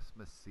the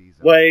Christmas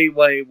season. Wait.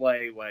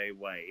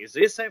 Is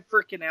this that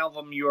freaking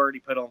album you already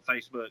put on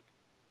Facebook?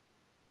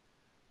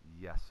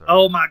 Yes, sir.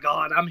 Oh my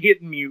God, I'm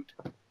hitting mute.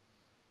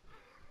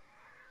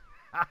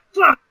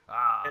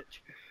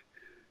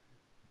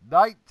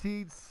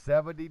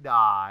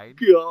 1979.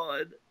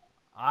 God.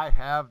 I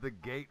have the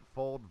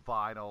gatefold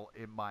vinyl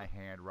in my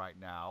hand right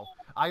now.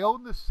 I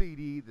own the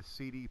CD. The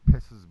CD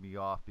pisses me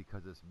off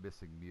because it's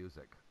missing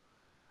music.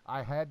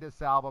 I had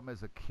this album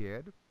as a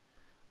kid.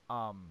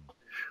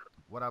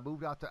 When I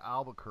moved out to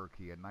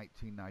Albuquerque in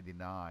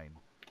 1999,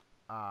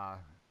 I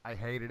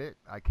hated it.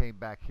 I came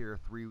back here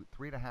three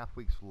and a half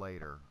weeks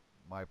later.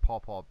 My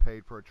pawpaw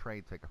paid for a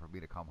train ticket for me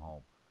to come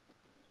home.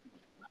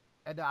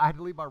 And I had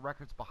to leave my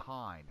records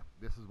behind.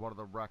 This is one of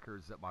the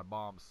records that my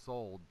mom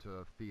sold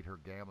to feed her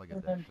gambling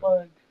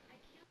addiction.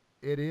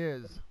 It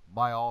is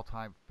my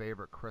all-time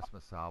favorite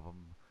Christmas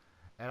album.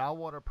 And I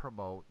want to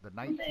promote the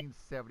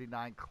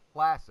 1979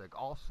 classic,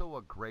 also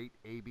a great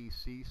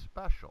ABC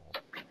special,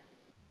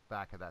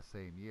 back in that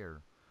same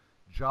year,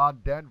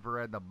 John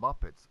Denver and the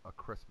Muppets, A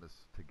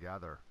Christmas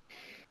Together.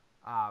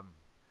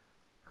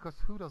 Because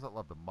who doesn't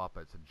love the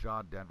Muppets? And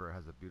John Denver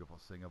has a beautiful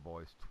singing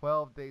voice.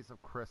 12 Days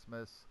of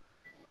Christmas.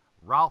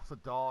 Ralph the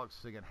Dog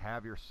singing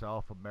Have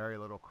Yourself a Merry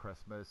Little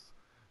Christmas.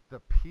 The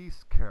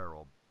Peace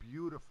Carol,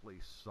 beautifully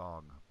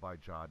sung by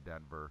John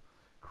Denver.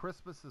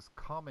 Christmas is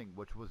Coming,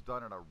 which was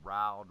done in a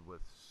round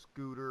with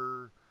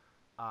Scooter,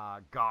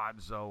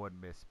 Gonzo,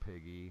 and Miss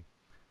Piggy.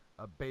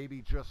 A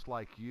Baby Just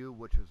Like You,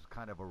 which is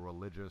kind of a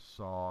religious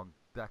song.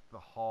 Deck the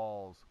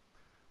Halls.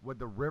 When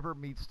the River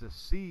Meets the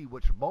Sea,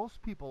 which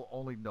most people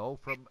only know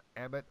from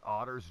Emmett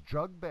Otter's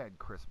Jug Band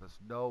Christmas.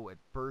 No, it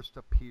first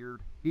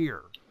appeared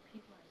here.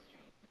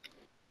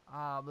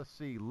 Let's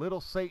see.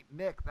 Little Saint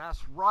Nick,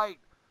 that's right.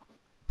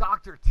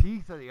 Dr.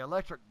 Teeth and the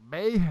Electric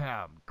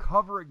Mayhem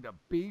covering the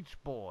Beach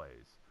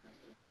Boys.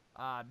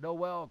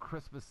 Noel,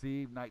 Christmas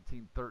Eve,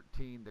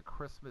 1913. The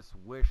Christmas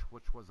Wish,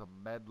 which was a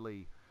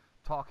medley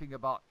talking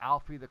about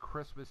Alfie the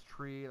Christmas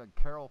Tree and then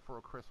Carol for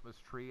a Christmas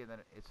Tree, and then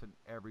It's in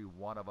Every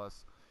One of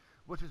Us,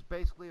 which is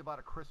basically about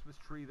a Christmas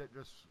tree that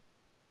just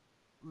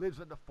lives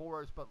in the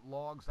forest but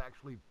longs to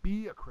actually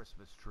be a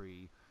Christmas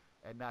tree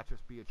and not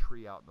just be a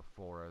tree out in the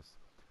forest.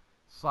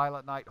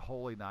 Silent Night,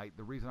 Holy Night.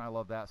 The reason I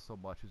love that so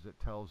much is it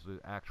tells the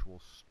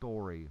actual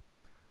story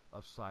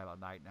of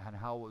Silent Night and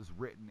how it was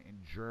written in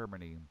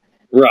Germany.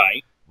 Right.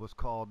 It was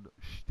called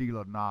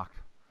Stille Nacht.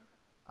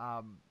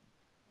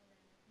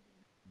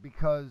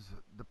 Because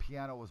the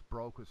piano was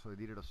broken, so they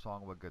needed a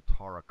song with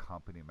guitar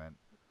accompaniment.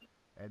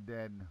 And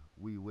then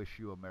We Wish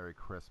You a Merry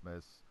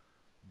Christmas.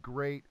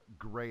 Great,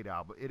 great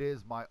album. It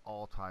is my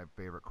all-time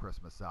favorite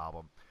Christmas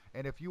album.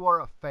 And if you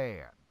are a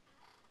fan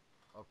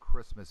of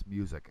Christmas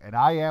music, and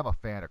I am a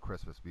fan of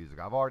Christmas music,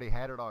 I've already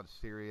had it on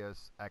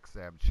Sirius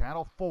XM,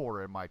 Channel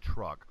 4 in my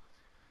truck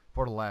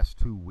for the last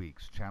 2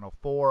 weeks. Channel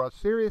 4 on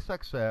Sirius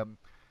XM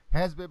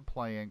has been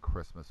playing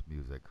Christmas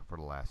music for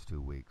the last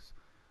 2 weeks.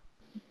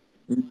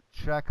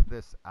 Check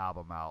this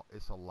album out.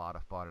 It's a lot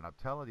of fun. And I'm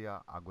telling you,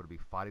 I'm going to be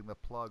fighting the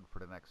plug for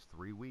the next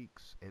 3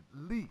 weeks, at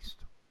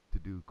least, to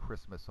do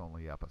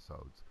Christmas-only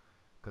episodes,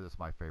 because it's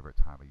my favorite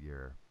time of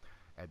year.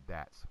 And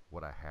that's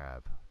what I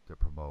have to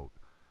promote.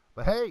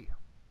 But hey,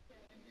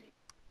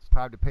 it's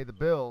time to pay the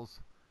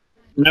bills.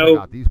 No. Check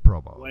out these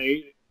promos.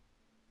 Wait.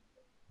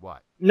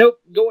 What?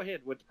 Nope. Go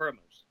ahead with the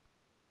promos.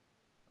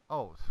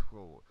 Oh,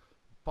 well,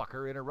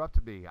 fucker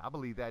interrupted me. I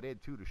believe that in,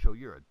 too, to show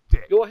you're a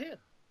dick. Go ahead.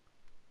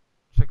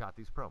 Check out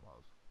these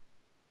promos.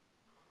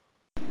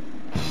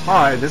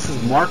 Hi, this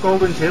is Mark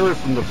Olden Taylor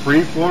from the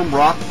Freeform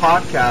Rock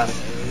Podcast,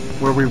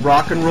 where we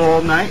rock and roll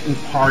all night and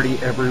party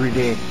every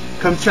day.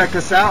 Come check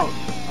us out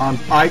on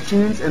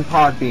iTunes and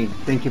Podbean.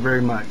 Thank you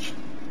very much.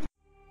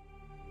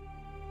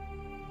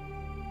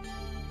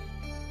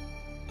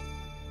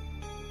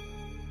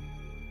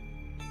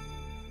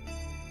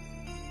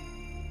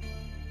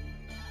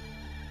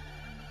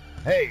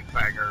 Hey,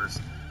 bangers.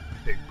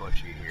 Big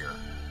Bushy here.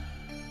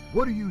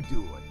 What are you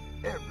doing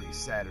every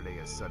Saturday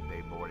and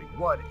Sunday morning,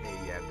 1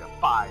 a.m. to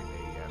 5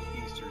 a.m.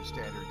 Eastern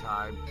Standard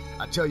Time?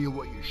 I tell you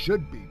what you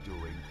should be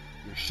doing.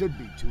 You should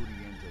be tuning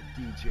into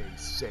DJ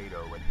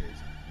Sato and his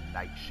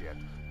Night Shift.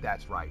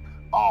 That's right,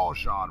 all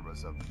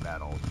genres of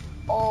metal,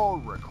 all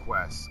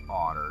requests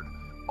honored,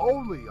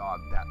 only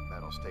on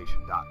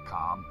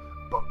thatmetalstation.com.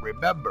 But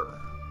remember,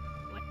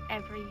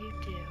 whatever you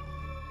do,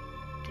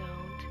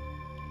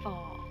 don't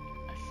fall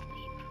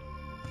asleep.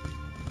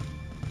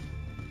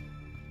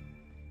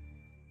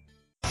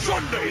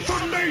 Sunday,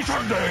 Sunday,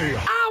 Sunday.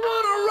 I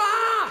wanna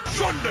rock.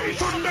 Sunday,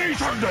 Sunday,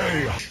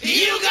 Sunday.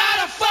 You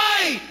gotta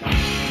fight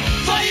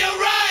for your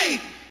right.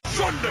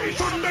 Sunday,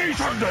 Sunday,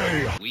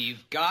 Sunday.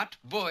 We've got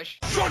Bush.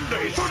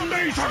 Sunday,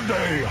 Sunday,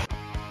 Sunday.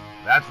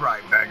 that's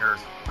right, bangers.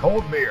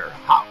 Cold beer,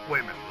 hot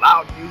women,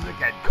 loud music,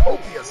 and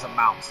copious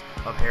amounts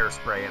of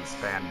hairspray and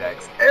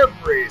spandex.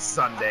 Every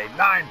Sunday,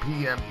 9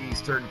 p.m.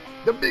 Eastern,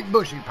 the Big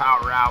Bushy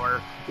Power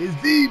Hour is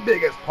the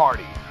biggest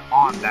party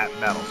on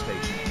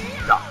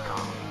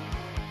thatmetalstation.com.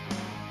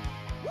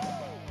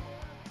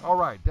 All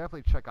right,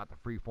 definitely check out the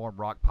Freeform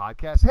Rock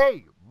Podcast.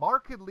 Hey,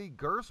 Mark and Lee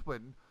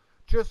Gerswin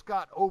just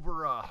got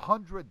over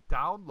 100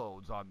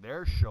 downloads on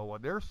their show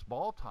in their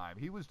small time.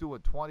 He was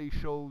doing 20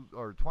 shows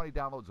or 20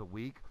 downloads a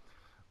week,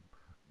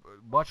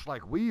 much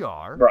like we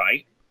are.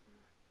 Right.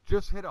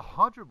 Just hit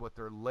 100 with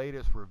their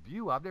latest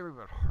review. I've never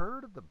even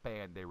heard of the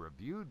band they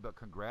reviewed, but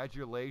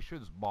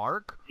congratulations,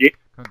 Mark. Yeah.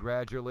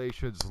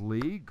 Congratulations,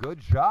 Lee. Good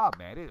job,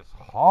 man. It is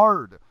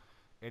hard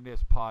in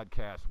this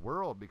podcast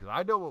world because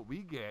I know what we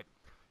get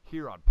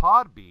here on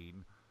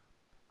Podbean.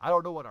 I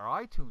don't know what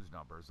our iTunes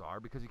numbers are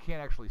because you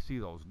can't actually see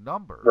those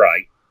numbers.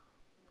 Right.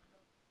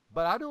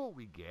 But I know what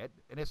we get,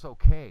 and it's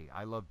okay.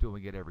 I love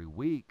doing it every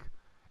week.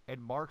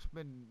 And Mark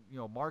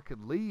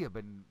and Lee have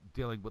been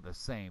dealing with the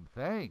same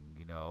thing,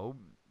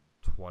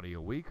 20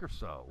 a week or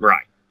so.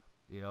 Right.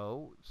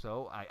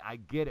 So I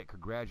get it.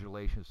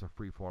 Congratulations to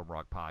Freeform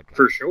Rock Podcast.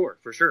 For sure,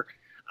 for sure.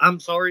 I'm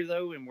sorry,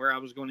 though, and where I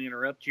was going to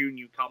interrupt you and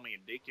you call me a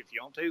dick if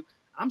you want to,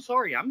 I'm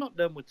sorry. I'm not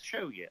done with the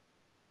show yet.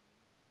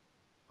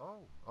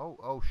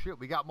 Oh, shit.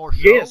 We got more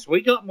show? Yes,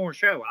 we got more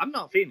show. I'm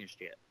not finished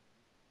yet.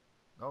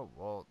 Oh,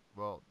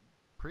 well,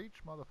 preach,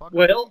 motherfucker.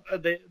 Well,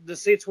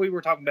 since we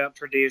were talking about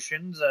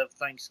traditions of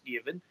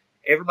Thanksgiving,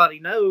 everybody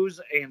knows,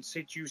 and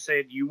since you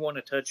said you want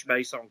to touch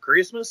base on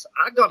Christmas,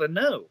 I got to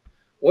know,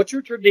 what's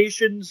your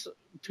traditions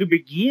to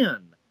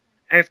begin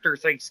after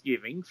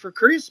Thanksgiving for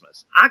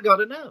Christmas? I got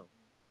to know.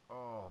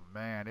 Oh,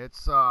 man,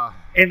 it's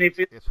and if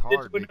it's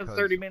hard been because...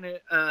 a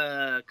 30-minute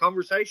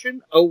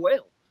conversation, oh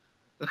well.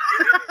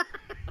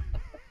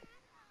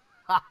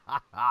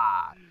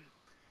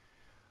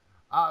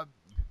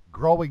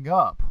 Growing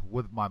up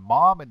with my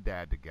mom and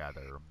dad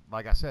together,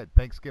 like I said,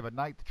 Thanksgiving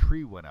night the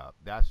tree went up.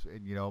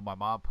 My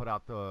mom put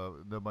out the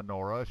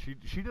menorah.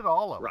 She did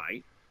all of it.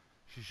 Right.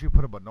 She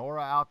put a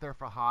menorah out there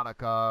for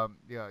Hanukkah.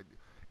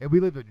 And we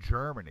live in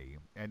Germany,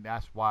 and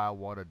that's why I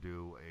want to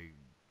do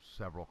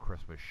several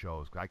Christmas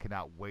shows. I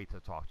cannot wait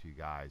to talk to you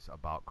guys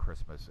about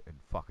Christmas in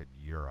fucking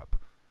Europe.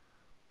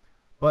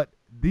 But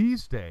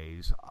these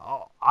days,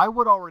 I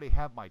would already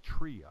have my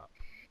tree up.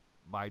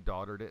 My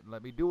daughter didn't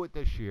let me do it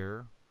this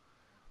year.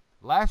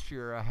 Last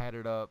year, I had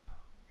it up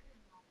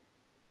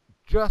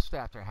just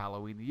after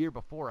Halloween. The year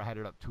before, I had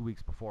it up 2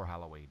 weeks before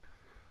Halloween.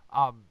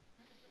 I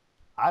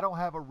I don't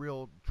have a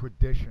real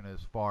tradition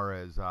as far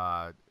as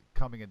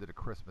coming into the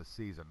Christmas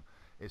season.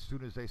 As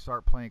soon as they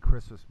start playing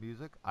Christmas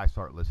music, I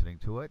start listening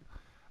to it.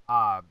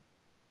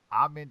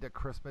 I'm into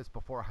Christmas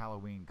before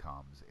Halloween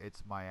comes.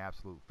 It's my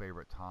absolute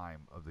favorite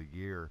time of the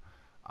year.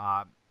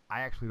 I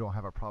actually don't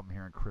have a problem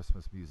hearing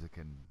Christmas music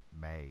in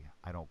May.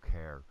 I don't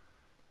care.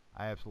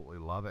 I absolutely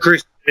love it.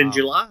 Christmas in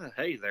July.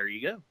 Hey, there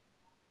you go.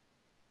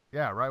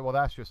 Yeah, right. Well,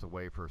 that's just a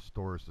way for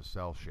stores to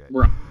sell shit.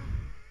 Right.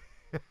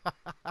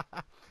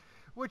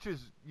 Which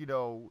is,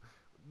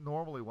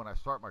 normally when I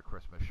start my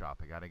Christmas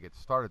shopping, I didn't get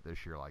started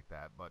this year like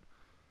that. But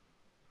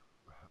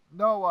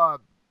no,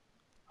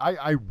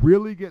 I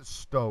really get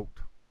stoked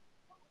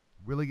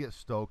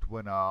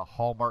when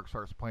Hallmark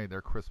starts playing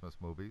their Christmas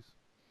movies.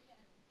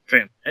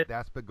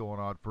 That's been going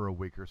on for a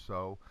week or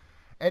so.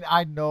 And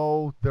I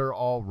know they're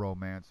all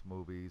romance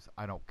movies.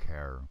 I don't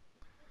care.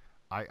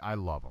 I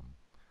love them.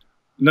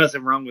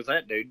 Nothing wrong with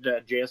that, dude.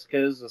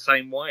 Jessica's the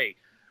same way.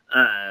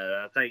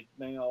 I think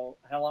now,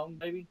 how long,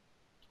 baby?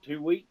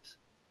 2 weeks?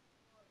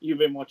 You've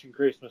been watching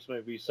Christmas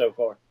movies so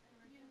far.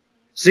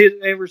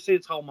 Ever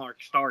since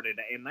Hallmark started.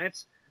 And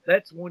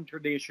that's one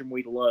tradition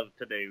we love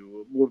to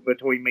do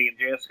between me and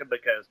Jessica,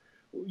 because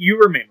you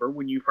remember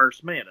when you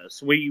first met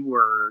us, we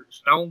were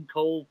stone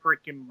cold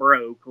freaking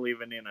broke,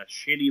 living in a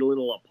shitty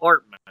little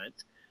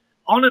apartment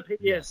on a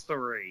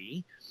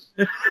PS3.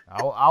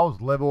 I was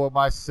living with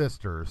my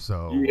sister,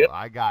 so yep.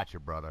 I got you,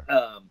 brother.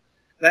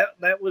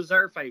 That was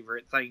our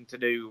favorite thing to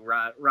do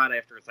right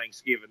after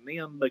Thanksgiving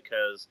then,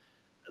 because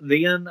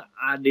then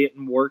I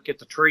didn't work at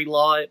the tree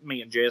lot.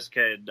 Me and Jessica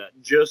had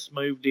just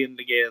moved in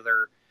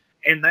together.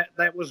 And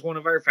that was one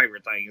of our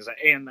favorite things.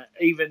 And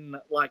even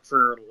like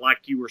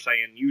you were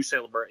saying,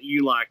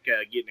 you like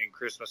getting in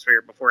Christmas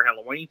spirit before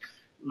Halloween.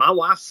 My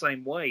wife's the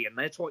same way, and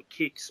that's what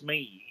kicks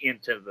me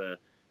into the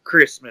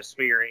Christmas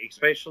spirit,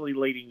 especially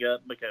leading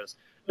up, because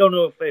don't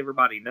know if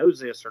everybody knows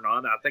this or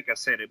not. I think I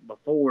said it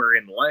before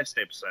in the last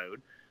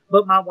episode,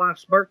 but my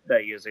wife's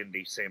birthday is in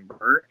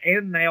December,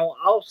 and now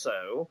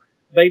also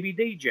baby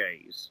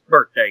DJ's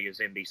birthday is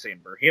in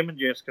December. Him and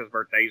Jessica's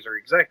birthdays are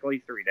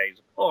exactly 3 days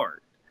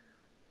apart.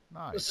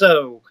 Nice.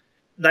 So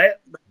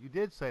that you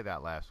did say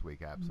that last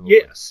week, absolutely.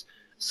 Yes.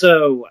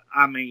 So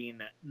I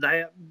mean,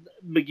 that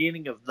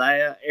beginning of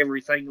that,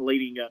 everything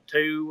leading up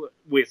to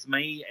with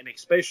me, and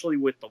especially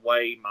with the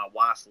way my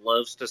wife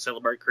loves to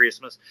celebrate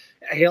Christmas.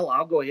 Hell,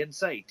 I'll go ahead and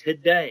say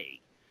today,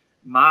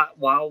 when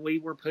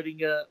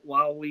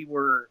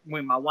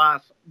my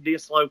wife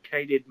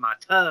dislocated my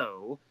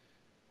toe,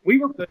 we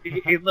were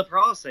in the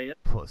process.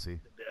 Pussy.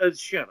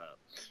 Shut up.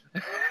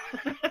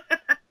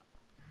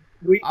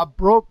 I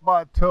broke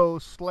my toe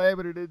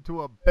slamming it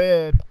into a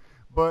bed,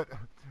 but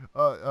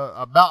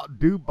a Mountain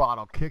Dew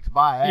bottle kicks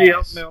my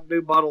ass. Yep, Mountain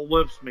Dew bottle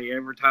whoops me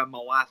every time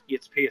my wife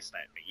gets pissed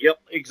at me. Yep,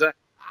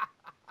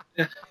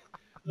 exactly.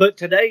 But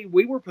today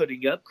we were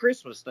putting up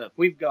Christmas stuff.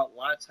 We've got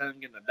lights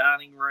hung in the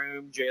dining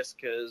room.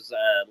 Jessica's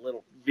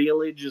little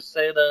village is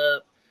set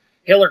up.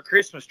 Hell, our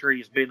Christmas tree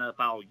has been up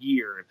all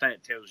year, if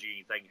that tells you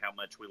anything how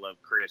much we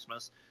love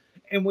Christmas.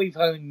 And we've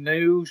hung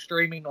new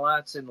streaming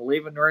lights in the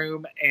living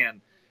room.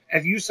 And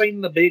have you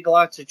seen the big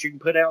lights that you can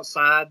put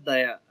outside,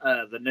 that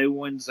the new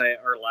ones that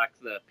are like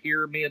the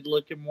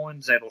pyramid-looking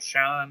ones that'll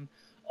shine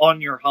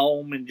on your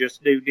home and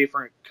just do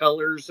different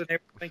colors and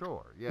everything?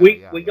 Sure,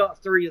 yeah. We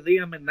got 3 of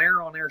them, and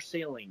they're on our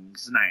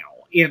ceilings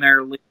now in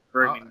our living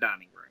room and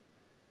dining room.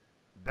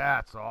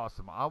 That's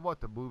awesome. I want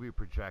the movie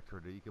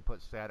projector that you can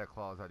put Santa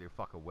Claus on your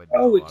fucking window.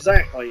 Oh,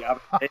 exactly.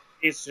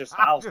 It's just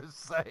I'm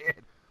just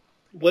saying.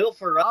 Well,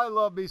 for us, I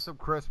love me some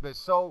Christmas.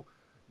 So,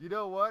 you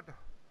know what?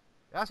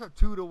 That's a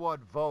 2-1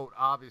 vote,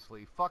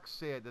 obviously. Fuck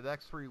Sid. The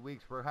next 3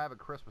 weeks, we're having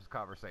Christmas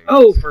conversations.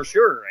 Oh, for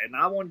sure. And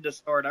I wanted to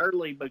start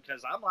early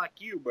because I'm like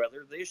you,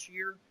 brother, this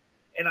year.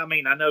 And I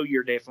mean, I know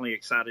you're definitely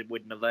excited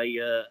with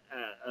Nevaeh,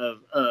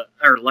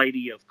 Our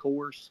Lady, of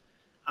course.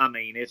 I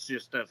mean, it's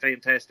just a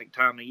fantastic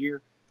time of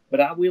year.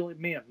 But I will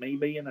admit, me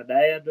being a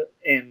dad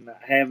and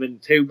having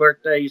 2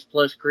 birthdays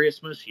plus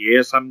Christmas,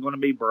 yes, I'm going to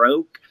be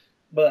broke.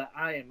 But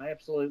I am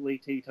absolutely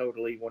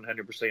teetotally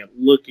 100%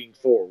 looking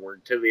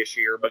forward to this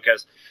year,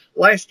 because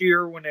last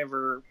year,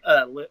 whenever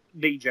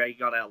DJ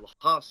got out of the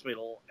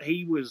hospital,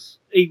 he was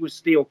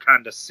still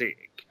kind of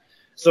sick.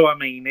 So, I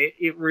mean,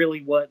 it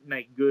really wasn't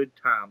a good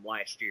time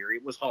last year.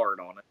 It was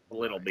hard on it a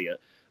little bit.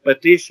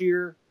 But this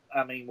year,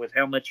 I mean, with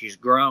how much he's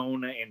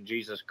grown, and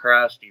Jesus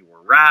Christ, you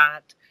were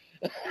right.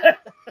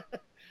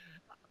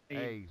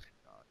 Hey,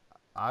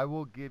 I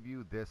will give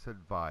you this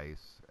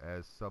advice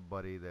as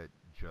somebody that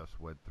just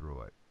went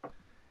through it.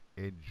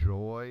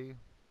 Enjoy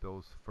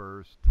those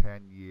first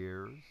 10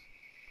 years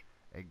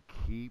and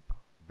keep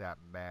that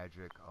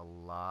magic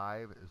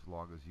alive as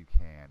long as you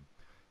can.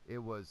 It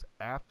was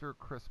after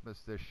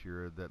Christmas this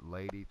year that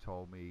Lady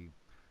told me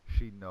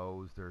she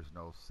knows there's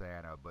no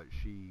Santa, but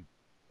she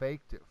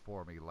faked it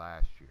for me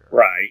last year.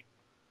 Right.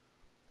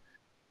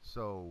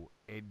 So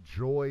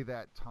enjoy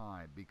that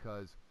time,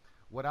 because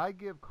when I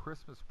give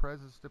Christmas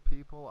presents to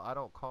people, I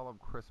don't call them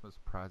Christmas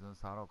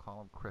presents. I don't call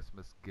them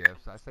Christmas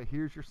gifts. I say,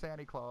 here's your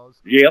Santa Claus.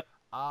 Yep.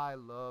 I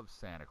love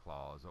Santa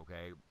Claus,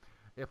 okay?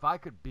 If I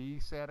could be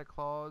Santa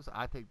Claus,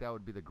 I think that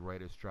would be the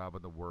greatest job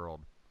in the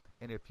world.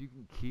 And if you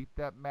can keep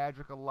that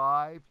magic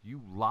alive,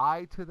 you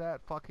lie to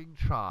that fucking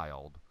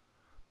child.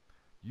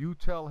 You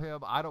tell him,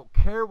 I don't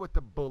care what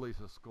the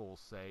bullies of school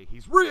say.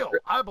 He's real,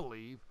 I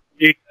believe.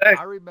 Exactly.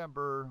 I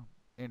remember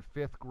in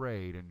 5th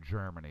grade in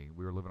Germany,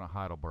 we were living in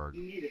Heidelberg.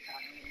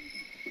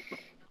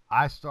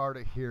 I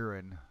started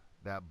hearing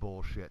that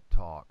bullshit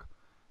talk.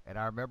 And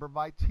I remember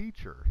my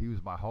teacher. He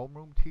was my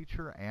homeroom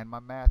teacher and my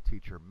math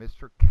teacher,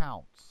 Mr.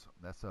 Counts.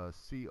 That's a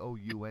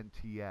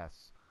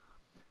Counts.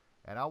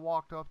 And I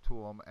walked up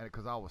to him, and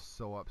because I was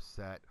so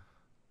upset,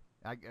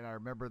 and I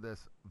remember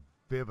this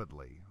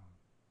vividly.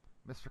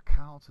 Mr.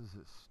 Counts, is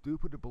it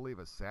stupid to believe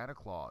in Santa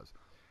Claus?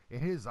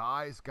 And his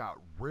eyes got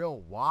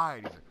real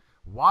wide. He's like,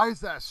 why is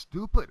that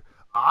stupid?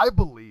 I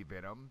believe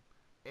in him.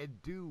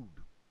 And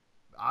dude,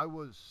 I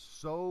was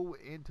so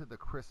into the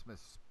Christmas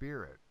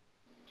spirit.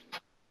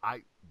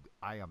 I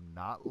am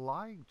not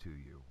lying to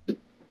you.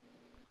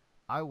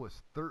 I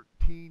was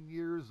 13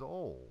 years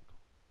old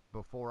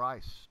before I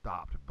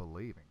stopped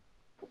believing.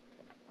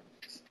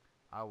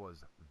 I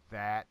was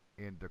that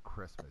into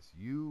Christmas.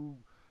 You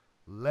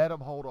let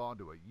him hold on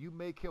to it. You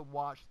make him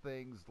watch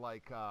things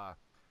like, oh,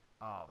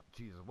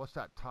 Jesus, what's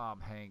that Tom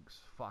Hanks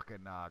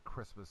fucking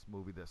Christmas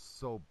movie that's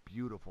so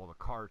beautiful, the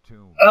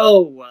cartoon?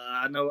 Oh,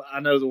 I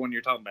know the one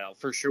you're talking about,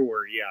 for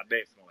sure. Yeah,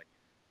 definitely.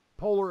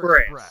 Polar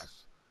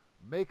Express.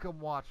 Make them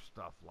watch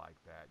stuff like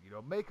that. You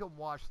know, make them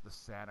watch the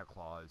Santa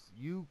Claus.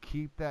 You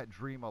keep that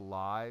dream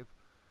alive,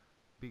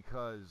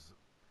 because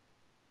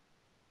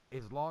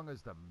as long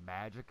as the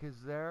magic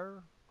is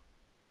there,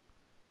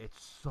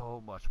 it's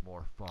so much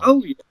more fun.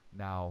 Oh, yeah.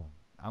 Now,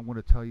 I'm going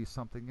to tell you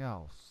something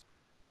else.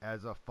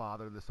 As a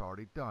father that's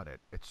already done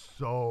it, it's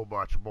so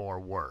much more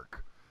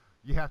work.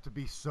 You have to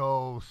be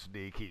so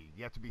sneaky.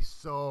 You have to be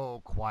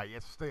so quiet. You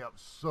have to stay up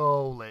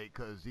so late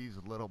because these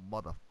little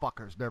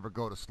motherfuckers never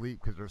go to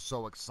sleep because they're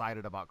so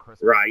excited about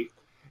Christmas. Right.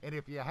 And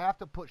if you have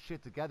to put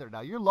shit together,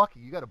 now you're lucky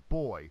you got a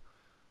boy,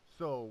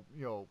 so,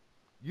 you know,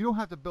 you don't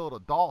have to build a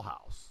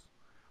dollhouse.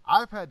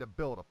 I've had to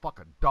build a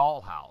fucking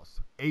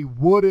dollhouse, a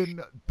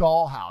wooden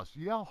dollhouse.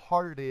 You know how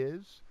hard it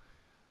is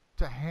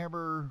to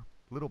hammer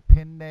little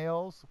pin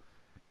nails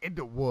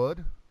into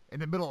wood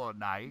in the middle of the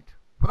night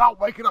without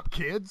waking up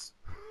kids?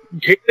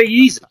 Can't be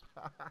easy.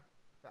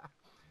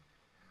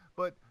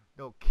 But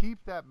no,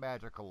 keep that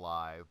magic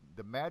alive.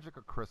 The magic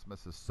of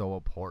Christmas is so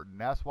important.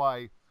 That's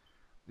why,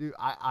 dude,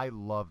 I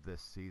love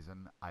this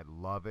season. I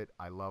love it.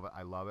 I love it.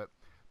 I love it.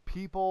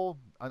 People,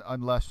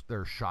 unless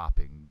they're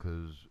shopping,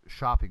 because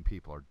shopping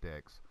people are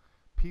dicks.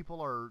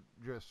 People are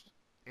just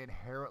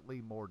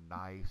inherently more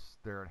nice.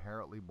 They're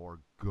inherently more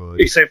good.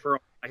 Except for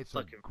Black It's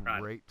a fucking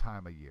Friday. great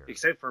time of year.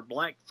 Except for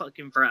Black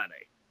fucking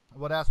Friday.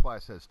 Well, that's why I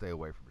said stay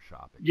away from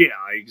shopping. Yeah,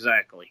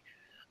 exactly.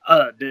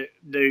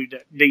 Dude,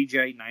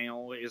 DJ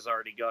now has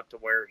already got to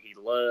where he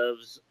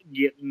loves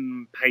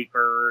getting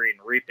paper and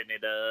ripping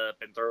it up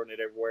and throwing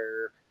it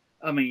everywhere.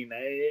 I mean,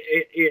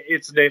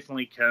 it's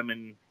definitely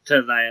coming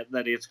to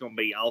that it's going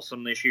to be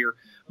awesome this year.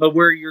 But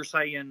where you're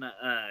saying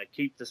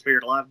keep the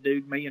spirit alive,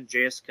 dude, me and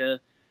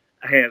Jessica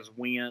has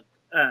went.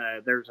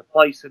 There's a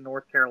place in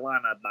North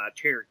Carolina by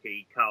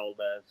Cherokee called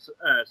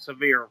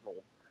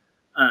Sevierville.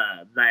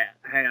 That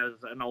has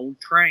an old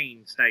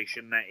train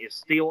station that is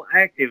still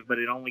active, but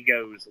it only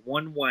goes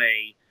one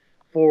way,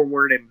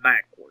 forward and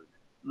backward,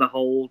 the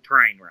whole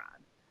train ride.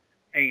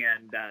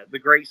 And the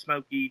Great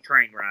Smoky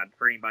train ride,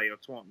 for anybody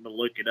that's wanting to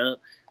look it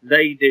up,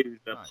 they do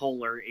the Nice.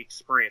 Polar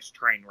Express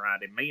train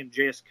ride. And me and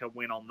Jessica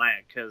went on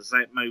that because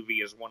that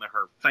movie is one of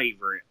her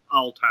favorite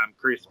all-time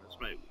Christmas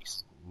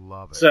movies.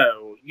 Love it.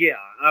 So, yeah,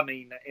 I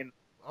mean, and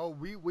Oh,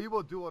 we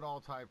will do an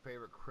all-time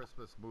favorite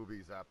Christmas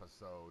movies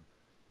episode,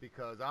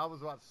 because I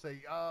was about to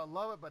say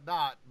love it but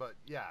not, but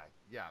yeah,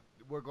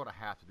 we're going to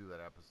have to do that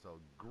episode.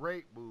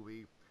 Great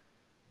movie.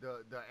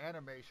 The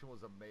animation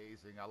was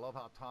amazing. I love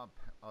how Tom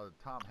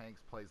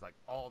Hanks plays like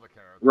all the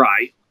characters.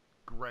 right.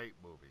 Great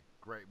movie.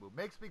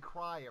 Makes me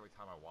cry every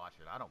time I watch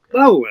it. I don't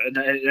care. Oh,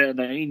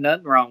 there ain't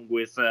nothing wrong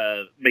with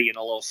being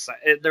a little.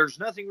 There's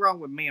nothing wrong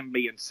with men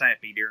being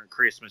sappy during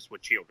Christmas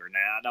with children. Now,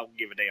 I don't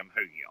give a damn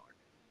who you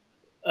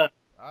are.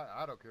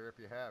 I don't care if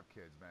you have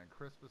kids, man.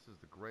 Christmas is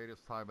the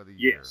greatest time of the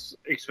year. Yes,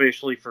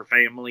 especially for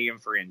family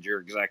and friends. You're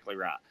exactly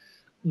right.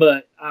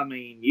 But I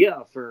mean,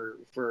 yeah, for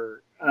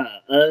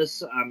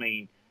us, I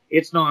mean,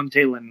 it's not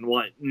untilling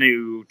what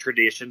new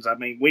traditions. I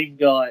mean, we've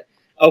got.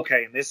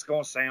 Okay, and this is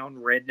going to sound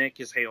redneck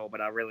as hell,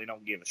 but I really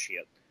don't give a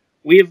shit.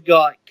 We've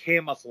got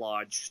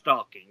camouflage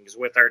stockings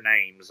with our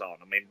names on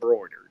them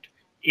embroidered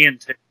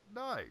into.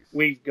 Nice.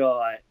 We've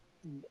got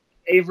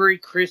every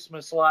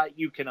Christmas light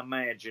you can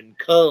imagine,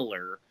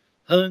 color,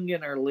 hung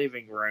in our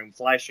living room,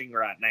 flashing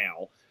right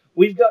now.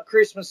 We've got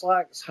Christmas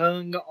lights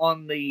hung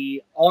on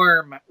the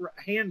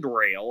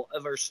handrail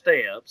of our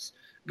steps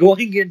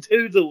going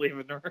into the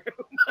living room.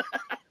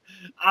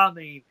 I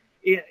mean,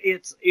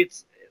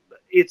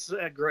 it's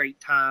a great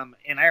time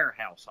in our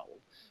household.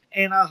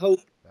 And I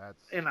hope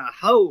And I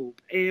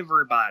hope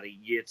everybody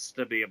gets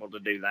to be able to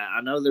do that.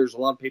 I know there's a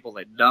lot of people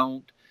that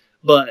don't,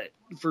 but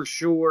for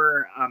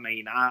sure, I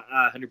mean,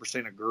 I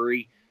 100%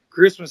 agree.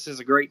 Christmas is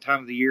a great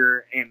time of the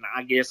year, and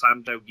I guess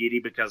I'm so giddy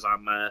because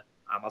I'm a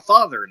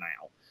father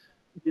now.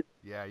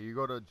 Yeah, you're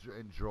going to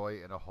enjoy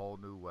it in a whole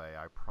new way.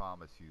 I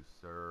promise you,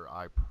 sir.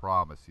 I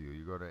promise you.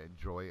 You're going to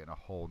enjoy it in a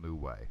whole new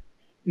way.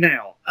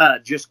 Now,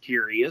 just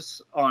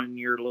curious on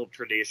your little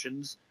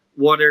traditions.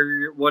 What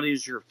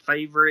is your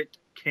favorite,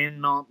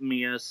 cannot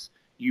miss,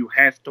 you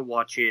have to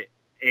watch it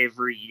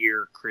every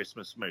year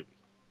Christmas movie?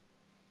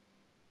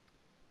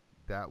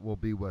 That will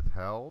be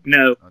withheld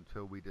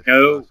until we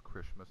discuss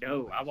Christmas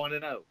movies. I want to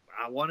know.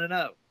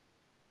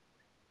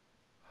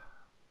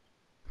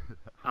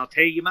 I'll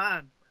tell you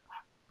mine.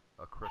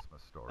 A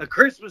Christmas Story. A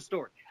Christmas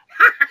Story.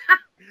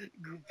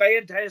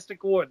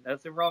 Fantastic one.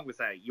 Nothing wrong with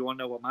that. You want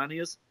to know what mine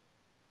is?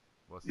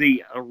 What's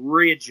the that?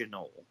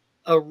 original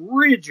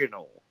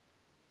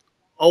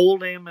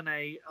old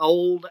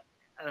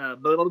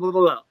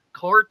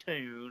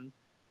cartoon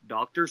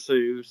Dr.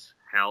 Seuss,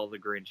 How the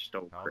Grinch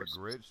Stole Christmas.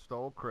 How the Grinch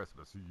Stole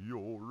Christmas.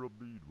 You're a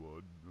mean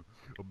one,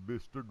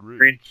 Mr.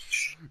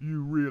 Grinch.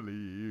 You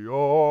really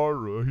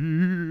are a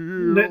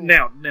hero.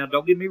 Now,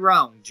 don't get me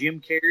wrong. Jim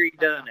Carrey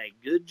done a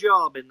good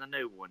job in the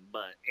new one,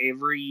 but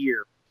every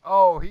year.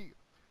 Oh, he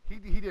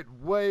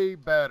did way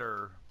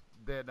better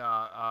than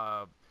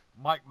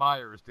Mike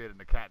Myers did in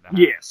The Cat in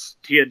the Hat. Yes,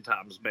 10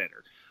 times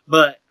better.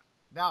 But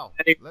now,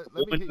 let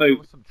me hit you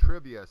with some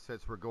trivia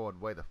since we're going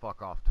way the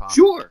fuck off topic.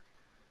 Sure.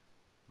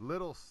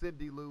 Little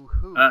Cindy Lou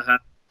Who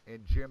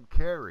and Jim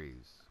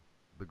Carrey's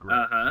The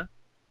Grinch.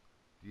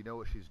 Do you know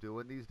what she's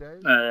doing these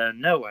days?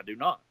 No, I do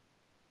not.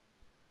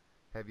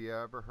 Have you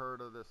ever heard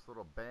of this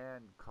little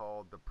band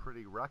called The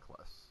Pretty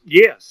Reckless?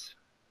 Yes.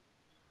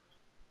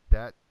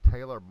 That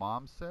Taylor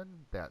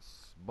Momsen, that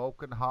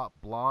smoking hot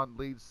blonde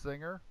lead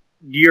singer?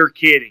 You're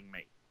kidding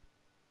me.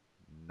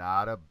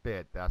 Not a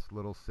bit. That's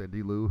little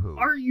Cindy Lou Who.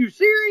 Are you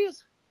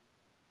serious?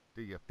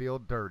 Do you feel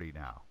dirty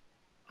now?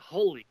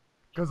 Holy.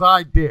 Because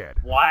I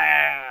did.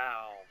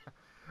 Wow.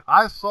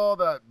 I saw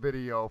that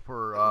video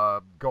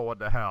for Going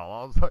to Hell.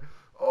 I was like,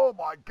 oh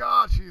my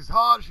God, she's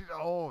hot.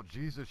 Oh,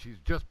 Jesus, she's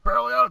just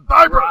barely out of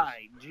diapers.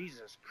 Right.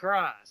 Jesus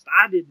Christ.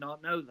 I did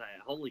not know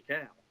that. Holy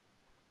cow.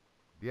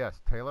 Yes,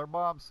 Taylor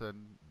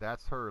Momsen.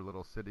 That's her,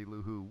 little Cindy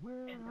Lou Who.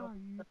 Where are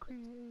you,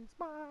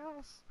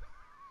 Christmas?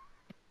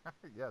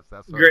 Yes,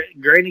 that's her.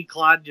 Granny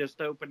Clyde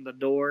just opened the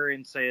door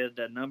and said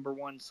the number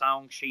one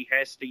song she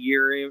has to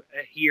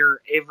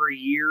hear every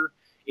year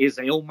is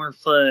Elmer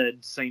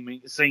Fudd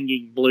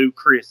singing Blue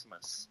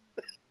Christmas.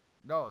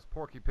 No, it's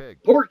Porky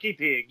Pig. Porky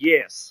Pig,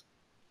 yes.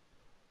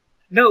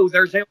 No,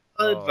 there's Elmer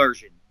Fudd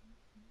version.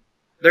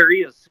 There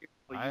is.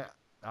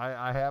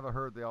 I haven't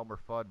heard the Elmer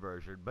Fudd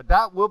version, but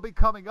that will be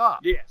coming up.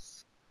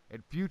 Yes.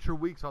 In future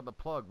weeks on The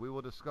Plug, we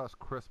will discuss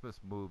Christmas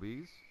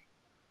movies.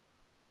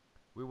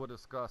 We will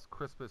discuss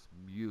Christmas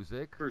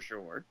music. For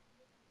sure.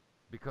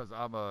 Because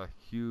I'm a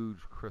huge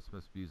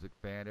Christmas music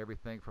fan.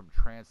 Everything from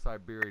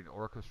Trans-Siberian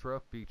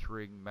Orchestra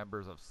featuring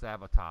members of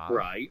Sabotage.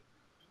 Right.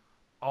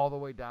 All the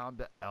way down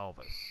to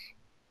Elvis.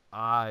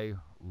 I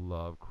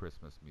love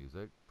Christmas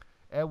music.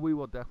 And we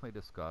will definitely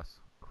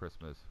discuss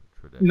Christmas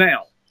traditions.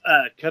 Now,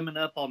 coming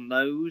up on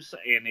those,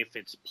 and if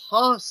it's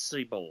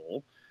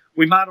possible,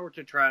 we might ought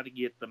to try to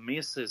get the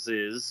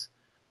missuses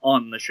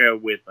on the show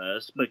with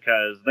us,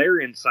 because their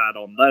insight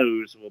on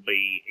those will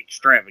be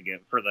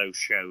extravagant for those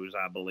shows,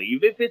 I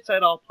believe, if it's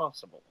at all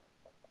possible.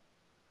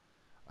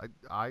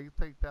 I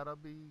think that'll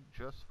be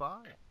just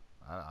fine.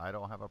 I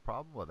don't have a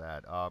problem with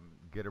that.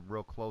 Get them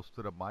real close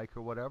to the mic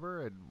or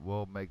whatever, and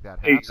we'll make that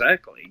happen.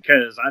 Exactly,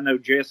 because I know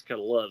Jessica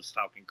loves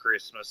talking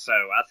Christmas, so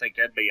I think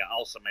that'd be an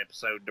awesome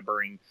episode to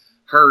bring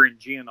her and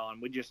Jen on.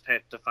 We just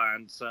have to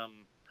find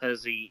some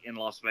hussy in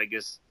Las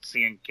Vegas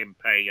Sin can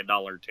pay $1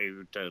 or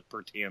 $2 to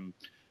pretend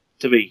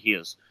to be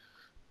his.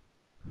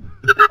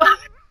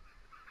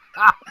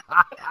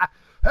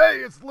 Hey,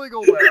 it's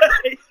legal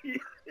there.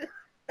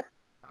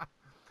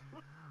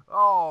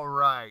 All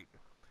right.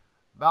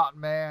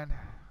 Mountain Man,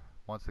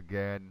 once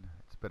again,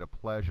 it's been a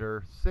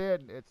pleasure.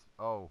 Sid,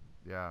 so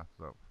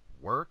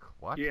work?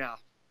 What? Yeah.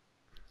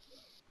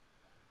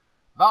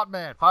 Mountain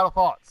Man, final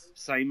thoughts.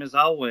 Same as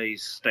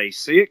always, stay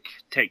sick,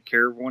 take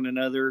care of one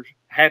another,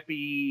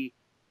 happy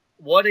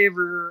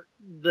whatever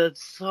the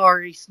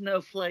sorry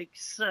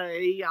snowflakes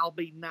say, I'll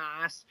be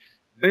nice.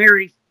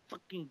 Merry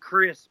fucking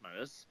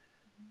Christmas.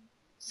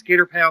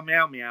 Skitter pow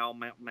meow meow,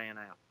 Mountain Man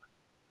out.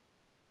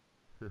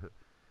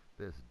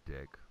 This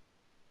dick.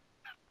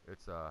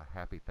 It's a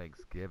happy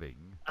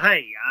Thanksgiving.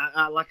 Hey,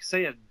 I like I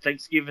said,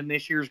 Thanksgiving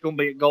this year is going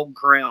to be at Golden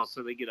Corral,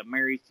 so they get a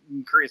Merry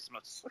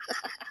Christmas.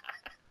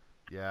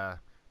 Yeah.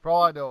 For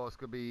all I know, it's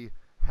going to be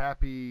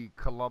Happy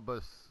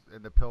Columbus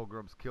and the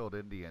Pilgrims Killed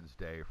Indians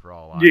Day, for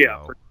all I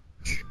know.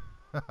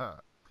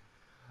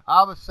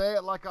 I'm going to say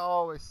it like I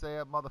always say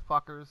it,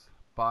 motherfuckers.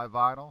 Buy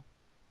vinyl.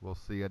 We'll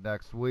see you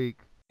next week.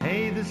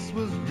 Hey, this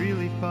was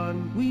really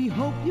fun. We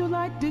hope you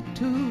liked it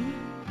too.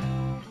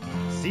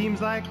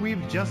 Seems like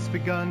we've just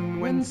begun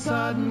when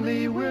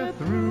suddenly we're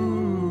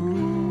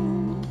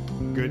through.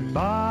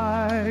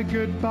 Goodbye,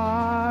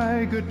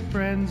 goodbye, good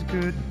friends,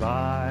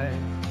 goodbye.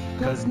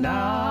 'Cause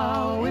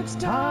now it's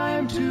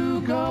time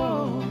to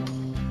go.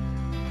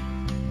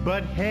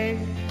 But hey,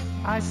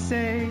 I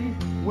say,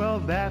 well,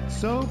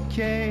 that's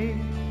okay.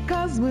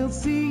 'Cause we'll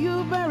see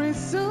you very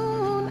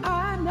soon,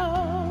 I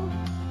know.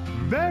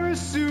 Very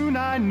soon,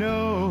 I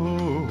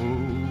know.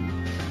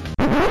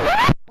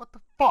 What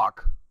the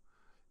fuck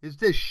is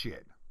this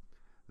shit?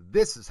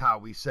 This is how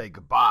we say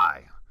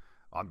goodbye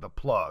on The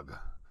Plug.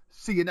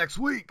 See you next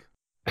week.